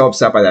I was so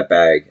upset by that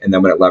bag. And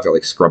then when it left, I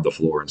like scrubbed the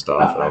floor and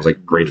stuff. And I was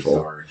like grateful.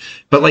 Sorry.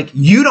 But like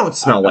you don't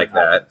smell I'm like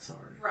not that. Sorry.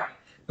 Right.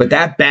 But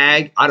that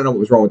bag, I don't know what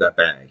was wrong with that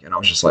bag. And I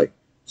was just like,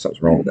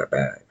 something's wrong with that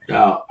bag.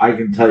 I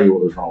can tell you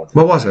what was wrong with it.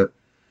 What was it?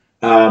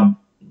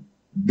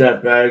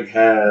 That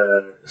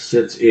bag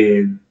sits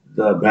in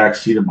the back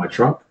seat of my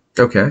truck.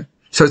 Okay.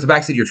 So is the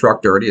backseat of your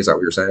truck dirty? Is that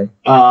what you're saying?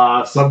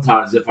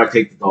 Sometimes if I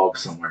take the dog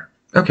somewhere,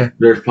 Okay.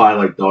 there's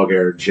probably like dog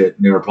hair and shit,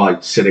 and they were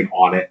probably sitting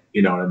on it.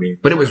 You know what I mean?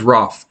 But it was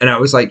rough. And I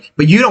was like,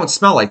 but you don't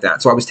smell like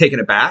that. So I was taken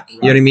aback.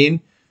 You know what I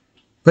mean?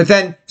 But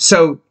then,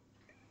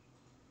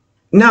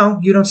 no,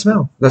 you don't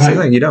smell. That's the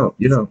Right. thing. You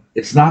don't.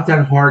 It's not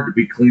that hard to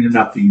be clean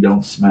enough that you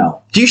don't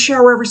smell. Do you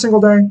shower every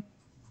single day?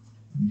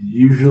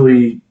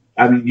 Usually,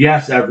 I mean,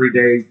 yes, every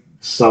day,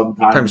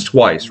 sometimes. Times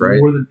twice, right?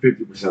 More than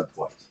 50%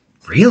 twice.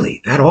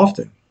 Really? That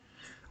often?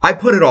 I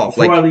put it off.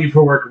 Before Like I leave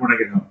for work and when I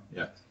get home.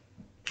 Yeah.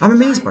 I'm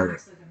amazed by it.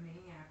 He's like a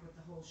maniac with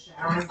the whole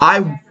shower.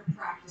 After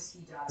practice,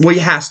 he does. Well, he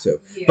has to.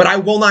 Yeah. But I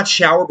will not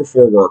shower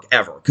before work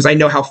ever because I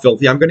know how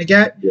filthy I'm going to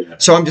get. Yeah.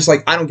 So I'm just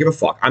like, I don't give a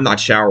fuck. I'm not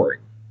showering.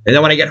 And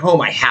then when I get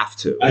home, I have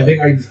to. I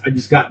think I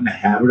just got in the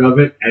habit of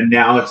it, and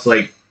now it's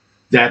like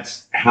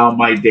that's how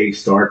my day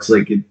starts.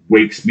 Like it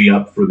wakes me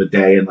up for the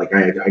day, and like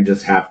I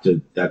just have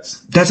to.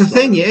 That's a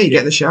thing. Yeah, you get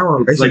in the shower.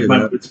 I It's used to like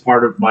do that. it's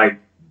part of my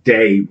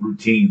day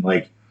routine.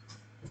 Like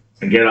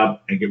I get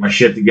up and get my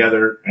shit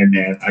together, and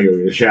then I go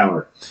to the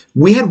shower.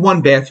 We had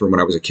one bathroom when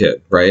I was a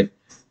kid, right?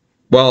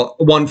 Well,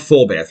 one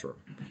full bathroom.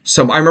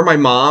 So I remember my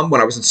mom,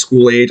 when I was in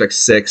school age, like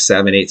 6,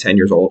 7, 8, 10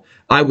 years old,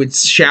 I would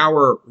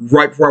shower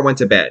right before I went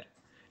to bed.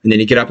 And then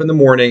you get up in the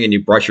morning and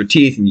you brush your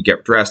teeth and you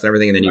get dressed and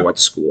everything, and then you went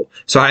to school.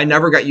 So I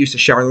never got used to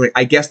showering in the morning.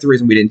 I guess the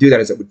reason we didn't do that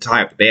is it would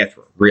tie up the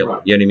bathroom, really.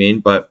 Right. You know what I mean?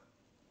 But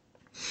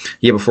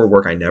yeah, before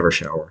work, I never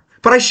shower.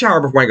 But I shower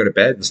before I go to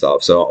bed and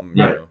stuff. So,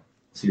 you Right. know.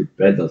 So your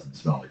bed doesn't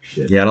smell like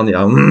shit. Yeah, I don't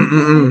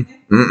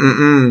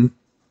know.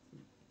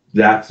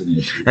 That's an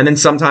issue. And then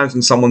sometimes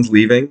when someone's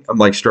leaving, I'm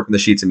like stripping the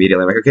sheets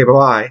immediately. I'm like, okay,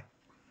 bye-bye.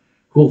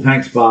 Cool,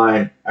 thanks,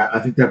 bye. I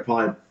think that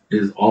probably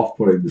is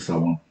off-putting to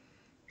someone.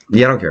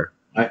 Yeah, I don't care.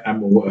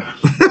 I'm aware.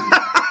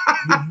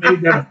 You've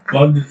made that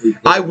abundantly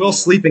clear. I will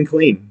sleep and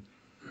clean.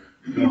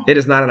 No, It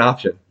is not an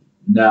option.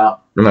 no,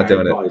 I'm not I doing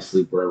could it. probably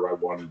sleep wherever I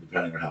wanted,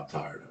 depending on how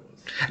tired I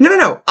was.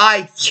 No.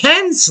 I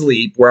can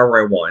sleep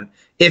wherever I want.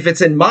 If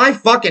it's in my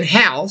fucking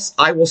house,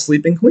 I will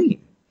sleep and clean.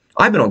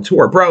 I've been on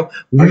tour, bro.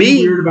 Are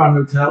you weird about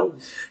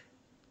hotels?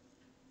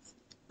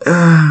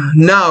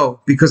 No,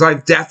 because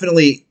I've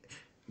definitely.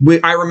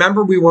 I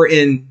remember we were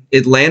in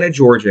Atlanta,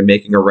 Georgia,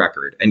 making a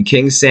record, and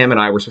King Sam and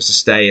I were supposed to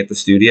stay at the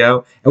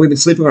studio, and we've been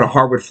sleeping on a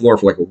hardwood floor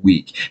for like a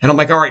week. And I'm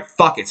like, all right,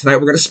 fuck it. Tonight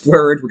we're gonna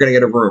splurge. We're gonna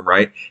get a room,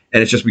 right?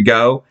 And it's just we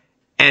go,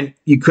 and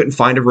you couldn't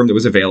find a room that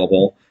was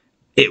available.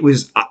 It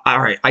was all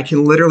right. I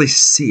can literally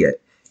see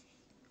it.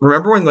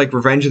 Remember when like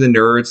Revenge of the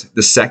Nerds,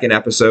 the second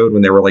episode,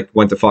 when they were like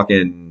went to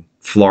fucking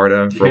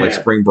Florida for like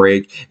spring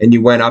break, and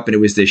you went up and it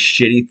was this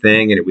shitty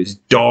thing and it was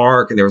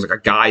dark and there was like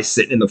a guy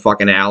sitting in the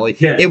fucking alley.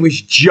 Yeah. It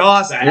was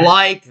just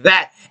like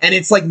that. And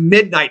it's like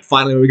midnight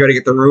finally when we go to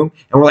get the room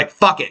and we're like,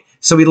 fuck it.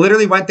 So we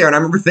literally went there and I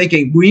remember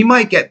thinking we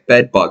might get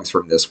bed bugs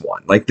from this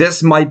one. Like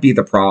this might be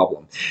the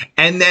problem.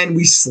 And then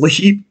we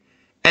sleep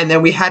and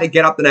then we had to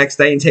get up the next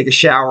day and take a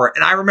shower.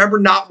 And I remember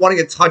not wanting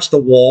to touch the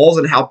walls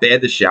and how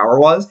bad the shower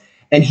was.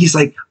 And he's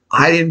like,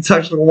 I didn't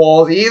touch the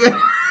walls either.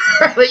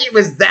 Like it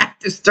was that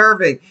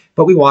disturbing.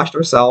 But we washed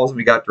ourselves and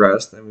we got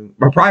dressed. And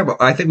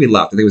I think we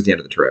left. I think it was the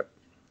end of the trip.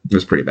 It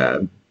was pretty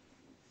bad.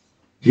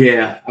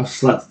 Yeah, I've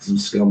slept in some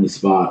scummy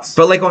spots.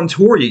 But like on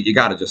tour, you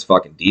got to just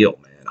fucking deal,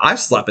 man. I've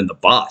slept in the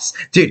bus.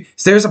 Dude,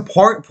 so there's a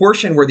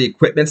portion where the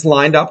equipment's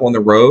lined up on the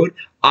road.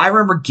 I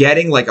remember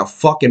getting like a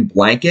fucking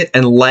blanket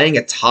and laying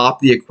atop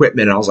the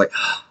equipment. And I was like,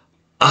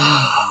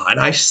 and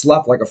I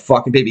slept like a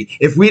fucking baby.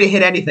 If we'd have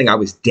hit anything, I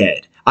was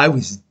dead. I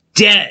was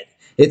dead.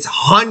 It's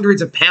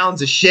hundreds of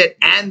pounds of shit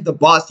and the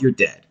bus, you're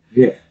dead.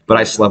 Yeah. But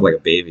I slept like a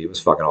baby. It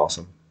was fucking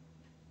awesome.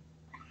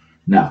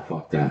 Nah,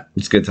 fuck that.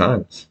 It's good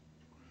times.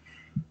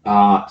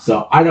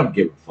 So I don't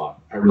give a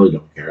fuck. I really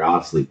don't care.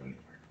 I'll sleep anywhere.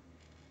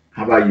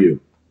 How about you?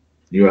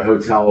 You a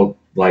hotel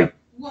like?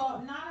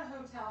 Well, not a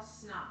hotel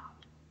snob.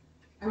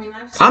 I mean,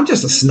 I'm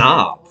just a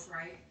snob. Tables,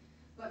 right?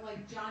 But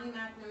like Johnny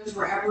Mac knows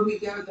wherever we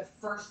go, the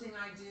first thing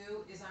I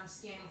do is I'm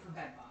scanning for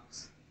bed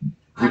bugs.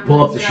 You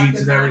pull up the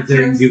sheets and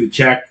everything, do the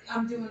check.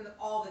 I'm doing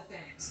all the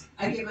things.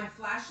 I get my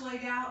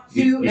flashlight out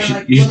too.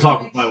 You should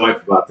talk with my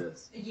wife about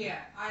this. Yeah,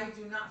 I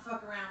do not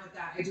fuck around with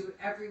that. I do it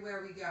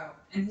everywhere we go.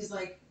 And he's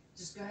like,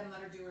 just go ahead and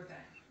let her do her thing.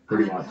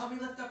 Pretty I'm like, much. help me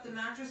lift up the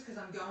mattress because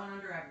I'm going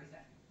under everything.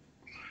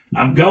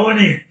 I'm going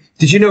in.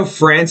 Did you know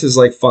France is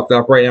like fucked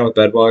up right now with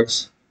bed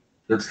bugs?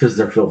 That's because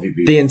they're filthy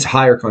people. The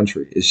entire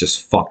country is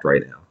just fucked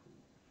right now.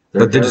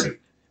 They're just,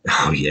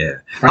 oh yeah.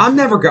 I'm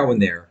never going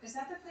there. Is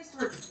that the place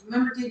where,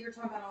 remember Dave, you were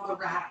talking about all the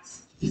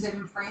rats? Is it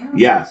in France?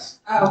 Yes.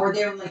 Oh, where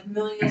there were like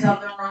millions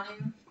of them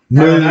running?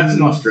 No, that's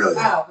in Australia.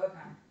 Oh, okay.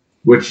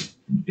 Which,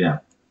 yeah.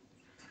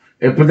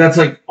 But that's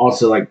like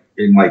also like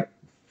in like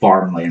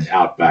farmland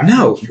outback.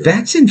 No,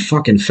 that's in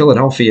fucking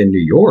Philadelphia, New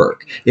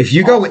York. If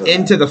you go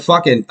into the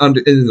fucking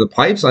into the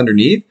pipes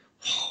underneath,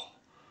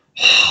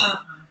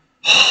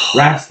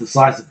 rats the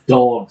size of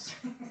dogs.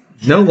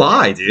 No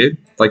lie, dude.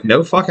 Like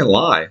no fucking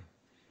lie.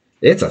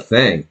 It's a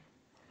thing.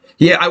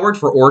 Yeah, I worked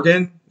for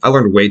Oregon. I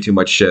learned way too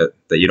much shit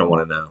that you don't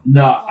want to know.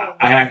 No,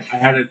 I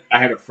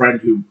had a friend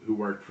who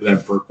worked for them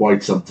for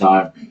quite some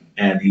time,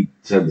 and he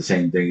said the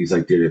same thing. He's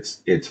like, dude,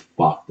 it's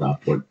fucked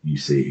up what you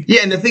see.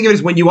 Yeah, and the thing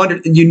is, when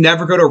you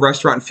never go to a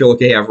restaurant and feel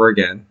okay ever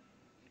again,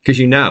 because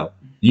you know,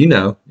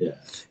 Yeah.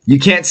 you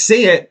can't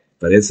see it,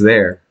 but it's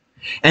there.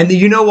 And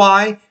you know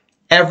why?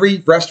 Every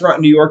restaurant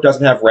in New York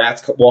doesn't have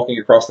rats walking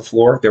across the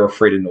floor. They're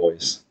afraid of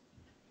noise.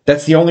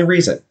 That's the only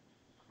reason.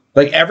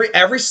 Like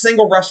every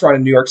single restaurant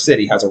in New York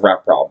City has a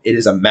rat problem. It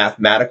is a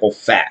mathematical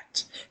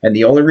fact. And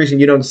the only reason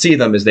you don't see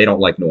them is they don't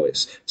like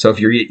noise. So if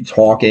you're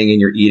talking and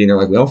you're eating, they're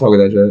like, we don't fuck with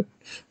that shit.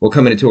 We'll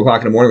come in at 2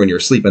 o'clock in the morning when you're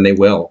asleep, and they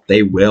will.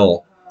 They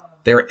will.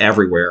 They're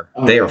everywhere.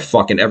 Okay. They are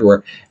fucking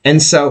everywhere.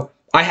 And so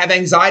I have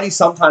anxiety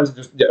sometimes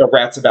if there's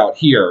rats about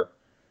here.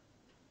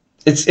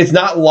 It's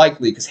not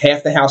likely because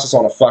half the house is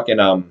on a fucking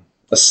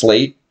a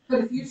slate.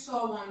 But if you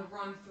saw one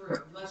run through,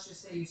 let's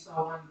just say you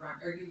saw one run,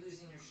 are you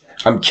losing your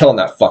shit? I'm killing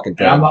that fucking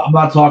thing. I'm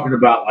not talking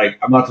about like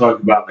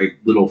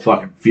little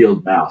fucking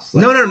field mouse.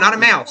 Like, no, not a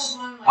mouse.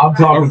 I'm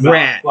talking about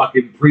rat.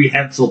 Fucking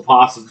prehensile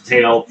possum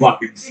tail,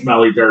 fucking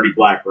smelly, dirty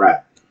black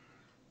rat.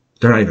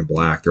 They're not even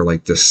black. They're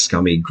like this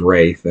scummy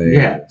gray thing.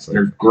 Yeah,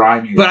 they're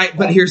grimy.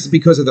 But here's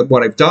because of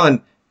what I've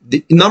done.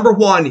 Number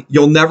one,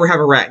 you'll never have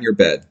a rat in your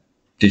bed.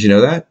 Did you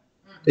know that?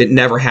 It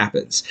never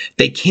happens.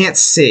 They can't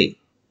see.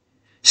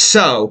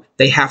 So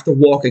they have to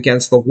walk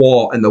against the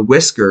wall, and the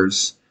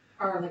whiskers.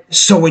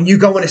 So when you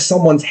go into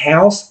someone's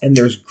house and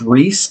there's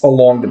grease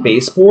along the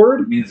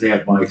baseboard, it means they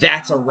have mice.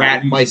 That's a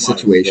rat mice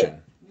situation.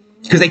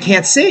 Because they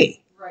can't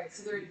see. Right,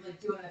 so they're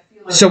like doing a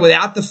feeling. So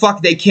without the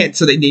fuck, they can't.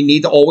 So they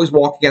need to always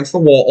walk against the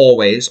wall,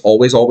 always.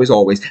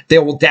 They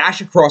will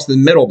dash across the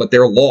middle, but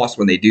they're lost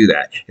when they do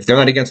that. If they're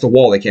not against the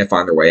wall, they can't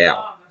find their way out.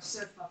 Oh, they're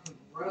so fucking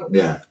gross.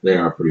 Yeah, they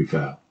are pretty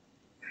foul.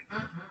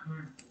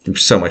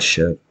 There's so much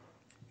shit.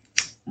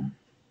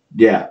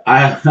 Yeah,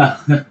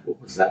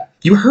 what was that?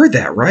 You heard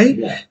that, right?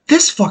 Yeah.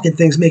 This fucking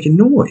thing's making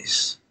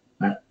noise.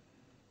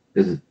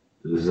 Is it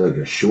like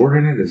a short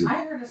in it? Is it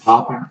I heard a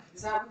popping? spark.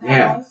 Is that what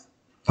that was?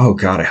 Oh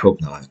God, I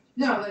hope not.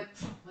 No,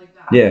 like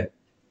that. Yeah.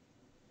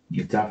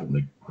 You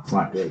definitely. It's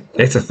not good.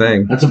 It's a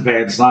thing. That's a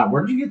bad sign.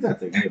 Where'd you get that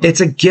thing anyway?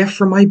 It's a gift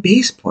from my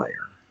bass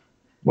player.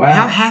 Wow.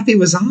 How happy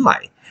was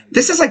I?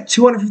 This is like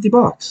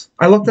 $250.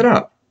 I looked it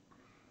up.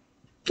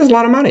 That's a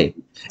lot of money.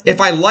 If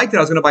I liked it,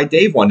 I was going to buy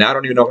Dave one. Now I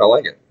don't even know if I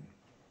like it.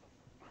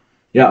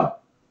 Yeah.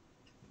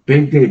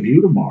 Big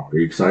debut tomorrow. Are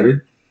you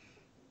excited?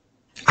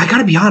 I got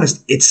to be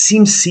honest. It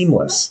seems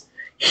seamless.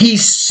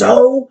 He's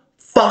so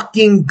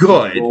fucking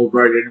good. Rolled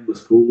right in and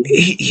was cool.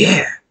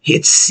 Yeah.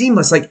 It's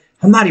seamless. Like,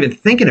 I'm not even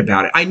thinking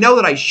about it. I know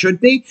that I should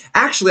be.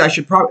 Actually, I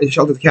should probably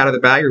shelter the cat out of the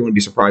bag or you want to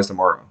be surprised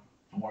tomorrow.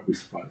 I want to be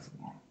surprised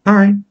tomorrow. All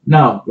right.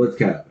 No, let's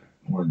get it.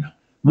 I want to know.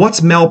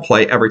 What's Mel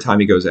play every time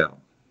he goes out?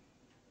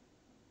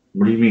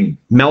 What do you mean?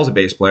 Mel's a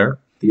bass player.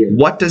 Yeah.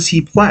 What does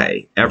he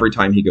play every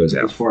time he goes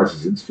out? As far as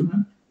his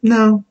instrument?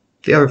 No.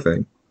 The other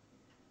thing.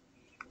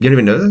 You don't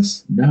even know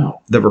this?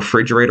 No. The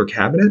refrigerator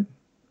cabinet?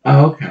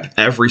 Oh, okay.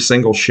 Every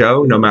single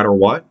show, no matter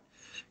what.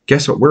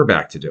 Guess what we're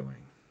back to doing?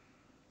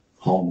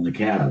 Home in the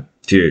cabin.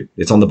 Dude,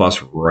 it's on the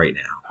bus right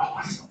now.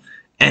 Awesome.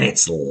 And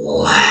it's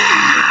loud.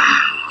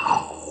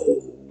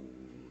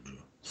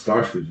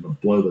 Starscream's gonna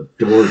blow the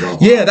doors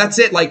off. Yeah, that's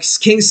it. Like,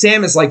 King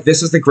Sam is like,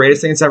 this is the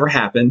greatest thing that's ever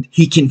happened.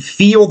 He can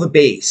feel the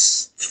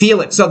bass.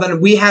 Feel it. So then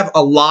we have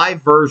a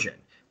live version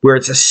where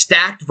it's a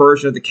stacked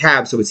version of the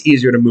cab, so it's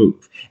easier to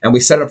move. And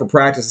we set it up for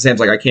practice, and Sam's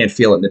like, I can't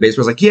feel it. And the bass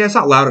was like, yeah, it's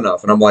not loud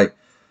enough. And I'm like,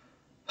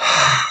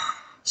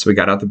 so we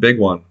got out the big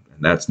one,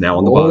 and that's now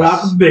on the Roll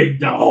bus. out the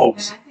big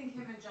dogs. And I think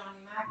him and Johnny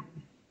Mac,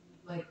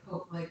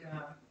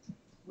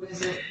 what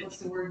is it? What's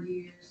the word you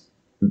use?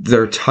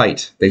 They're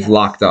tight. They've Yes.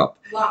 locked up.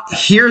 Locked up.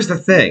 Here's the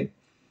thing.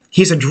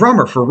 He's a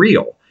drummer for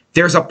real.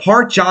 There's a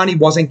part Johnny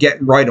wasn't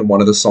getting right on one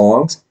of the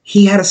songs.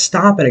 He had to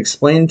stop and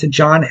explain to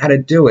John how to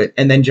do it,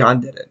 and then John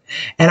did it.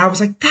 And I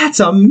was like, that's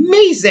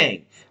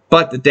amazing!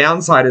 But the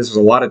downside is there's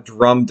a lot of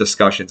drum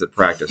discussions at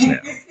practice now.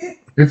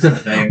 It's a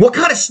thing. What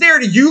kind of snare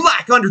do you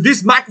like under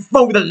this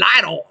microphone with a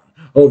light on?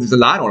 Oh, there's a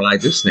light on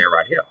like this snare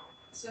right here.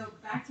 So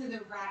back to the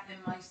rat and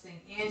mice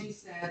thing. Angie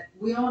said,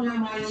 we all know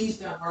my knees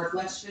don't work.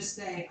 Let's just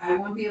say I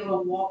won't be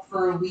able to walk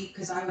for a week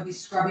because I would be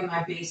scrubbing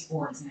my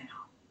baseboards now.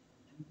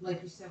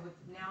 Like you said,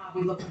 now I'll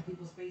be looking at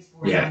people's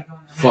baseboards. Yeah. And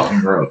going, Fucking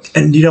gross.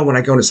 And you know, when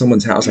I go to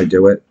someone's house, I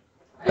do it.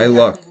 I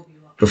look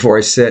before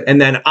I sit. And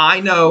then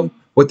I know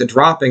what the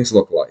droppings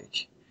look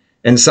like.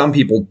 And some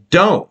people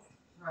don't.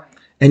 Right.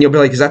 And you'll be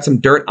like, is that some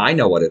dirt? I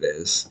know what it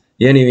is.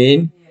 You know what I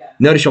mean? Yeah.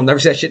 Notice you'll never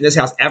see that shit in this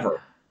house ever.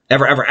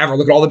 Ever, ever, ever.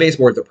 Look at all the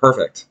baseboards. They're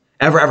perfect.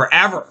 Ever, ever,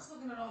 ever. Just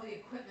looking at all the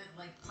equipment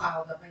like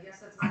piled up. I guess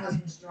that's my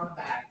husband's drum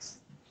bags.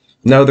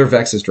 No, they're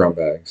Vex's drum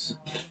bags.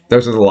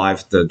 Those are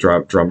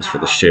the drums for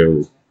the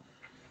show.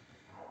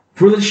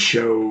 For the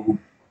show.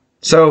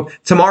 So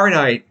tomorrow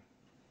night,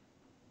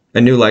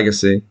 a new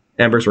legacy.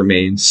 Embers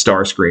Remain,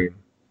 Starscream.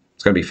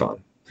 It's going to be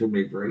fun. It's going to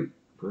be a great,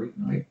 great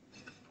night.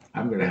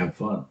 I'm going to have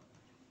fun.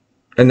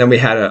 And then we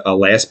had a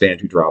last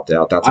band who dropped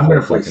out. That's I'm going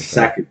going to play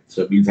second,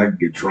 so it means I can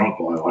get drunk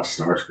while I watch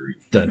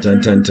Starscream. Dun,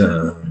 dun, dun,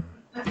 dun.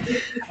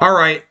 All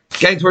right,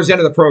 getting towards the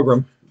end of the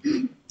program.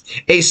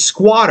 A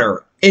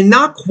squatter in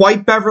not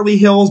quite Beverly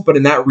Hills, but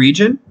in that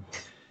region,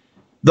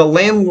 the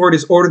landlord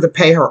is ordered to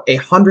pay her a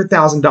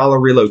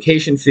 $100,000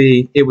 relocation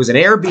fee. It was an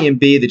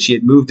Airbnb that she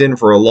had moved in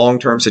for a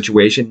long-term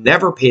situation,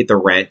 never paid the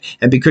rent,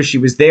 and because she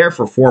was there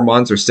for 4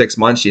 months or 6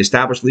 months, she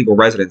established legal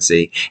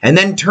residency, and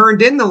then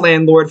turned in the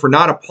landlord for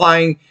not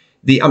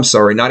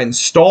not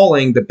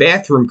installing the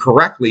bathroom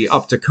correctly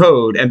up to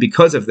code, and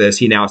because of this,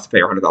 he now has to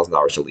pay her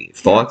 $100,000 to leave.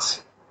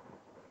 Thoughts?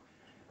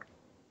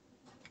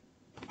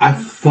 I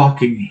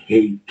fucking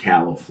hate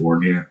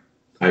California.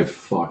 I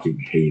fucking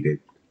hate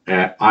it.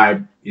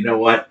 You know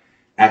what?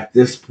 At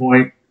this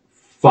point,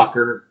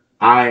 fucker,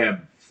 I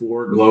am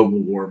for global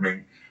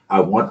warming. I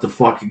want the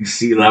fucking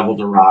sea level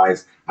to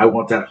rise. I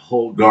want that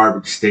whole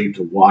garbage state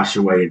to wash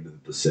away into the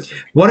Pacific.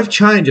 What if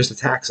China just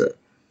attacks it?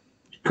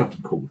 I'm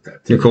cool with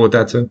that, too. You're cool with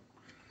that, too?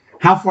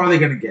 How far are they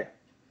going to get?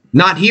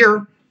 Not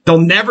here. They'll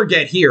never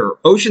get here.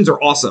 Oceans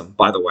are awesome,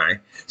 by the way.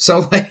 So,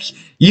 like,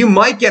 you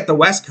might get the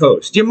West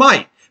Coast. You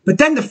might. But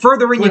then the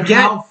further in you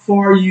get... How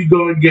far are you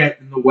going to get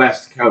in the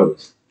West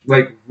Coast?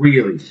 Like,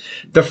 really?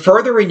 The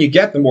further in you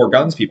get, the more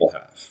guns people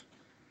have.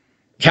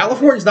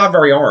 California's not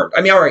very armed. I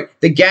mean, all right,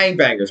 the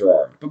gangbangers are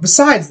armed. But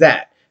besides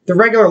that, the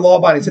regular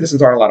law-abiding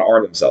citizens aren't allowed to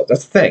arm themselves.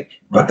 That's the thing.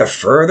 But the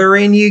further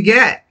in you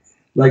get...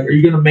 Like, are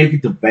you going to make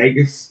it to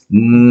Vegas?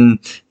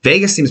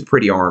 Vegas seems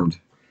pretty armed.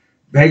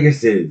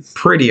 Vegas is.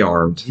 Pretty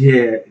armed.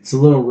 Yeah, it's a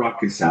little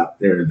ruckus out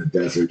there in the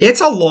desert.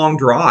 It's a long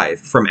drive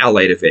from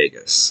LA to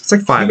Vegas. It's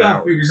like 5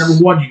 hours. Figure,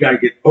 number one, you got to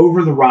get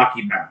over the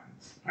Rocky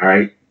Mountains, all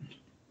right?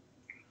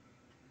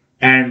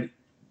 And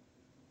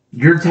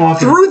you're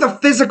talking... Through the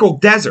physical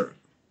desert.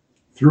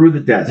 Through the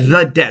desert.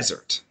 The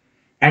desert.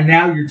 And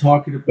now you're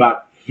talking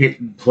about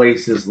hitting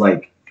places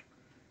like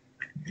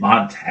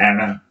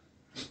Montana,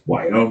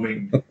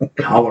 Wyoming,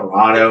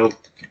 Colorado.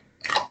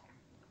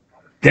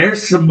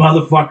 There's some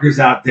motherfuckers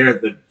out there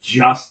that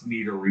just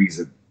need a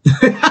reason.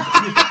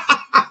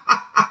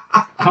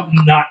 I'm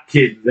not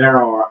kidding. There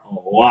are a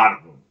lot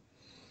of them.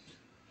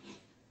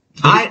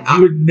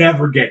 You would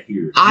never get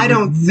here. I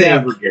don't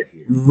think get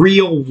here.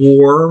 Real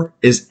war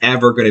is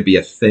ever going to be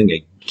a thing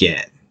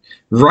again.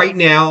 Right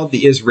now,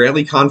 the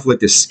Israeli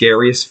conflict is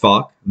scary as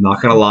fuck. I'm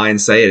not going to lie and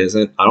say it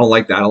isn't. I don't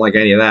like that. I don't like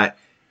any of that.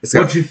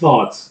 What's your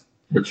thoughts?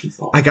 What's your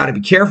thoughts? I got to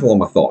be careful on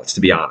my thoughts,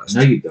 to be honest.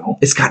 No, you don't.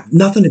 It's got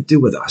nothing to do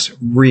with us,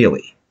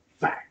 really.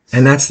 Facts.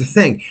 And that's the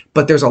thing.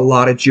 But there's a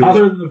lot of Jewish...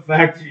 Other than the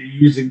fact that you're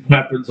using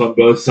weapons on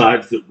both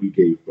sides that we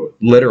gave both.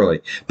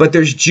 Literally. But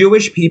there's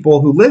Jewish people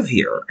who live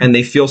here, and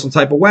they feel some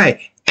type of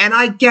way. And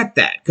I get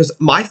that, because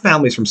my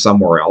family's from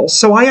somewhere else,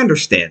 so I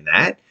understand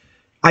that.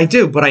 I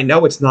do, but I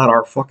know it's not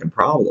our fucking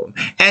problem.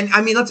 And,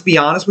 I mean, let's be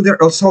honest with it.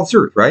 Let's tell the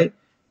truth, right?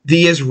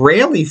 The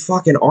Israeli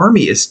fucking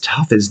army is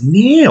tough as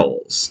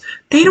nails.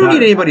 They don't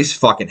need anybody's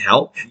fucking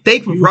help. They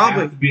could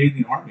probably... have to be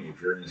in the army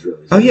if you're in Israel.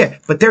 Oh, yeah,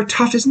 but they're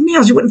tough as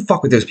nails. You wouldn't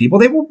fuck with those people.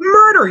 They will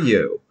murder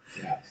you.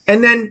 Yes.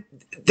 And then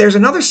there's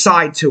another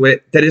side to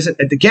it that isn't,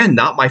 again,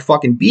 not my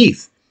fucking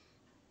beef.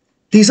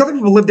 These other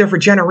people lived there for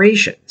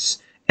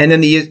generations. And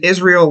then the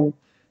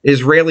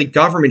Israeli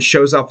government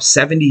shows up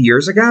 70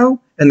 years ago,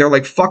 and they're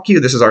like, fuck you,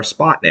 this is our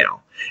spot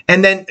now.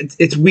 And then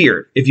it's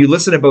weird. If you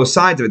listen to both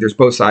sides of it, there's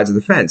both sides of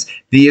the fence.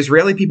 The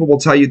Israeli people will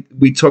tell you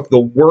we took the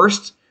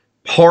worst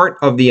part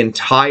of the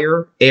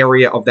entire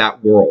area of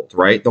that world,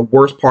 right? The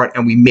worst part,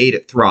 and we made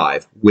it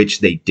thrive,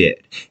 which they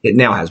did. It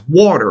now has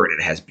water, and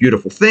it has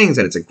beautiful things,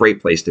 and it's a great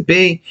place to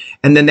be.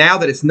 And then now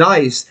that it's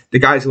nice, the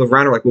guys who live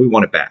around are like, well, we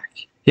want it back.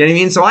 You know what I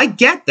mean? So I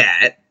get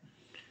that,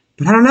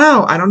 but I don't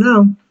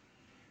know.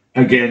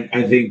 Again,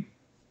 I think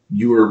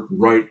you were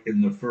right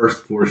in the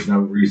first portion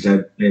of it where you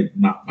said, it's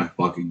not my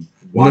fucking...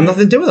 Well,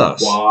 nothing to do with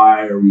us.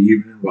 Why are we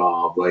even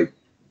involved? Like,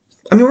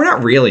 I mean, we're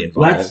not really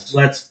involved.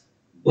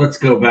 Let's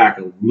go back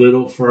a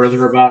little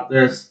further about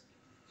this.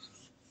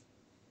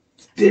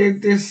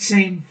 This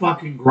same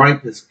fucking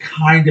gripe has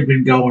kind of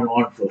been going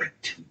on for like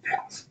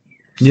 2,000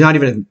 years. You're not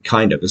even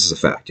kind of. This is a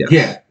fact, yeah.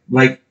 Yeah,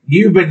 like,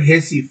 you've been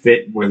hissy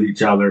fitting with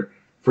each other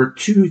for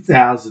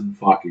 2,000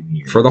 fucking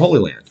years. For the Holy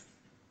Land.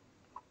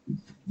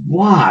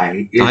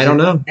 Why is I don't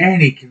know.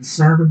 Any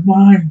concern of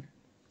mine?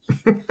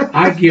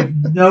 I give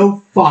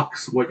no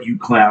fucks what you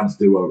clowns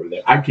do over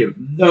there. I give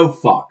no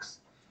fucks.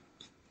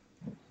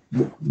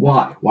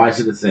 Why? Why is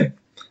it a thing?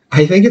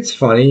 I think it's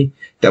funny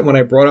that when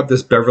I brought up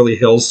this Beverly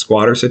Hills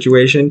squatter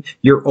situation,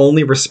 your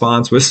only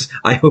response was,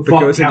 I hope it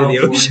goes into the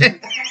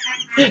ocean.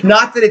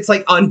 Not that it's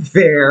like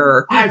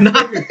unfair.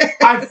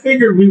 I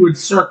figured we would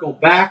circle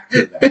back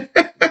to that.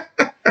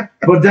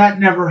 But that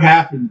never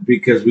happened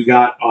because we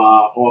got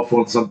off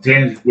on some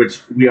tangent,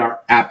 which we are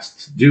apt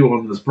to do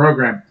on this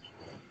program.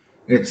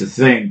 It's a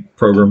thing.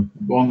 On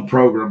the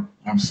program.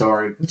 I'm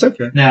sorry. It's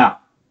okay.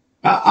 Now,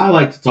 I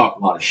like to talk a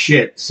lot of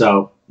shit,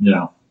 so, you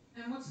know.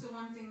 And what's the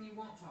one thing you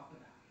won't talk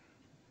about?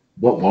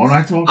 What won't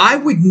I talk about? I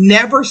would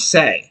never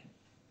say,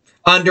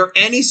 under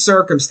any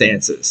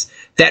circumstances,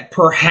 that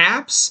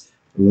perhaps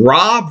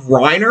Rob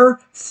Reiner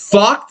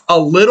fucked a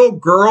little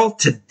girl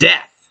to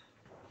death.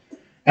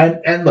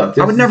 And look,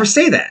 I would never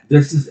say that.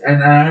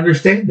 And I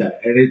understand that,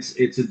 and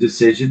it's a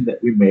decision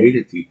that we made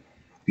at the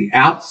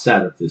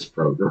outset of this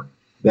program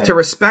to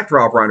respect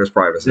Rob Reiner's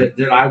privacy.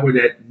 That I would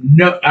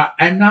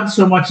and not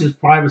so much his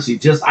privacy,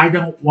 just I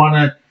don't want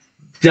to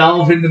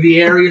delve into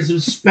the areas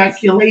of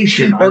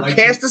speculation or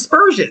cast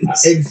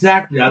aspersions.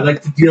 Exactly, I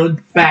like to deal in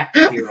facts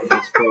here on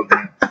this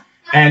program,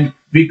 and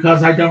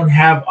because I don't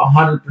have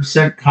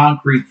 100%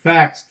 concrete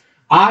facts,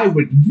 I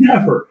would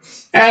never,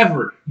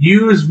 ever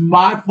use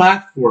my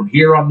platform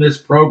here on this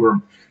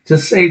program to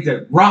say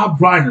that Rob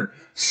Reiner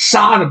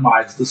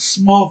sodomized the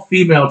small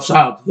female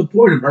child to the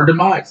point of her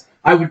demise.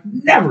 I would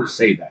never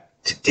say that.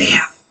 To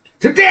death.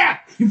 To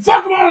death! You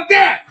fuck him on to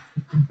death!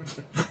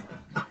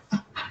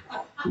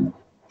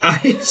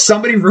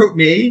 Somebody wrote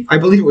me, I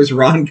believe it was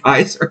Ron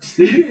Kaiser,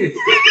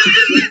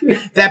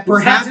 that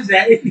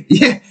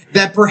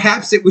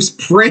perhaps it was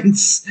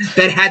Prince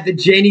that had the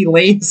Janie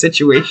Lane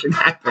situation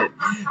happen.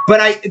 But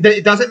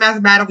it doesn't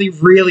mathematically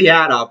really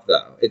add up,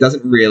 though. It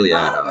doesn't really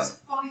add up.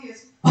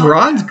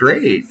 Ron's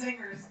great.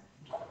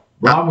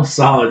 Ron was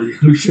solid.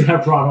 We should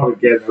have Ron on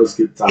again. That was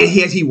a good time.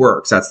 He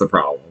works. That's the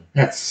problem.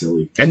 That's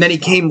silly. And then he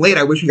came late.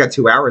 I wish we got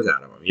 2 hours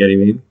out of him. You know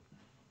what I mean?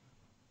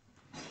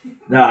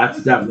 No,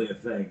 that's definitely a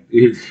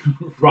thing.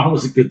 Ron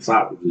was a good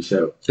time with the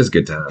show. Just a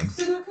good time.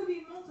 So there could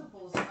be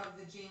multiples of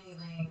the Janie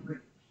Lane rape.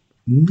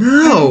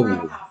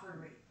 No.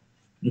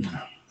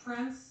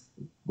 Prince.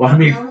 Well, I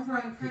mean, we're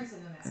throwing Prince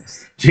in the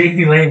mix.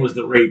 Janie Lane was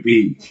the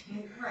rapee.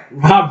 Right.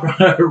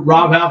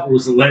 Rob Halford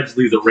was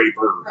allegedly the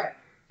raper. Right.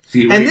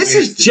 And this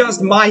is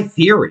just my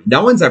theory.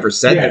 No one's ever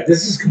said that.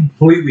 This is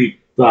completely...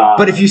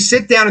 but if you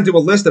sit down and do a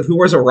list of who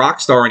was a rock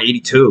star in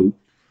 82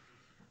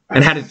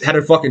 and had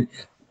a fucking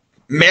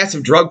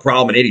massive drug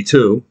problem in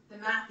 82. The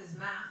math is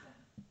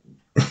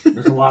math.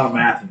 There's a lot of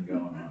mathing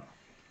going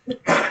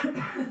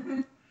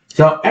on.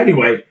 So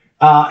anyway,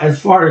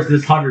 as far as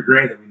this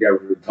 $100,000 that we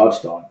never even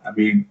touched on, I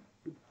mean,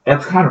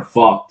 that's kind of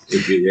fucked.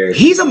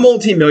 He's a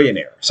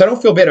multimillionaire, so I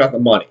don't feel bad about the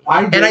money.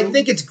 I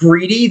think it's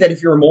greedy that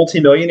if you're a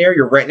multimillionaire,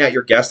 you're renting out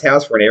your guest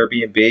house for an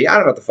Airbnb. I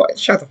don't know what the fuck.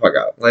 Shut the fuck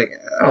up. Like,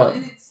 I don't know.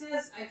 And it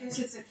says, I guess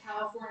it's a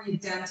California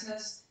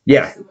dentist.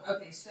 Yeah.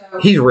 Okay, so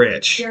He's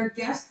rich. their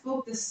guest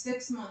booked a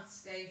 6-month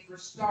stay for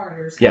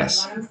starters.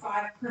 Yes. At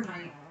 105 per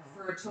night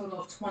for a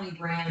total of 20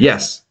 grand.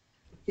 Yes.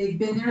 They've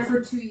been there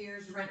for 2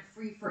 years, rent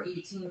free for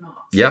 18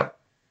 months. Yep.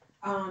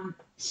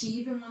 She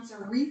even wants a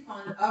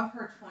refund of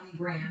her 20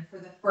 grand for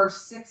the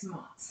first 6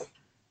 months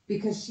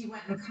because she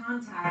went and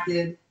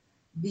contacted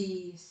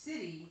the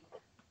city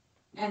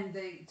and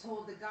they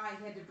told the guy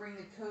he had to bring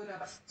the code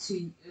up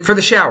to For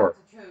the shower.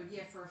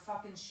 Yeah, for a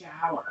fucking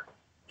shower.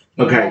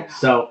 Okay,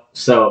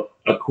 so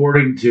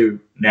according to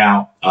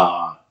now,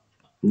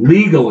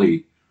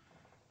 legally,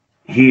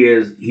 he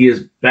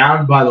is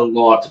bound by the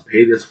law to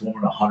pay this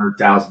woman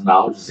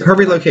 $100,000. Her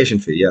relocation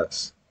fee,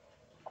 yes.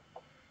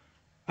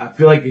 I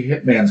feel like a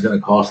hitman's going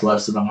to cost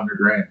less than $100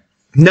 grand.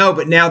 No,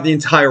 but now the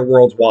entire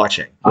world's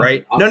watching,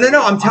 right?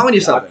 No. I'm telling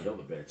you something.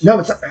 No,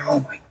 it's not. Oh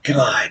my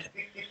god.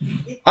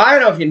 I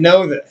don't know if you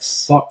know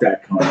this. Fuck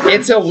that cunt.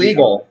 It's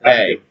illegal.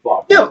 Hey.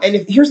 No,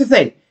 and here's the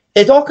thing.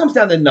 It all comes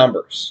down to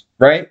numbers,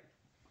 right?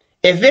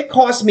 If it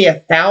cost me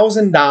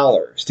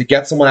 $1,000 to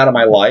get someone out of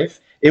my life,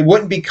 it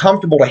wouldn't be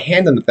comfortable to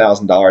hand them the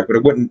 $1,000, but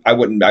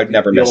I'd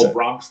never miss it.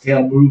 Bronx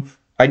tail move.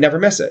 I'd never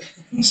miss it.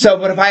 So,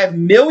 but if I have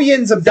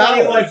millions of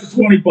dollars, like for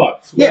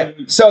 $20. Yeah.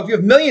 So if you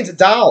have millions of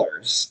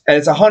dollars and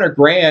it's $100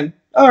 grand,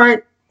 all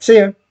right, see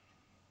ya.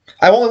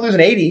 I won't lose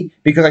an 80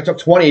 because I took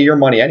 20 of your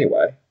money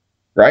anyway,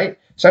 right?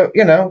 So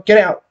get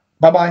out.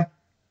 Bye bye.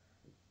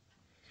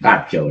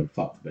 Not killer.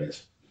 Fuck the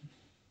bitch.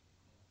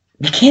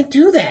 You can't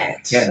do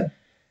that. Yeah.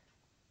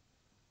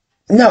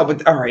 No,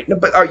 but all right. No,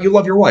 but you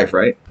love your wife,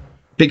 right?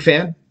 Big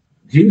fan?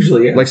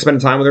 Usually, yeah. Like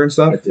spending time with her and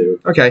stuff? I do.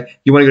 Okay.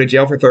 You want to go to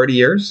jail for 30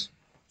 years?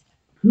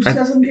 Who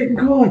says I'm getting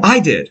caught? I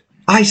did.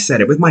 I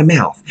said it with my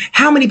mouth.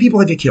 How many people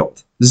have you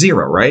killed?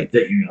 0, right?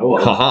 That you know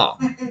of. Haha.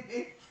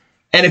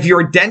 And if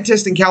you're a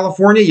dentist in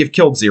California, you've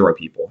killed 0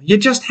 people. You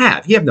just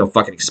have. You have no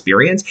fucking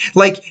experience.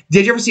 Like,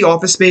 did you ever see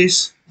Office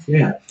Space?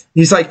 Yeah.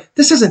 He's like,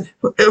 this isn't,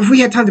 if we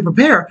had time to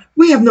prepare,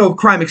 we have no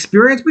crime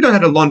experience. We don't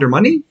have to launder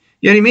money.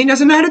 You know what I mean?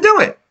 Doesn't know how to do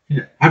it.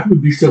 Yeah. How can we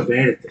be so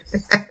bad at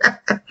this?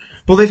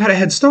 Well, they've had a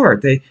head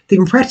start. They've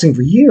been practicing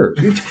for years.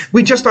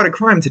 We just started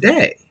crime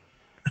today.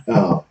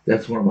 Oh,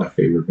 that's one of my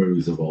favorite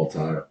movies of all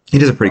time. He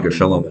does a pretty good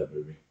film. That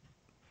movie.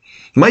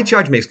 Mike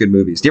Judge makes good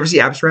movies. Do you ever see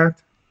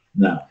Abstract?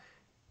 No.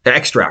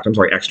 Extract. I'm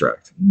sorry,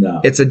 Extract. No.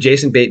 It's a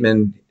Jason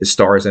Bateman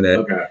stars in it.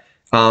 Okay.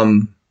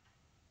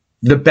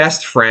 The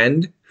best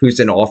friend who's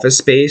in Office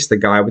Space, the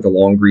guy with the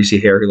long greasy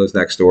hair who lives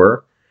next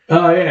door,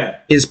 Oh, yeah.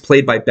 is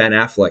played by Ben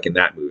Affleck in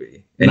that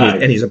movie. And,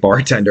 Nice. he's a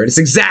bartender. And it's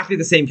exactly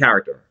the same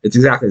character. It's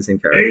exactly the same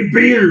character. Hey,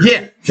 Beers.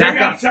 Yeah. Check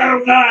out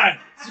Channel 9.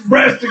 It's a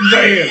breast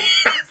exam.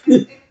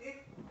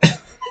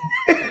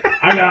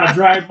 I gotta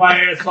drag my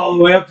ass all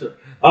the way up to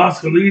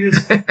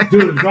Oscalitas,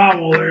 doing the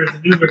drywall there at the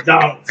new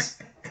McDonald's.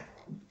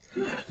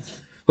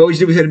 What would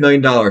you do if we had $1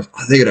 million? I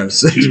think I'd have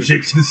 2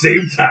 chicks at the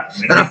same time.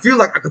 And I feel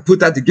like I could put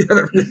that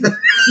together.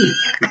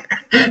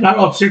 Not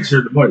all chicks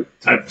are the money.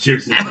 Type of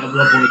chicks that double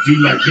up on a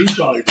dude like me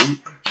probably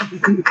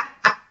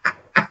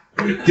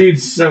do.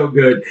 Dude's so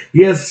good.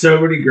 He has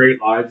so many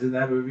great lines in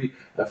that movie.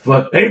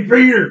 Hey,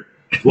 Peter,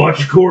 watch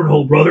your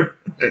cornhole, brother.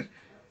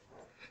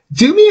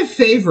 Do me a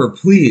favor,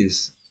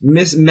 please,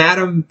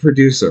 Madam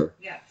Producer.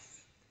 Yes.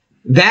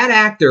 That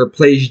actor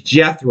plays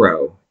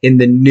Jethro in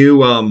the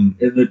new In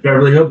the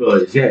Beverly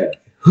Hillbillies, yeah.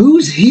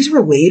 he's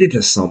related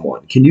to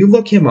someone. Can you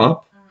look him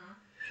up?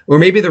 Or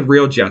maybe the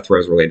real Jethro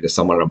is related to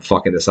someone and I'm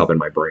fucking this up in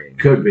my brain.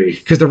 Could be.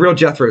 Because the real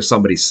Jethro is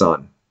somebody's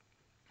son.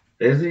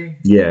 Is he?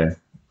 Yeah.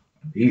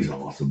 He's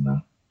awesome,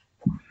 though.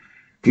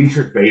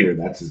 Dietrich Bader,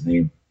 that's his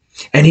name.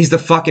 And he's the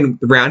fucking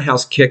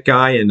roundhouse kick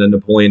guy in the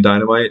Napoleon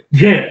Dynamite.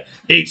 Yeah.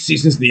 8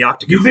 seasons in the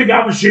octagon. You think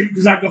I'm ashamed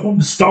because I go home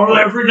to Starla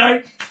every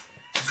night?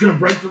 Just gonna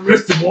break the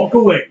wrist and walk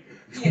away.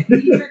 Yeah,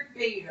 Dietrich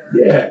Bader.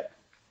 Yeah.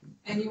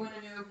 And you want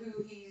to know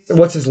who he's...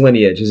 What's his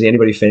lineage? Is he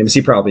anybody famous?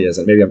 He probably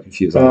isn't. Maybe I'm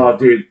confused. Oh,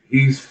 dude,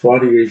 he's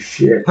funny as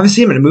shit. I haven't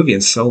seen him in a movie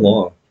in so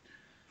long.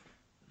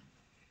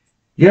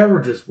 You ever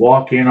just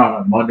walk in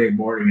on a Monday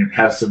morning and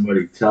have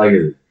somebody tell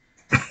you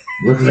that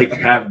looks like you're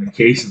having a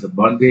case of the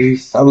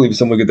Mondays? I believe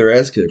someone get their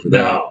ass kicked for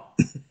that.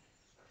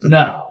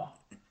 No,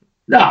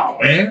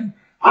 man.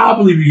 I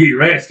believe you get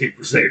your ass kicked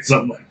for saying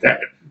something like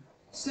that.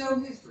 So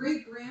his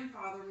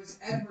great-grandfather was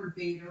Edward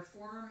Bader,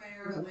 former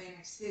mayor of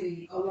Atlantic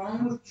City.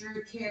 Along with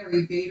Drew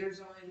Carey, Bader's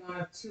only one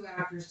of 2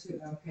 actors to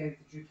the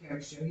Drew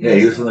Carey show. Yeah,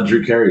 he was on the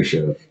Drew Carey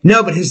show.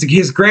 No, but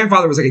his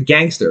grandfather was like a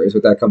gangster, is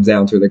what that comes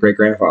down to. The great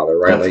grandfather,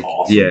 right? That's like,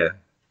 awesome. Yeah,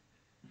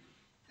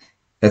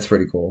 that's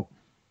pretty cool.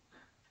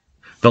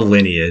 The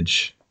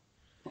lineage.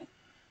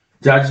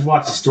 I just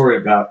watched a story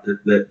about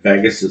that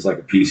Vegas is like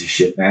a piece of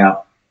shit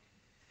now.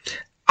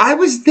 I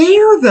was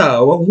there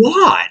though a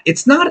lot.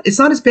 It's not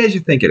as bad as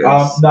you think it is.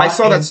 I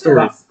saw that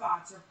story.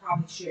 Spots are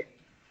probably shitty.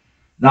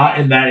 Not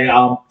in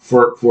that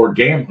for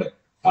gambling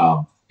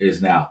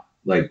is now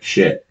like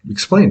shit.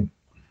 Explain.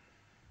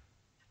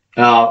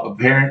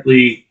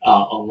 Apparently, a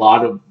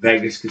lot of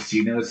Vegas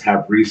casinos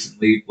have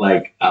recently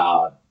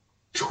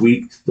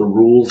tweaked the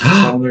rules for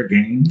some of their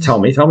games. Tell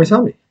me.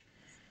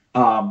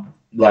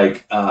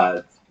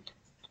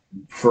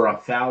 for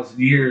 1,000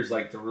 years,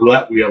 like the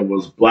roulette wheel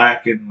was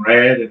black and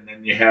red, and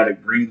then you had a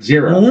green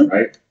 0,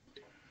 right?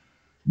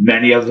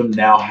 Many of them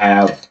now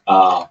have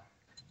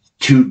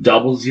 2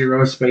 double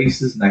 0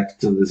 spaces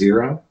next to the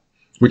 0.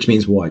 Which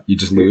means what? You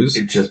just lose?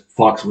 It just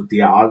fucks with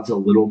the odds a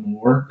little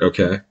more.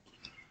 Okay.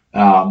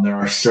 There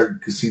are certain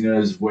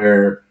casinos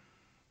where,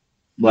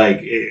 like,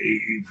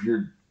 if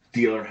your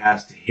dealer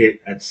has to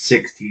hit at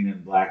 16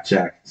 in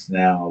blackjack, it's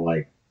now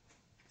like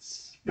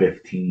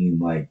 15.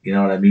 Like, you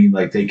know what I mean?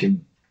 Like, they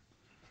can.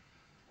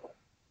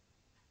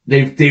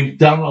 They've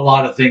done a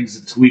lot of things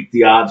to tweak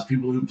the odds.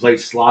 People who play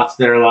slots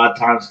there a lot of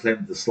times claim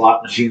that the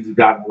slot machines have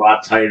gotten a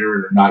lot tighter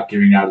and are not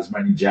giving out as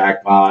many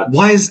jackpots.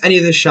 Why is any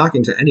of this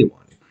shocking to anyone?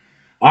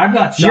 I'm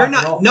not shocked. You're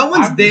not. No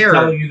one's there.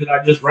 I'm telling you that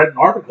I just read an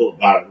article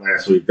about it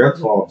last week.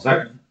 That's all I'm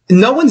saying.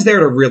 No one's there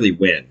to really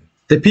win.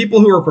 The people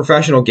who are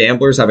professional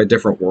gamblers have a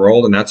different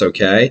world, and that's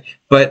okay.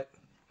 But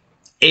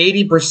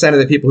 80% of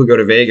the people who go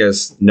to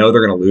Vegas know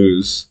they're going to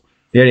lose.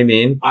 You know what I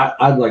mean?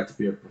 I'd like to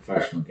be a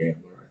professional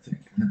gambler, I think.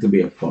 It'd to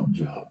be a fun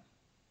job.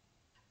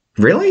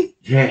 Really?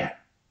 Yeah.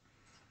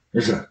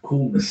 There's a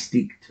cool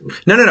mystique to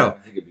it. No. I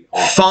think it'd be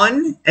awesome.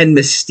 Fun and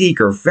mystique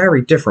are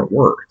very different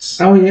words.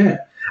 Oh, yeah.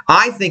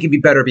 I think it'd be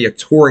better to be a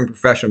touring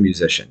professional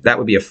musician. That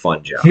would be a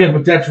fun job. Yeah,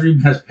 but that dream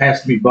has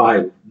passed me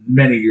by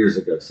many years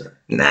ago, sir.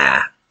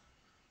 Nah.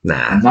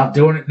 I'm not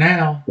doing it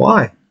now.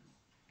 Why?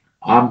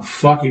 I'm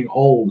fucking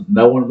old.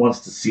 No one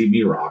wants to see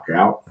me rock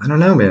out. I don't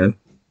know, man.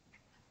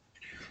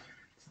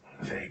 It's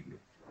not a thing.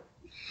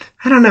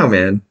 I don't know,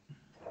 man.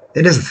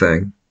 It is a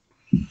thing.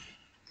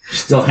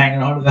 Still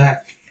hanging on to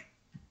that?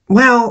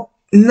 Well,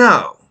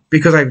 no,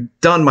 because I've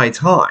done my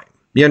time.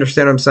 You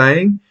understand what I'm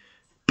saying?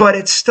 But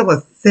it's still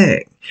a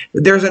thing.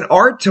 There's an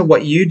art to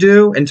what you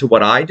do and to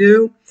what I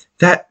do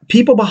that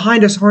people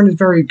behind us aren't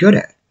very good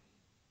at.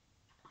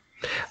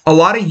 A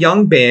lot of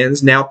young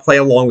bands now play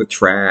along with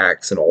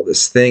tracks and all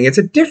this thing. It's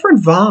a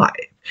different vibe.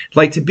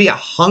 Like, to be a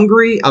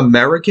hungry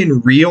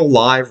American real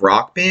live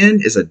rock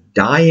band is a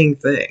dying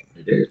thing.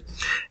 It is.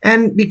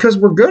 And because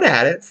we're good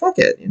at it, fuck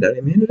it. You know what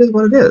I mean? It is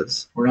what it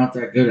is. We're not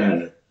that good at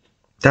it.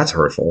 That's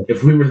hurtful.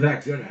 If we were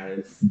that good at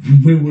it,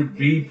 we would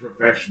be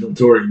professional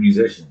touring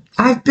musicians.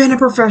 I've been a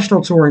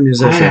professional touring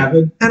musician. I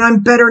haven't. And I'm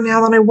better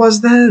now than I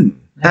was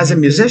then as a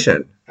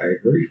musician. I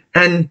agree.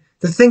 And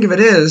the thing of it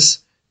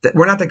is that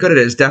we're not that good at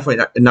it is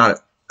definitely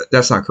not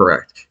that's not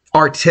correct.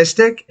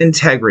 Artistic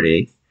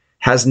integrity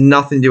has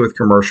nothing to do with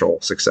commercial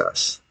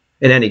success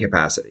in any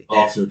capacity.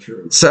 Also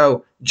true.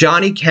 So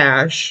Johnny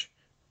Cash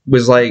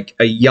was like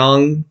a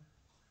young,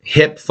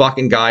 hip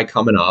fucking guy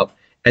coming up.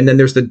 And then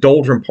there's the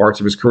doldrum parts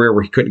of his career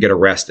where he couldn't get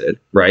arrested,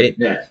 right?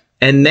 Yeah.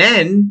 And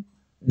then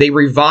they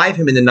revived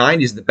him in the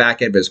 90s at the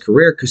back end of his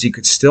career because he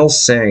could still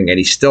sing and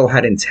he still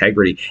had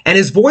integrity. And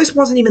his voice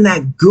wasn't even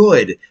that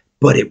good,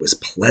 but it was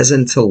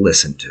pleasant to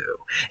listen to.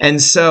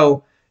 And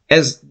so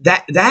as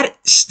that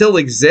still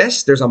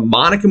exists, there's a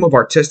modicum of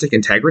artistic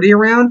integrity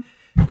around.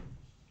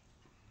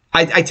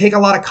 I take a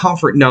lot of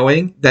comfort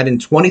knowing that in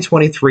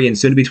 2023 and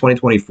soon to be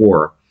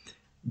 2024,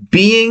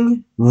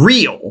 being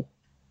real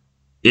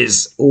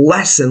is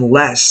less and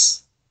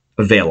less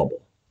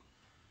available.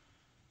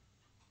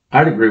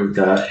 I'd agree with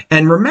that.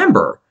 And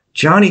remember,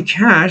 Johnny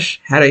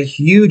Cash had a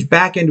huge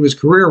back end to his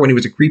career when he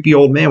was a creepy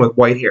old man with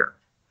white hair.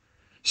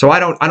 So I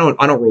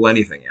don't rule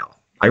anything out.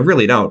 I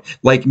really don't.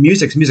 Like,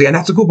 music's music, and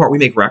that's the cool part. We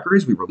make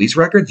records, we release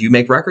records, you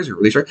make records, we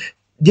release records.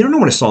 You don't know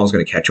when a song's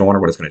going to catch on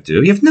or what it's going to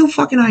do. You have no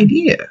fucking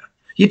idea.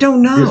 You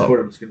don't know. Here's what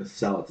I'm just going to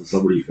sell it to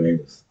somebody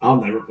famous.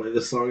 I'll never play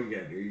this song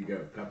again. Here you go.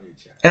 Cut me a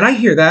check. And I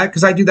hear that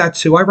because I do that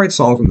too. I write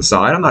songs on the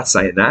side. I'm not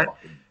saying that.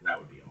 That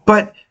would be awesome.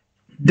 But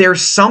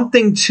there's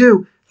something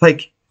too,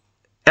 like,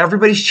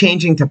 everybody's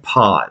changing to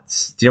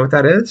pods. Do you know what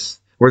that is?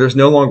 Where there's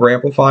no longer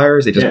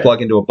amplifiers. They just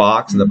plug into a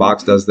box and the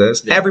box does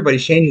this. Yeah.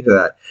 Everybody's changing to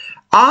that.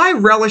 I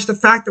relish the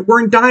fact that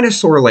we're in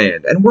dinosaur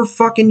land and we're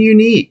fucking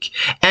unique.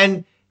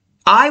 And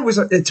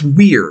it's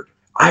weird.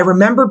 I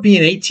remember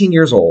being 18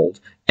 years old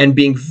and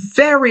being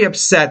very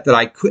upset that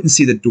I couldn't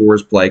see the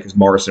Doors play because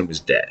Morrison was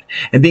dead.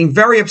 And being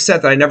very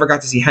upset that I never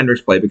got to see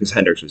Hendrix play because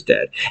Hendrix was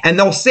dead. And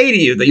they'll say to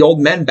you, the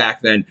old men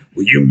back then,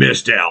 well, you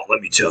missed out.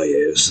 Let me tell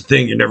you, it's the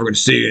thing you're never going to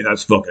see, and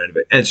that's fucking end of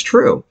it. And it's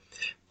true.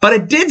 But I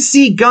did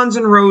see Guns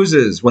N'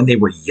 Roses when they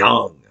were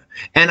young.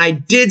 And I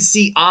did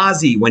see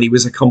Ozzy when he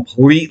was a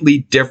completely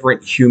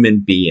different human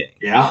being.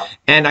 Yeah.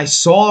 And I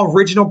saw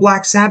original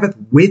Black Sabbath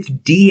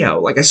with Dio.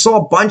 Like, I saw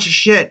a bunch of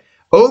shit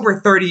over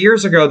 30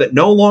 years ago that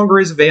no longer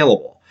is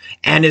available.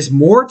 And as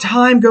more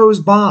time goes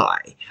by,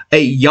 a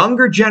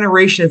younger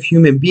generation of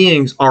human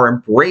beings are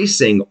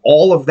embracing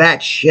all of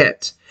that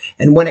shit.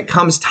 And when it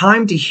comes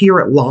time to hear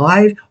it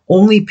live,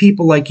 only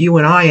people like you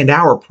and I and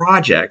our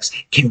projects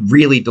can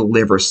really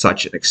deliver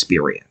such an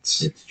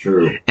experience. It's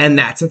true. And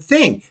that's a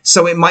thing.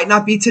 So it might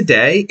not be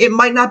today. It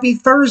might not be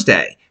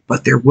Thursday.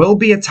 But there will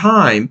be a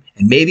time,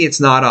 and maybe it's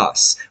not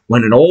us,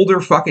 when an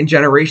older fucking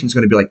generation is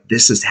going to be like,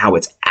 this is how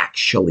it's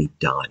actually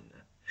done.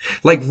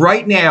 Like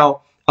right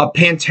now, a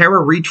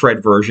Pantera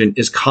retread version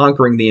is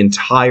conquering the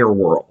entire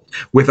world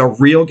with a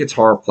real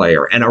guitar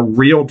player and a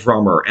real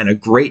drummer and a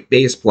great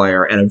bass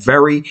player and a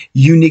very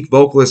unique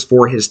vocalist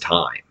for his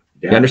time.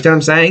 Yeah. You understand what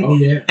I'm saying? Oh,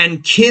 yeah.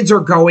 And kids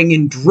are going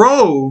in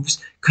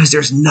droves because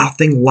there's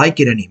nothing like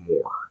it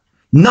anymore.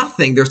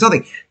 Nothing. There's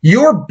nothing.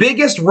 Your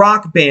biggest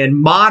rock band,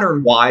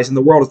 modern-wise, in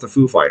the world is the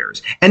Foo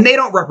Fighters. And they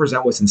don't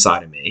represent what's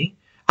inside of me.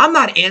 I'm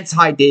not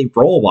anti-Dave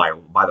Grohl,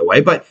 by the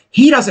way, but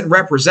he doesn't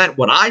represent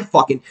what I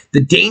fucking...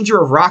 The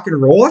danger of rock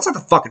and roll, that's not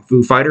the fucking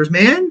Foo Fighters,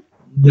 man.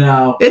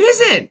 No. It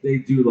isn't. They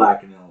do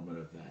lack an element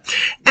of that.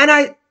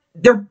 And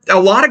there a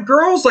lot of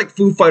girls like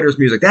Foo Fighters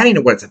music. That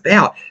ain't what it's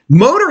about.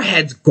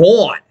 Motorhead's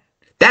gone.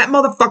 That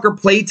motherfucker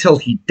played till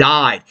he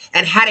died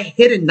and had a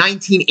hit in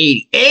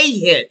 1980. A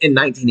hit in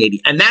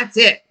 1980. And that's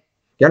it.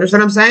 You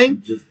understand what I'm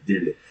saying? Just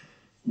did it.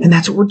 And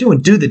that's what we're doing.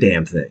 Do the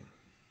damn thing.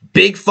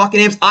 Big fucking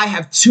amps. I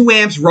have 2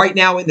 amps right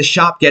now in the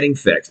shop getting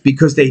fixed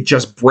because they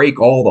just break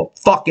all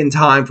the fucking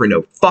time for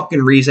no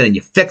fucking reason. And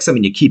you fix them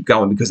and you keep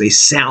going because they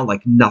sound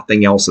like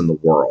nothing else in the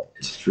world.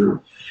 It's true.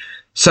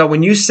 So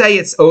when you say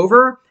it's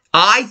over,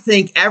 I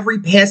think every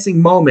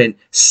passing moment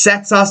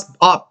sets us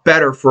up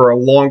better for a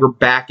longer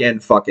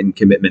back-end fucking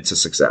commitment to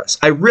success.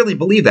 I really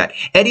believe that.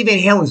 Eddie Van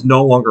Halen's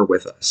no longer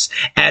with us.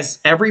 As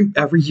every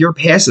year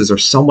passes or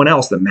someone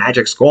else, the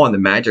magic's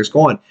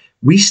gone.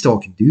 We still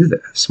can do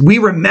this. We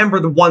remember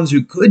the ones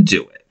who could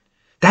do it.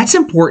 That's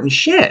important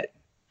shit.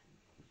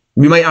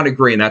 We might not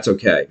agree, and that's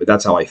okay, but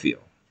that's how I feel.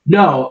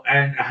 No,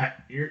 and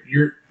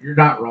you're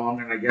not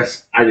wrong, and I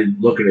guess I didn't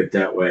look at it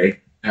that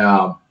way.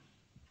 I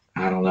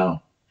don't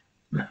know.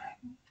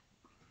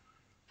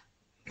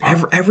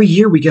 Every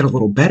year we get a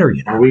little better,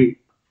 you know.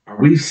 Are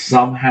we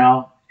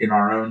somehow in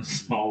our own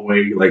small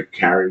way like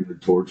carrying the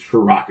torch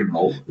for rock and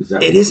roll?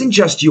 It isn't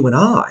just you and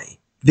I.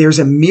 There's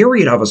a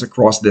myriad of us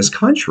across this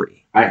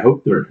country. I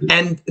hope there is.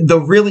 And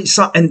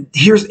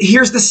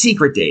here's the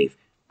secret, Dave.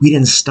 We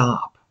didn't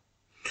stop.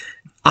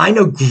 I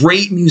know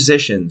great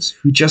musicians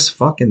who just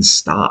fucking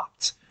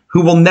stopped,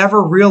 who will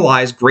never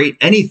realize great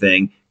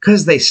anything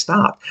because they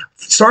stopped.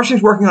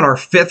 Starshine's working on our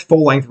 5th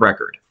full-length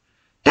record.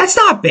 That's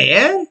not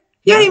bad.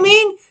 You know what I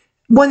mean?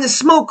 When the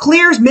smoke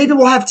clears, maybe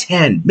we'll have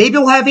 10. Maybe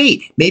we'll have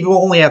 8. Maybe we'll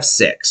only have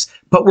 6.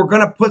 But we're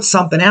going to put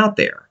something out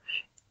there.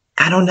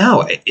 I don't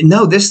know.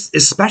 No, this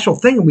is a special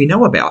thing we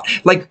know about.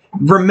 Like,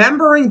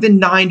 remembering the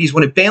 90s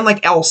when a band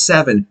like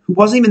L7, who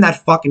wasn't even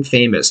that fucking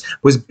famous,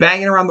 was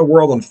banging around the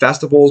world on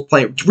festivals,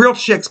 playing real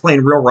chicks,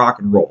 playing real rock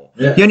and roll.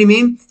 Yeah. You know what I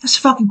mean? That's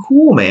fucking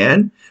cool,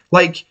 man.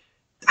 Like,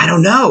 I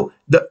don't know.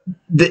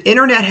 The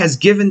internet has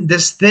given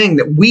this thing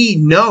that we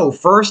know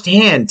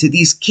firsthand to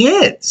these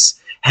kids.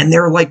 And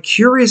they're like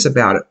curious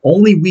about it.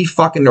 Only we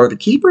fucking are the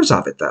keepers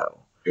of it, though.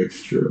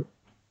 It's true.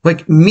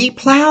 Like Meat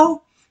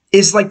Plow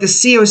is like the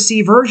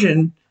COC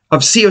version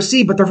of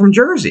COC, but they're from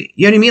Jersey.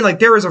 You know what I mean? Like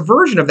there is a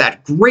version of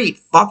that great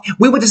fuck.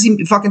 We went to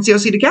see fucking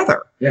COC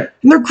together. Yeah.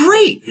 And they're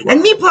great.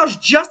 And Meat Plow's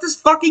just as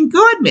fucking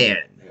good, man.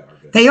 They are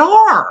good. They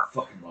are. I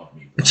fucking love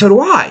Meat Plow. And so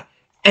do I.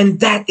 And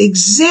that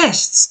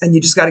exists. And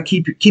you just got to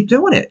keep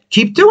doing it.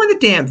 Keep doing the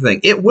damn thing.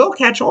 It will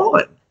catch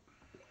on.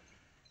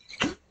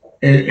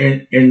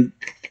 And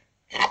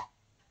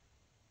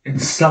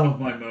some of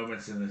my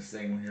moments in this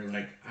thing when you're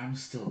like, I'm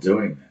still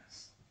doing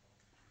this.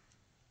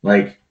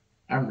 Like,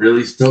 I'm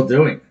really still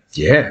doing this.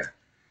 Yeah.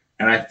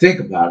 And I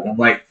think about it, I'm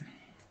like,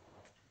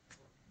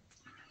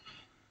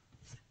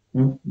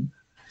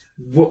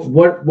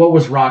 what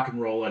was rock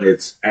and roll at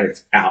its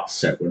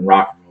outset when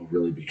rock and roll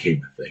really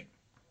became a thing?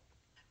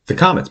 The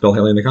Comets, Bill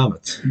Haley and the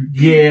Comets.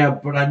 Yeah,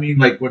 but I mean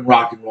like when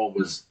rock and roll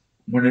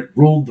when it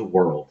ruled the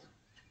world.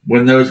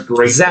 When those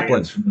great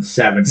bands from the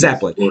 70s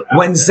Zeppelin.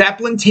 When there.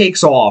 Zeppelin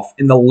takes off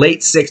in the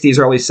late 60s,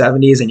 early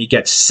 70s, and you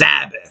get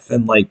Sabbath,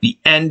 and like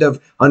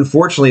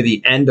unfortunately,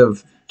 the end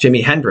of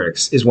Jimi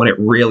Hendrix is when it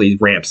really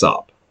ramps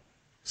up.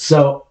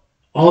 So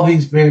all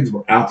these bands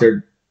were out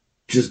there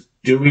just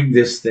doing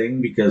this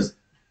thing because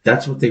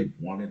that's what they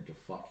wanted to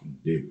fucking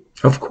do.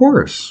 Of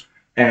course.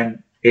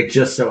 And it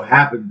just so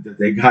happened that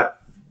they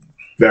got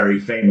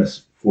very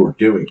famous for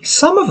doing it.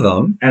 Some of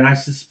them. And I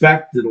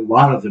suspect that a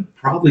lot of them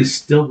probably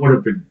still would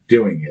have been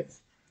doing it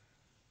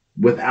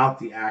without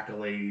the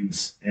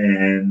accolades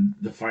and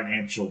the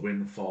financial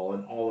windfall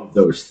and all of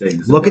those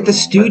things. Look at the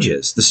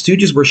Stooges. The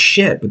Stooges were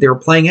shit, but they were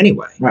playing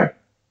anyway. Right.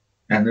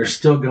 And they're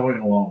still going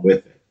along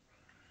with it.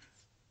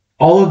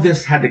 All of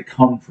this had to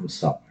come from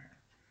somewhere.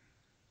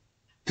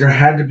 There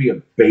had to be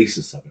a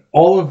basis of it.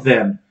 All of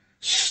them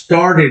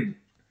started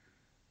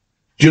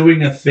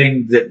doing a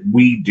thing that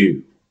we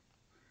do.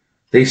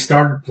 They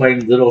started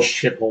playing little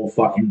shithole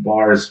fucking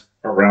bars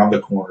around the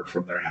corner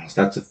from their house.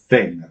 That's a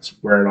thing. That's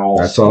where it all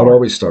starts. That's how it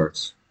always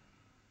starts.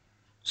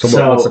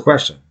 So what's the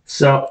question?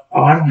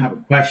 I don't have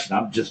a question.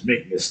 I'm just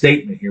making a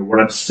statement here. What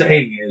I'm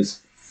saying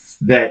is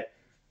that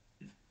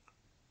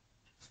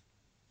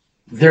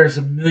there's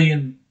a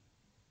million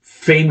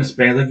famous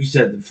bands, like you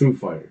said, the Foo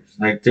Fighters.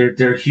 Like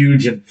they're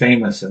huge and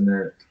famous, and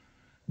they're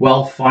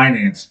well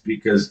financed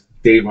because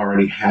they've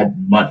already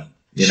had money.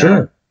 You know?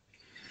 Sure.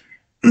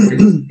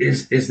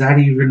 Is that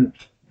even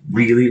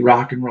really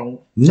rock and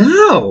roll?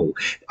 No.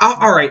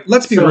 All right,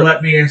 let's be So real.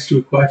 let me ask you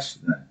a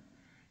question then.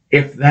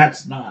 If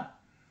that's not,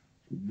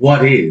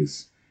 what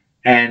is?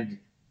 And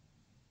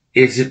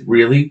is it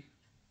really?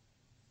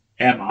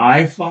 Am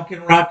I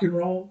fucking rock and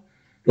roll?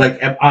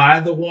 Like, am I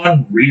the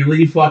one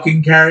really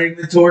fucking carrying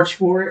the torch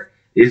for it?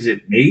 Is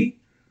it me?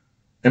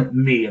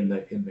 Me in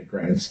the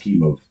grand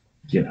scheme of,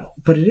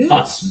 But it is.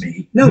 us,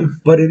 me. No,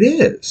 but it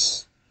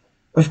is.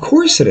 Of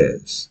course it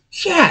is.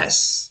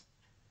 Yes.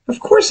 Of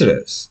course it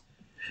is.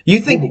 You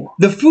think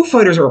the Foo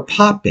Fighters are a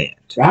pop band.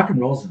 Rock and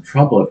roll's in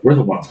trouble if we're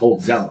the ones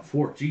holding down the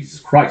fort. Jesus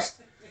Christ.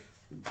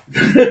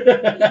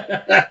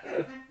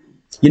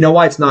 You know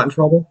why it's not in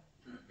trouble?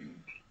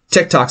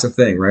 TikTok's a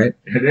thing, right?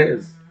 It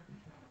is.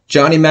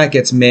 Johnny Mac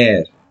gets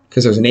mad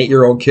because there's an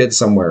 8-year-old kid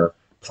somewhere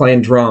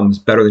playing drums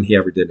better than he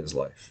ever did in his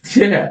life.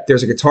 Yeah.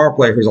 There's a guitar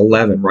player who's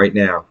 11 right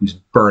now who's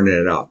burning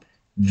it up.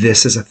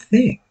 This is a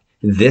thing.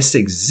 This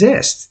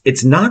exists.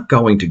 It's not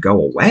going to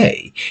go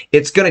away.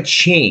 It's going to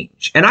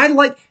change. And I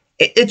like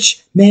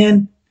it's,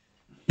 man,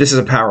 this is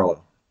a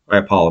parallel. I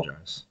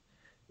apologize.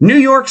 New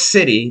York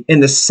City in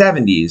the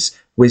 70s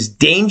was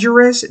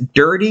dangerous,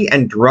 dirty,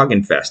 and drug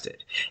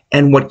infested.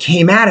 And what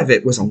came out of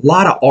it was a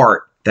lot of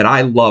art that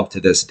I love to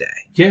this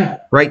day. Yeah.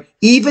 Right?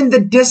 Even the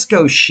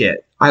disco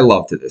shit, I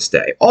love to this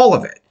day. All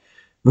of it.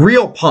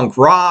 Real punk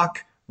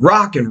rock,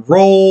 rock and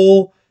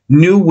roll,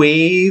 new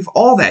wave,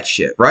 all that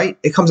shit, right?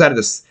 It comes out of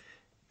this.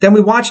 Then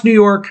we watch New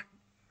York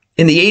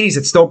in the 80s.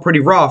 It's still pretty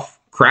rough.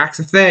 Crack's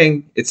a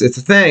thing. It's a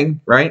thing,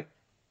 right?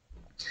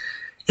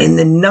 In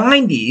the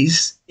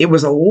 90s, it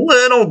was a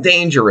little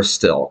dangerous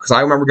still, because I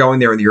remember going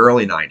there in the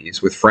early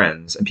 90s with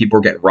friends, and people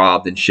were getting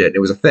robbed and shit. And it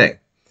was a thing.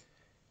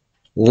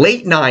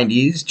 Late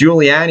 90s,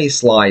 Giuliani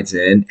slides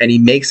in, and he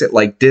makes it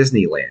like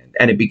Disneyland,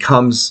 and it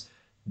becomes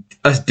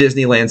a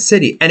Disneyland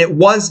city. And it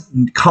was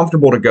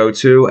comfortable to go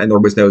to, and there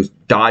was no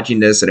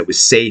dodginess, and it was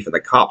safe, and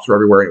the cops were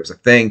everywhere, and it was a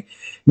thing.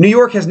 New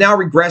York has now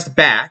regressed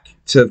back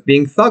to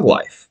being thug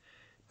life.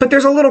 But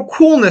there's a little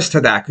coolness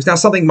to that, because now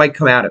something might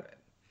come out of it.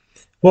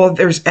 Well,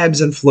 there's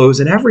ebbs and flows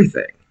in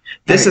everything.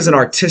 This is an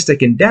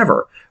artistic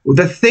endeavor.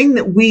 The thing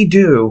that we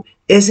do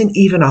isn't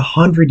even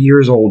 100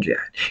 years old yet.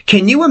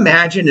 Can you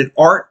imagine an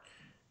art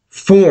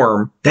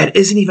form that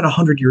isn't even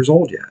 100 years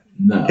old yet?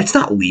 No. It's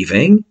not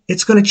leaving.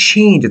 It's going to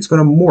change. It's going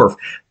to morph.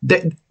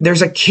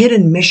 There's a kid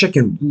in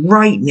Michigan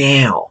right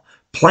now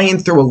playing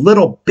through a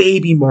little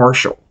baby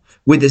Marshall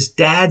with his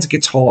dad's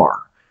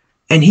guitar.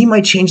 And he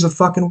might change the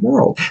fucking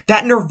world.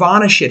 That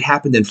Nirvana shit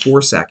happened in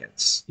 4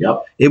 seconds.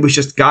 Yep. It was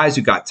just guys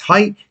who got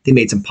tight. They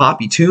made some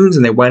poppy tunes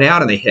and they went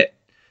out and they hit.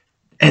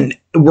 And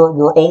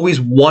we're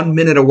always 1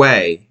 minute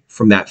away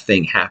from that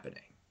thing happening.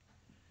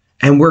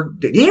 And we're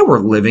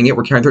living it.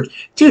 We're carrying through.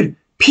 Dude,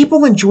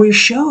 people enjoy a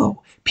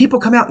show. People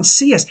come out and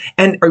see us.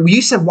 And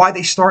you said why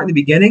they start in the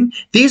beginning?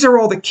 These are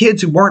all the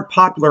kids who weren't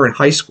popular in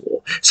high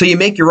school. So you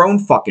make your own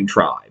fucking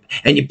tribe.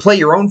 And you play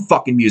your own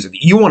fucking music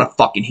that you want to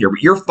fucking hear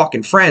with your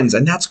fucking friends.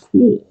 And that's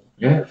cool.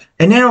 Yeah.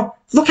 And now,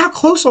 look how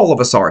close all of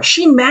us are.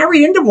 She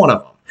married into one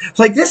of them.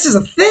 Like, this is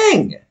a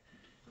thing.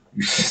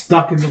 You're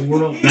stuck in the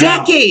world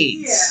now.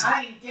 Decades. Yeah,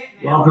 I ain't getting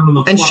it. Welcome to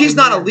the And she's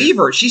not a fucking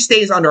lever. She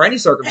stays under any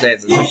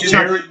circumstances. world. She's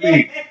not,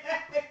 Apparently,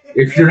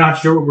 if you're not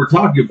sure what we're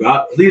talking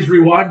about, please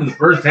rewind to the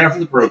first half of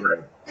the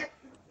program.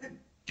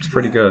 it's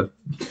pretty good.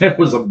 That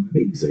was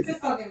amazing. It's a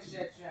fucking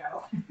shit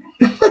show.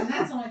 And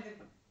that's only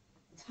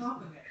the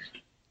top of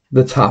it.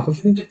 The top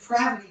of it?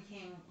 Depravity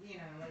came,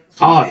 like...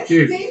 Oh,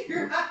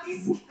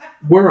 dude.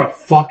 We're a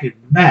fucking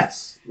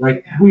mess.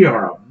 Like, we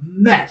are a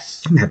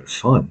mess. I'm having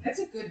fun. That's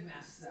a good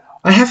mess, though.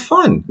 I have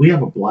fun. We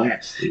have a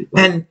blast, dude.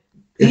 Like, And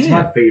it's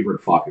yeah. my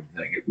favorite fucking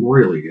thing. It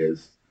really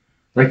is.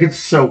 Like, it's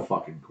so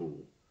fucking cool.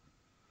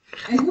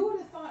 And who would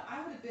have thought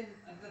I would have been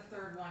the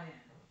third one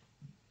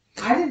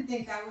in? I didn't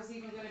think that was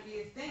even going to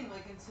be a thing,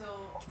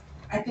 until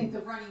I think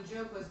the running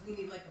joke was we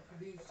need, a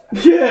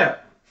producer. Yeah.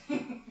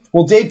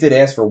 Well, Dave did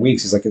ask for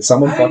weeks. He's like, can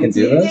someone fucking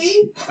do this?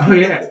 Oh,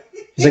 yeah.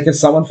 He's like, can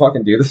someone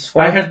fucking do this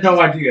for I me? had no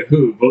idea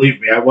who.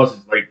 Believe me, I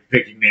wasn't,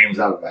 picking names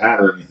out of the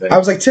hat or anything. I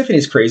was like,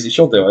 Tiffany's crazy.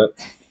 She'll do it.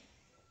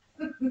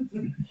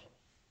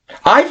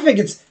 I think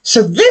it's...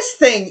 So this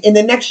thing, in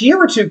the next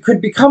year or two,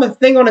 could become a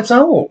thing on its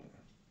own.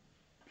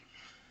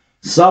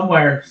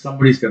 Somewhere,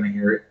 somebody's going to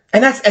hear it.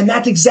 And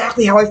that's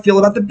exactly how I feel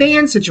about the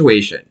band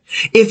situation.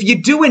 If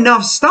you do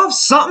enough stuff,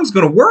 something's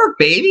going to work,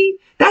 baby.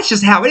 That's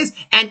just how it is.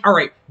 And, all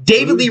right,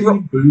 David Lee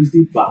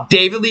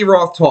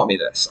Roth taught me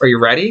this. Are you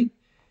ready?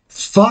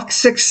 Fuck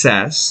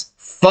success.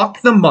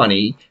 Fuck the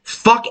money.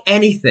 Fuck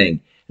anything.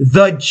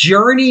 The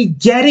journey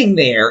getting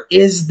there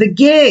is the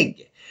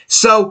gig.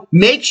 So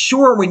make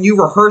sure when you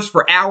rehearse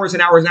for hours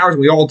and hours and hours,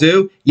 we all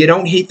do, you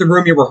don't hate the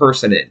room you're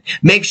rehearsing in.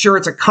 Make sure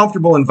it's a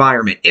comfortable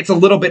environment. It's a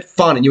little bit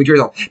fun and you enjoy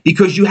yourself,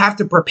 because you have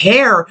to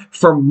prepare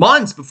for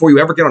months before you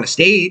ever get on a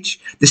stage.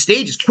 The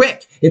stage is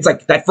quick. It's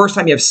like that first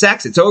time you have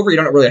sex, it's over. You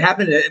don't know what really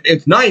happened.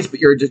 It's nice,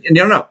 but you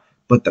don't know.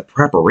 But the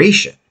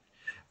preparation,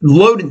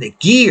 loading the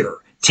gear,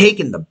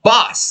 taking the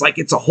bus,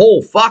 it's a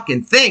whole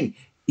fucking thing.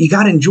 you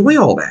got to enjoy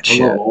all that I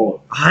shit. love all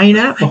of it. I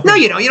know. No,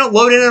 you don't. You don't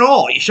load in at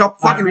all. You show up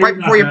fucking right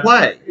before you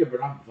play. Yeah,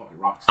 but I'm a fucking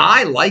rock star.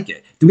 I like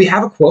it. Do we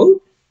have a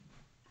quote?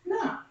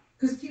 No,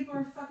 because people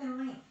are fucking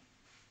lame.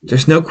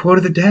 There's no quote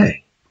of the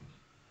day.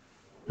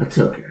 That's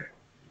okay.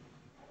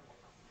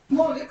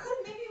 Well, it could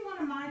maybe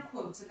one of my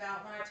quotes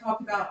about when I talk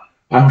about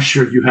I'm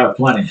sure you have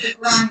plenty. the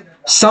grinder.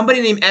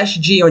 Somebody named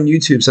SG on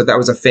YouTube said that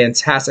was a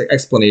fantastic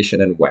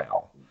explanation and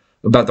wow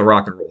about the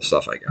rock and roll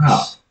stuff, I guess.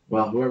 Oh,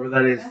 well, whoever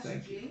that is,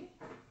 thank you. SG?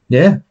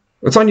 Yeah.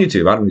 It's on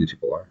YouTube. I don't know who these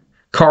people are.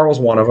 Carl's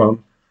one of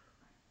them.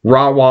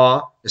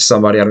 Rawa is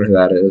somebody. I don't know who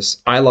that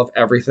is. I Love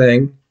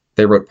Everything.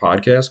 They wrote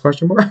podcast,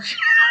 question mark.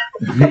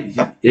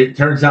 It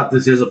turns out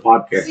this is a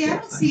podcast. See, I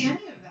don't see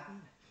any of that.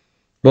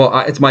 Well,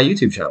 it's my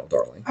YouTube channel,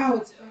 darling. Oh,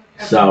 it's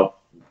okay. So,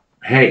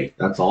 hey,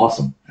 that's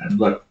awesome. And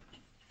look,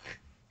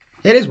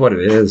 It is what it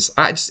is.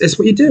 It's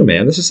what you do,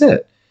 man. This is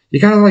it. You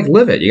gotta like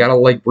live it. You gotta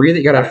like breathe it.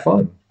 You gotta have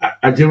fun.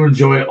 I do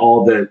enjoy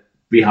all the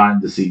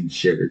behind the scenes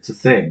shit. It's a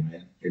thing,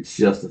 man. It's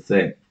just a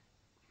thing.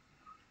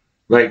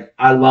 Like,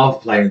 I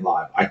love playing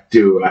live. I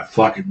do. I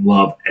fucking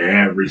love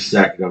every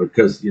second of it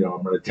because, you know,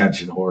 I'm an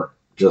attention whore,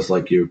 just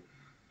like you.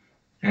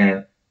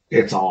 And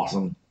it's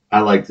awesome.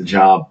 I like the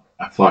job.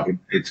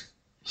 It's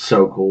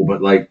so cool.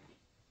 But, like,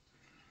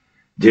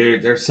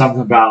 dude, there's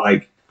something about,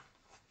 like,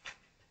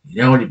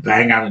 you know when you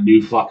bang out a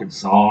new fucking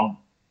song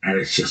and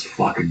it's just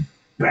fucking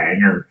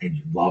banger and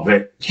you love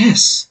it?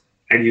 Yes.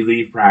 And you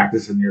leave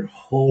practice and your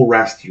whole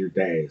rest of your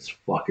day is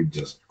fucking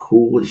just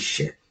cool as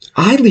shit.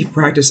 I leave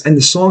practice and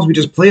the songs we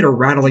just played are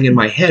rattling in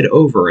my head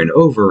over and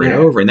over and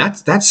over. And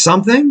that's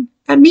something.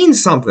 That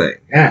means something.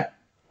 Yeah.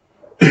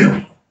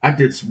 I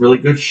did some really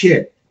good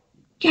shit.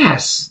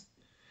 Yes.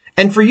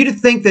 And for you to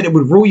think that it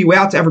would rule you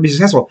out to ever be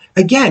successful,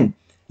 again,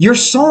 your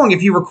song,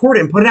 if you record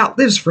it and put it out,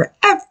 lives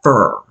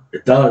forever.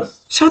 It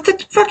does. So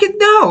that fucking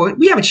no,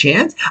 we have a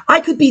chance.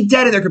 I could be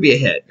dead and there could be a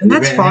hit. And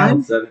that's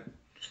fine.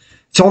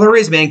 That's all there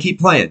is, man. Keep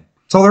playing.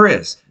 That's all there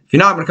is. If you're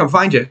not, I'm going to come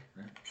find you.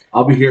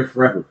 I'll be here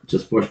forever.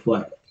 Just push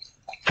play.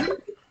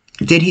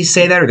 Did he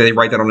say that or did they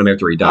write that on him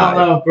after he I died?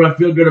 don't know, but I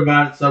feel good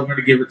about it, so I'm going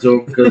to give it to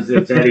him because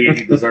it's Eddie and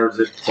he deserves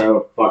it.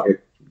 So, fuck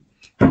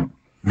it.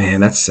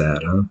 Man, that's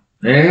sad, huh?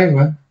 Yeah,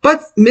 well.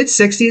 But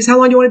mid-60s, how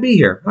long do you want to be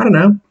here? I don't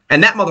know.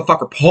 And that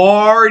motherfucker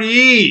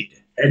partied.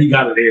 Eddie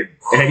got it in.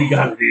 Eddie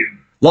got it in.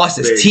 Lost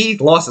his Big.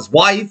 teeth, lost his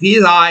wife.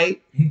 He's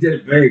He did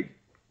it big.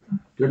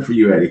 Good for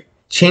you, Eddie.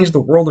 changed the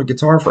world of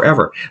guitar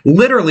forever.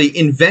 Literally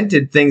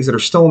invented things that are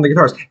still in the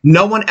guitars.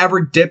 No one ever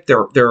dipped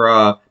their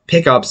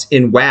pickups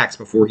in wax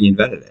before he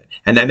invented it.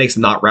 And that makes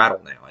them not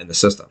rattle now in the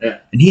system. Yeah.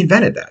 And he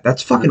invented that.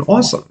 That's fucking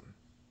awesome.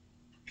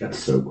 That's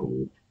so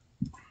cool.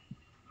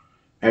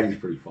 Eddie's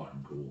pretty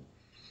fucking cool.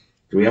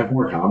 Do we have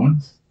more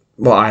comments?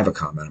 Well, I have a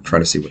comment. I'm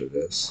trying to see what it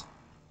is.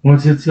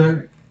 What's it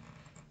say?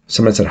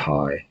 Someone said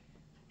hi.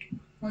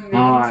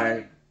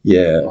 Hi.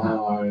 Yeah.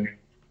 Hi.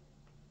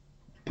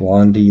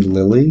 Blondie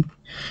Lily.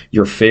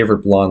 Your favorite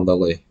blonde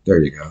Lily.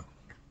 There you go.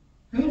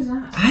 Who's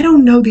that? I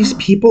don't know these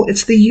people.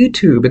 It's the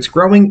YouTube. It's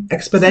growing So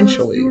it's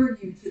exponentially. your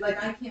YouTube.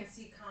 Like, I can't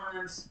see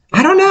comments.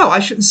 I don't know. I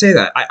shouldn't say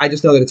that. I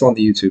just know that it's on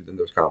the YouTube and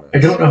those comments. I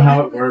don't know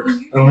how it works.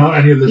 I don't know how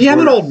any of this Yeah, I'm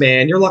an works. old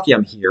man. You're lucky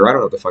I'm here. I don't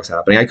know what the fuck's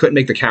happening. I couldn't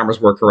make the cameras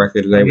work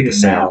correctly today I with need the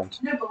it now. sound.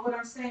 No, but what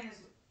I'm saying is,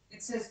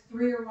 it says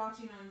 3 are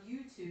watching on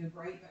YouTube,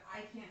 right? But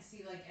I can't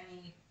see, like,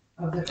 any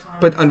of the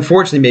comments. But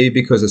unfortunately, maybe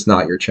because it's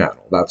not your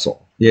channel. That's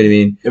all. You know what I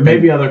mean? There may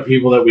be other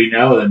people that we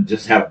know that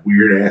just have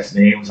weird ass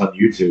names on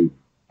YouTube.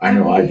 I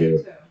know I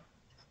do.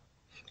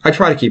 I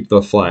try to keep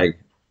the flag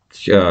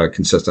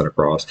consistent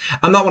across.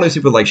 I'm not one of those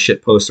people that like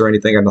shit posts or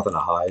anything. I have nothing to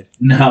hide.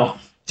 No.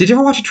 Did you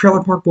ever watch a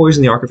Trailer Park Boys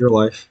in the Arc of Your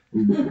Life?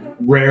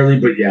 Rarely,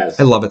 but yes.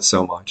 I love it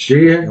so much. Do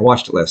you? I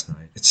watched it last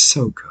night. It's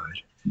so good.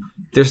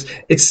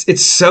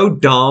 It's so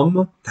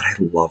dumb that I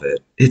love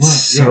it. It's Well,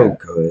 so yeah.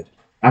 good.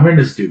 I'm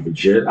into stupid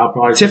shit. I'll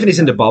probably. Tiffany's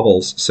into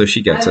Bubbles, so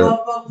she gets I it.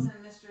 love Bubbles and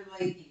Mr.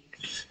 Leahy.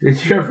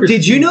 Did you ever?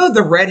 Did you know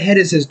the redhead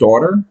is his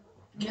daughter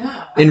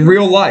No. in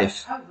real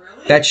life? Oh,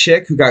 really? That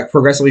chick who got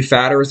progressively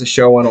fatter as the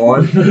show went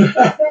on,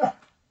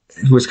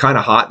 who was kind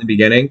of hot in the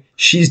beginning.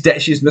 She's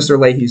She's Mr.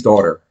 Leahy's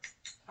daughter.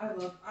 I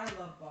love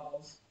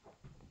Bubbles.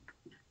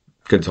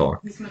 Good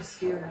talk. He's my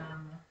spirit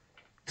animal.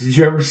 Did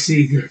you ever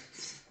see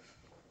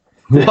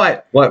the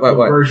What?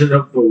 version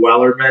of the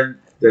Wellerman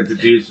that the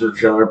dudes from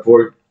Trailer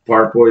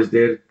Park Boys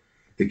did?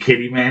 The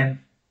Kitty Man.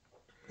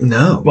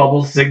 No.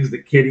 Bubbles sings the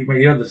Kitty Man.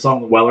 You know the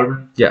song The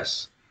Wellerman?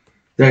 Yes.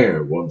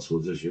 There once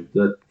was a ship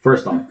that.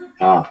 First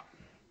off,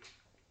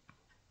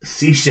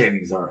 sea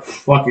shanties are a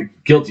fucking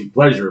guilty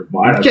pleasure of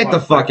mine. Get the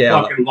fuck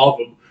out. I fucking love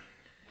them.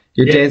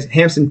 You're Yeah.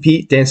 Hamson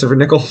Pete dancing for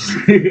nickels.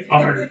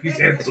 Alright, he's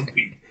handsome.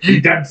 He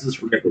dances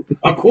for nickel.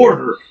 A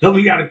quarter. He'll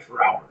be at it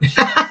for hours.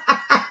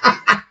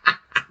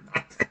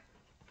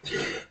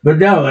 But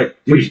no, like,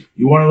 dude,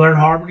 you want to learn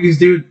harmonies,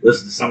 dude?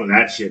 Listen to some of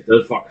that shit.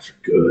 Those fuckers are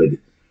good.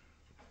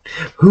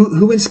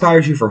 Who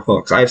inspires you for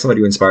hooks? I have somebody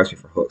who inspires me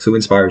for hooks. Who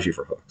inspires you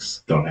for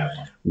hooks? Don't have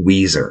one.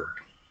 Weezer.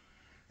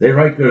 They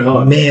write good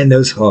hooks. Man,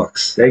 those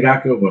hooks. They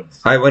got good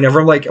ones. Whenever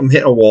I'm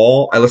hitting a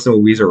wall, I listen to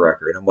a Weezer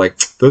record. I'm like,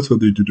 that's how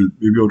they did it.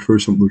 Maybe I'll try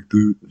something like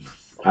that.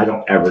 I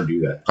don't ever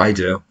do that. I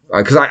do.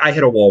 Because I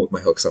hit a wall with my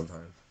hook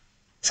sometimes.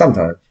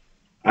 Sometimes.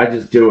 I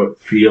just do it.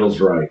 Feels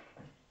right.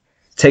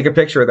 Take a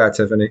picture of that,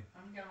 Tiffany.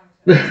 I'm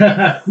going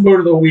to. Word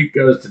of the week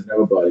goes to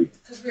nobody.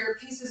 Because we are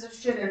pieces of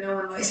shit and no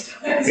one likes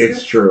us.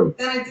 It's true.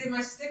 Then I did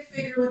my stick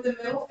figure with the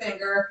middle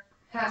finger.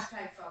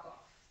 Hashtag fuck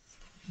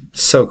off.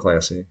 So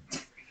classy.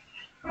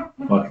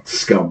 Fucking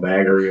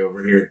scumbaggery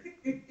over here.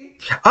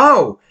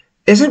 Oh,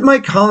 isn't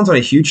Mike Collins on a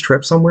huge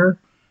trip somewhere?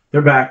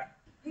 They're back.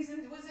 Was in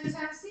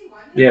Tennessee,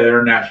 wasn't he? Yeah, they're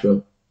in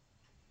Nashville.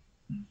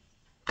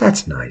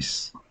 That's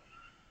nice.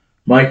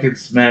 Mike and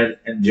Smed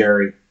and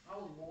Jerry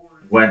Oh,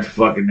 Lord. went to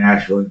fucking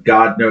Nashville, and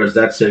God knows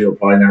that city will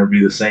probably never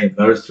be the same.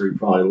 Those three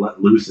probably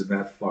let loose in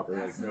that fucker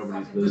like That's some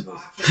nobody's fucking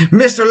business. debauchery.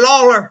 Mr.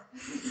 Lawler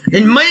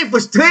in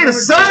Memphis,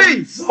 Tennessee.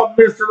 What's up,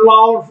 Mr.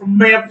 Lawler from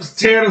Memphis,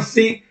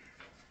 Tennessee?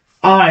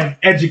 I'm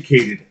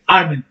educated.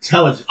 I'm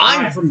intelligent.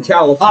 I'm from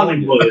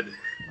California. Hollywood.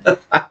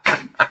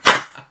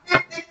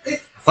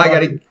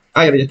 I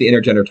gotta get the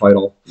intergender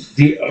title.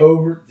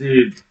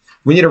 Dude.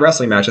 We need a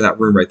wrestling match in that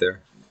room right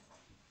there.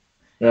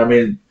 I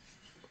mean,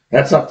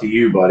 that's up to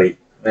you, buddy.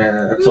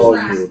 That's Who's all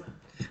wrestling?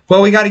 you.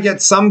 Well, we got to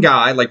get some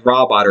guy like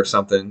Robot or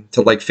something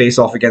to like face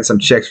off against some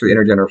chicks for the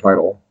intergender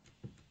title.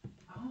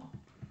 Oh.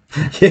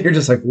 Yeah, you're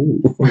just like,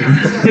 ooh. So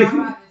how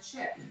about the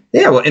chick?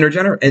 Yeah, well,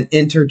 intergender and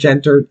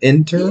intergender.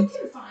 You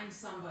can find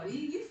somebody.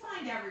 You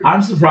find everybody.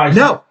 I'm surprised.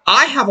 No,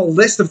 I have a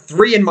list of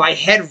 3 in my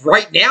head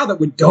right now that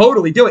would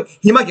totally do it.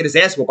 He might get his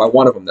ass whooped by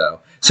one of them though.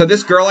 So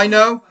this girl I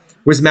know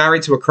was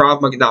married to a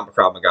Krav Maga, not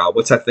Krav Maga.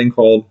 What's that thing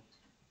called?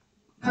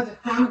 Oh, the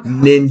Krav Maga.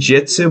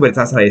 Ninjutsu, but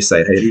that's not how you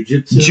say it.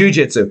 Jiu-jitsu.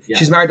 Jiu-jitsu. Yeah.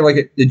 She's married to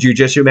like a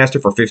jiu-jitsu master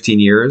for 15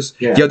 years.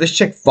 Yeah. Yo, this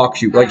chick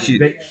fucks you. Like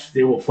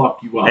They will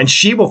fuck you up. and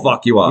she will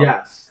fuck you up.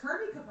 Yes.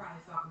 Kirby could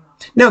probably fuck him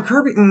up. No,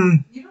 Kirby.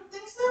 You don't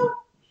think so?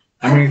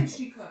 I mean- think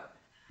she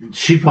could.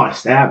 She'd probably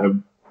stab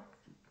him.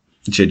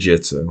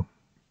 Jiu-jitsu.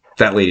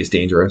 That lady's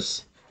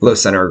dangerous. Low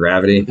center of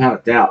gravity.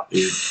 Without a doubt,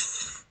 dude.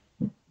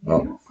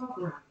 Oh. You don't fuck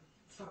around.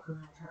 Fuck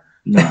around her.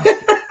 No.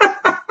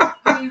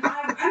 I mean,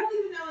 I don't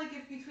even know, like,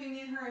 if between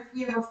me and her, if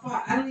we ever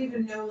fought, I don't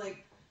even know,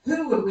 like,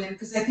 who would win,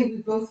 because I think we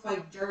both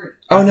fight dirty.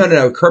 Oh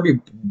no! Kirby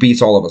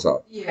beats all of us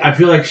up. Yeah. I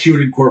feel like she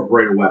would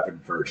incorporate a weapon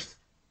first.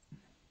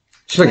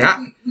 She's like,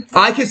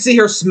 I could see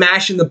her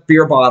smashing the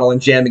beer bottle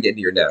and jamming it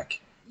into your neck.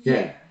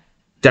 Yeah.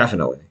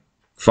 Definitely.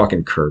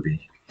 Fucking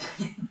Kirby.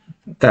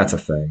 That's a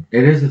thing.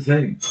 It is a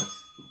thing.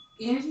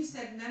 Angie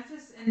said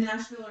Memphis and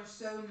Nashville are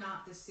so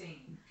not the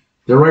same.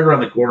 They're right around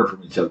the corner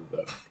from each other,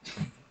 though.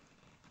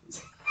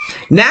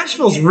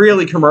 Nashville's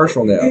really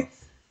commercial now.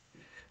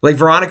 Like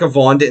Veronica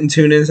Vaughn didn't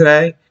tune in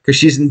today because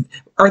she's in.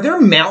 Are there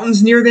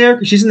mountains near there?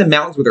 Because she's in the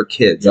mountains with her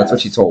kids. That's what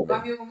she told me.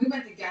 I mean, when we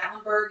went to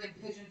Gatlinburg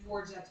and Pigeon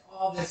Forge, that's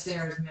all that's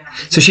there is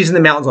mountains. So she's in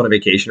the mountains on a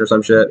vacation or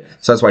some shit.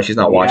 So that's why she's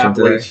not The watching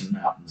today. Appalachian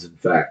Mountains, in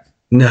fact.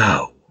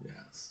 No.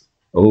 Yes.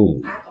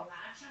 Oh.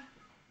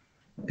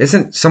 Appalachia?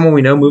 Isn't someone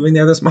we know moving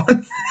there this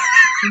month?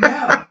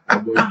 No,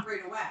 not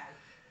right away.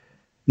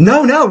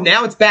 No.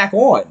 Now it's back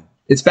on.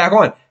 It's back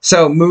on.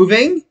 So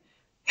moving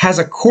has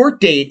a court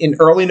date in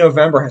early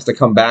November has to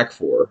come back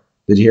for.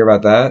 Did you hear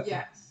about that?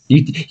 Yes.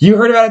 You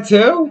heard about it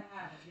too?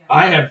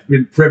 I have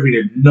been privy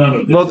to none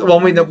of this. Well,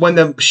 when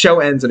the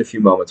show ends in a few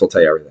moments, we'll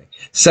tell you everything.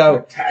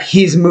 So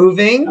he's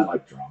moving I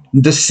like drama.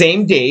 the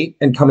same date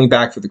and coming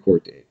back for the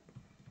court date.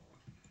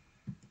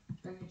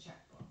 Bring your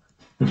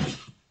checkbook.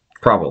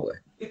 Probably.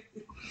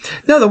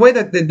 No, the way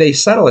that they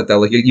settle it though,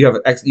 like you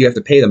have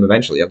to pay them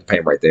eventually. You have to pay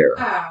them right there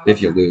Oh,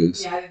 if you okay.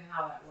 lose. Yeah, I didn't know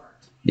how that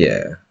worked.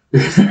 Yeah,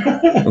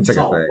 It's like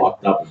a all thing.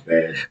 fucked up and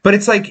bad. but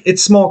it's like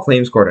it's small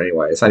claims court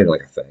anyway. It's not even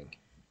like a thing.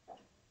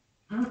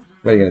 Mm-mm.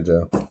 What are you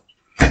gonna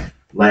do?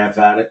 Laugh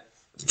at it.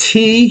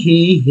 Tee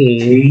hee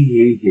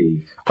hee.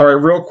 Hee. All right,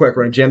 real quick.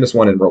 We're gonna jam this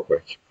one in real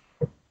quick.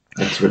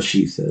 That's what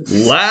she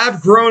says.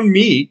 Lab-grown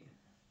meat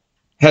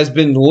has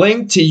been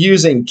linked to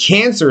using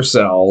cancer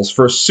cells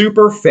for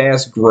super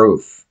fast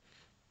growth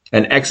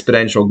and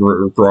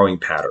exponential growing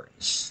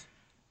patterns.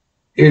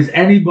 Is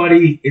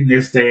anybody in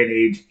this day and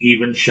age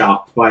even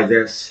shocked by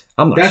this?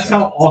 I'm not That's how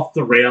shocked. off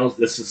the rails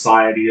this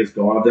society has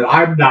gone that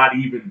I'm not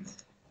even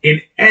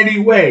in any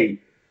way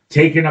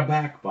taken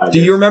aback by this.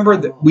 Do you remember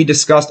that we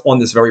discussed on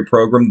this very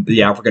program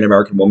the African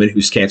American woman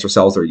whose cancer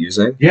cells they're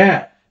using?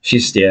 Yeah,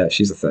 She's a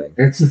thing.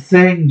 it's a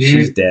thing, dude.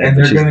 She's dead, And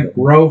but they're she's going to dead.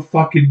 grow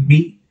fucking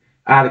meat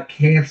out of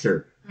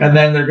cancer. And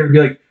then they're going to be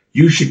like,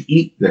 you should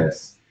eat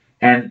this.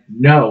 And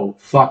no,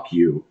 fuck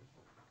you.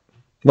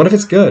 What if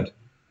it's good?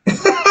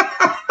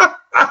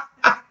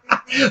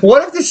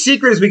 What if the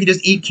secret is we could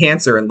just eat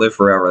cancer and live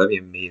forever? That'd be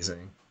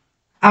amazing.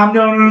 I'm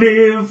gonna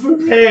live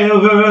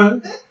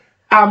forever.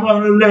 I'm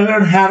gonna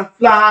learn how to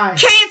fly.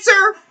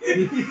 Cancer!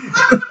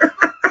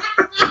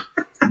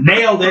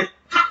 Nailed it.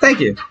 Thank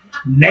you.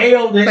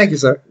 Nailed it. Thank you,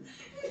 sir.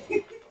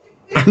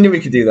 I knew we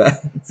could do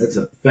that. That's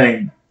a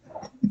thing.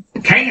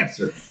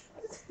 Cancer.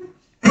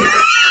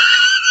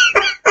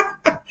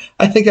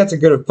 I think that's a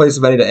good place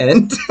of any to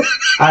end.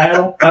 I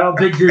don't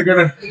think you're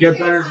gonna get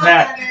better than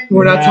that.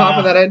 We're not top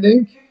of that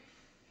ending.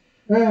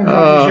 How did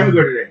the show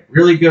go today?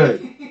 Really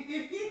good.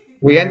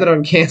 We ended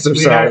on cancer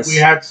cells. We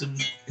had some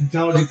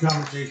intelligent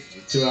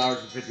conversations for 2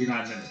 hours and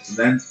 59 minutes, and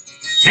then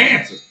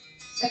cancer.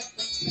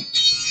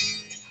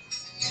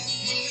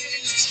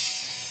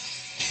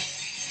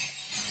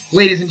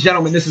 Ladies and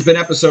gentlemen, this has been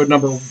episode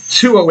number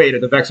 208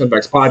 of the Vex on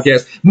Vex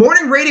podcast.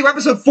 Morning radio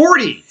episode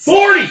 40.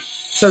 40!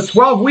 So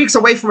 12 weeks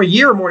away from a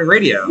year of morning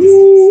radio.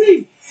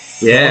 Woo-wee.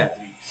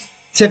 Yeah.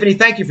 Tiffany,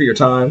 thank you for your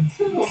time.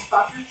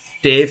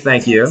 Dave,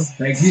 thank you.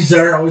 Thank you,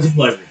 sir. Always a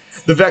pleasure.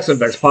 The Vex on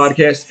Vex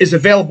podcast is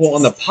available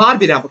on the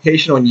Podbean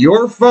application on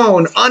your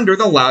phone under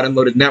the Loud and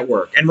Loaded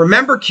network. And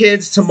remember,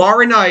 kids,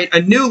 tomorrow night,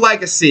 A New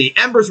Legacy,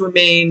 Ember's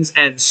Remains,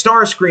 and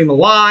Starscream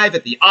live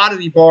at the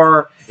Oddity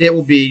Bar. It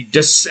will be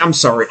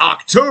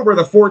October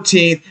the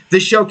 14th.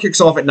 This show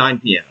kicks off at 9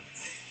 p.m.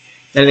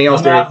 Anything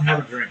else, Dave?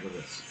 Have a drink with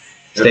us.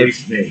 At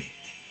least me.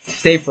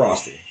 Stay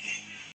frosty.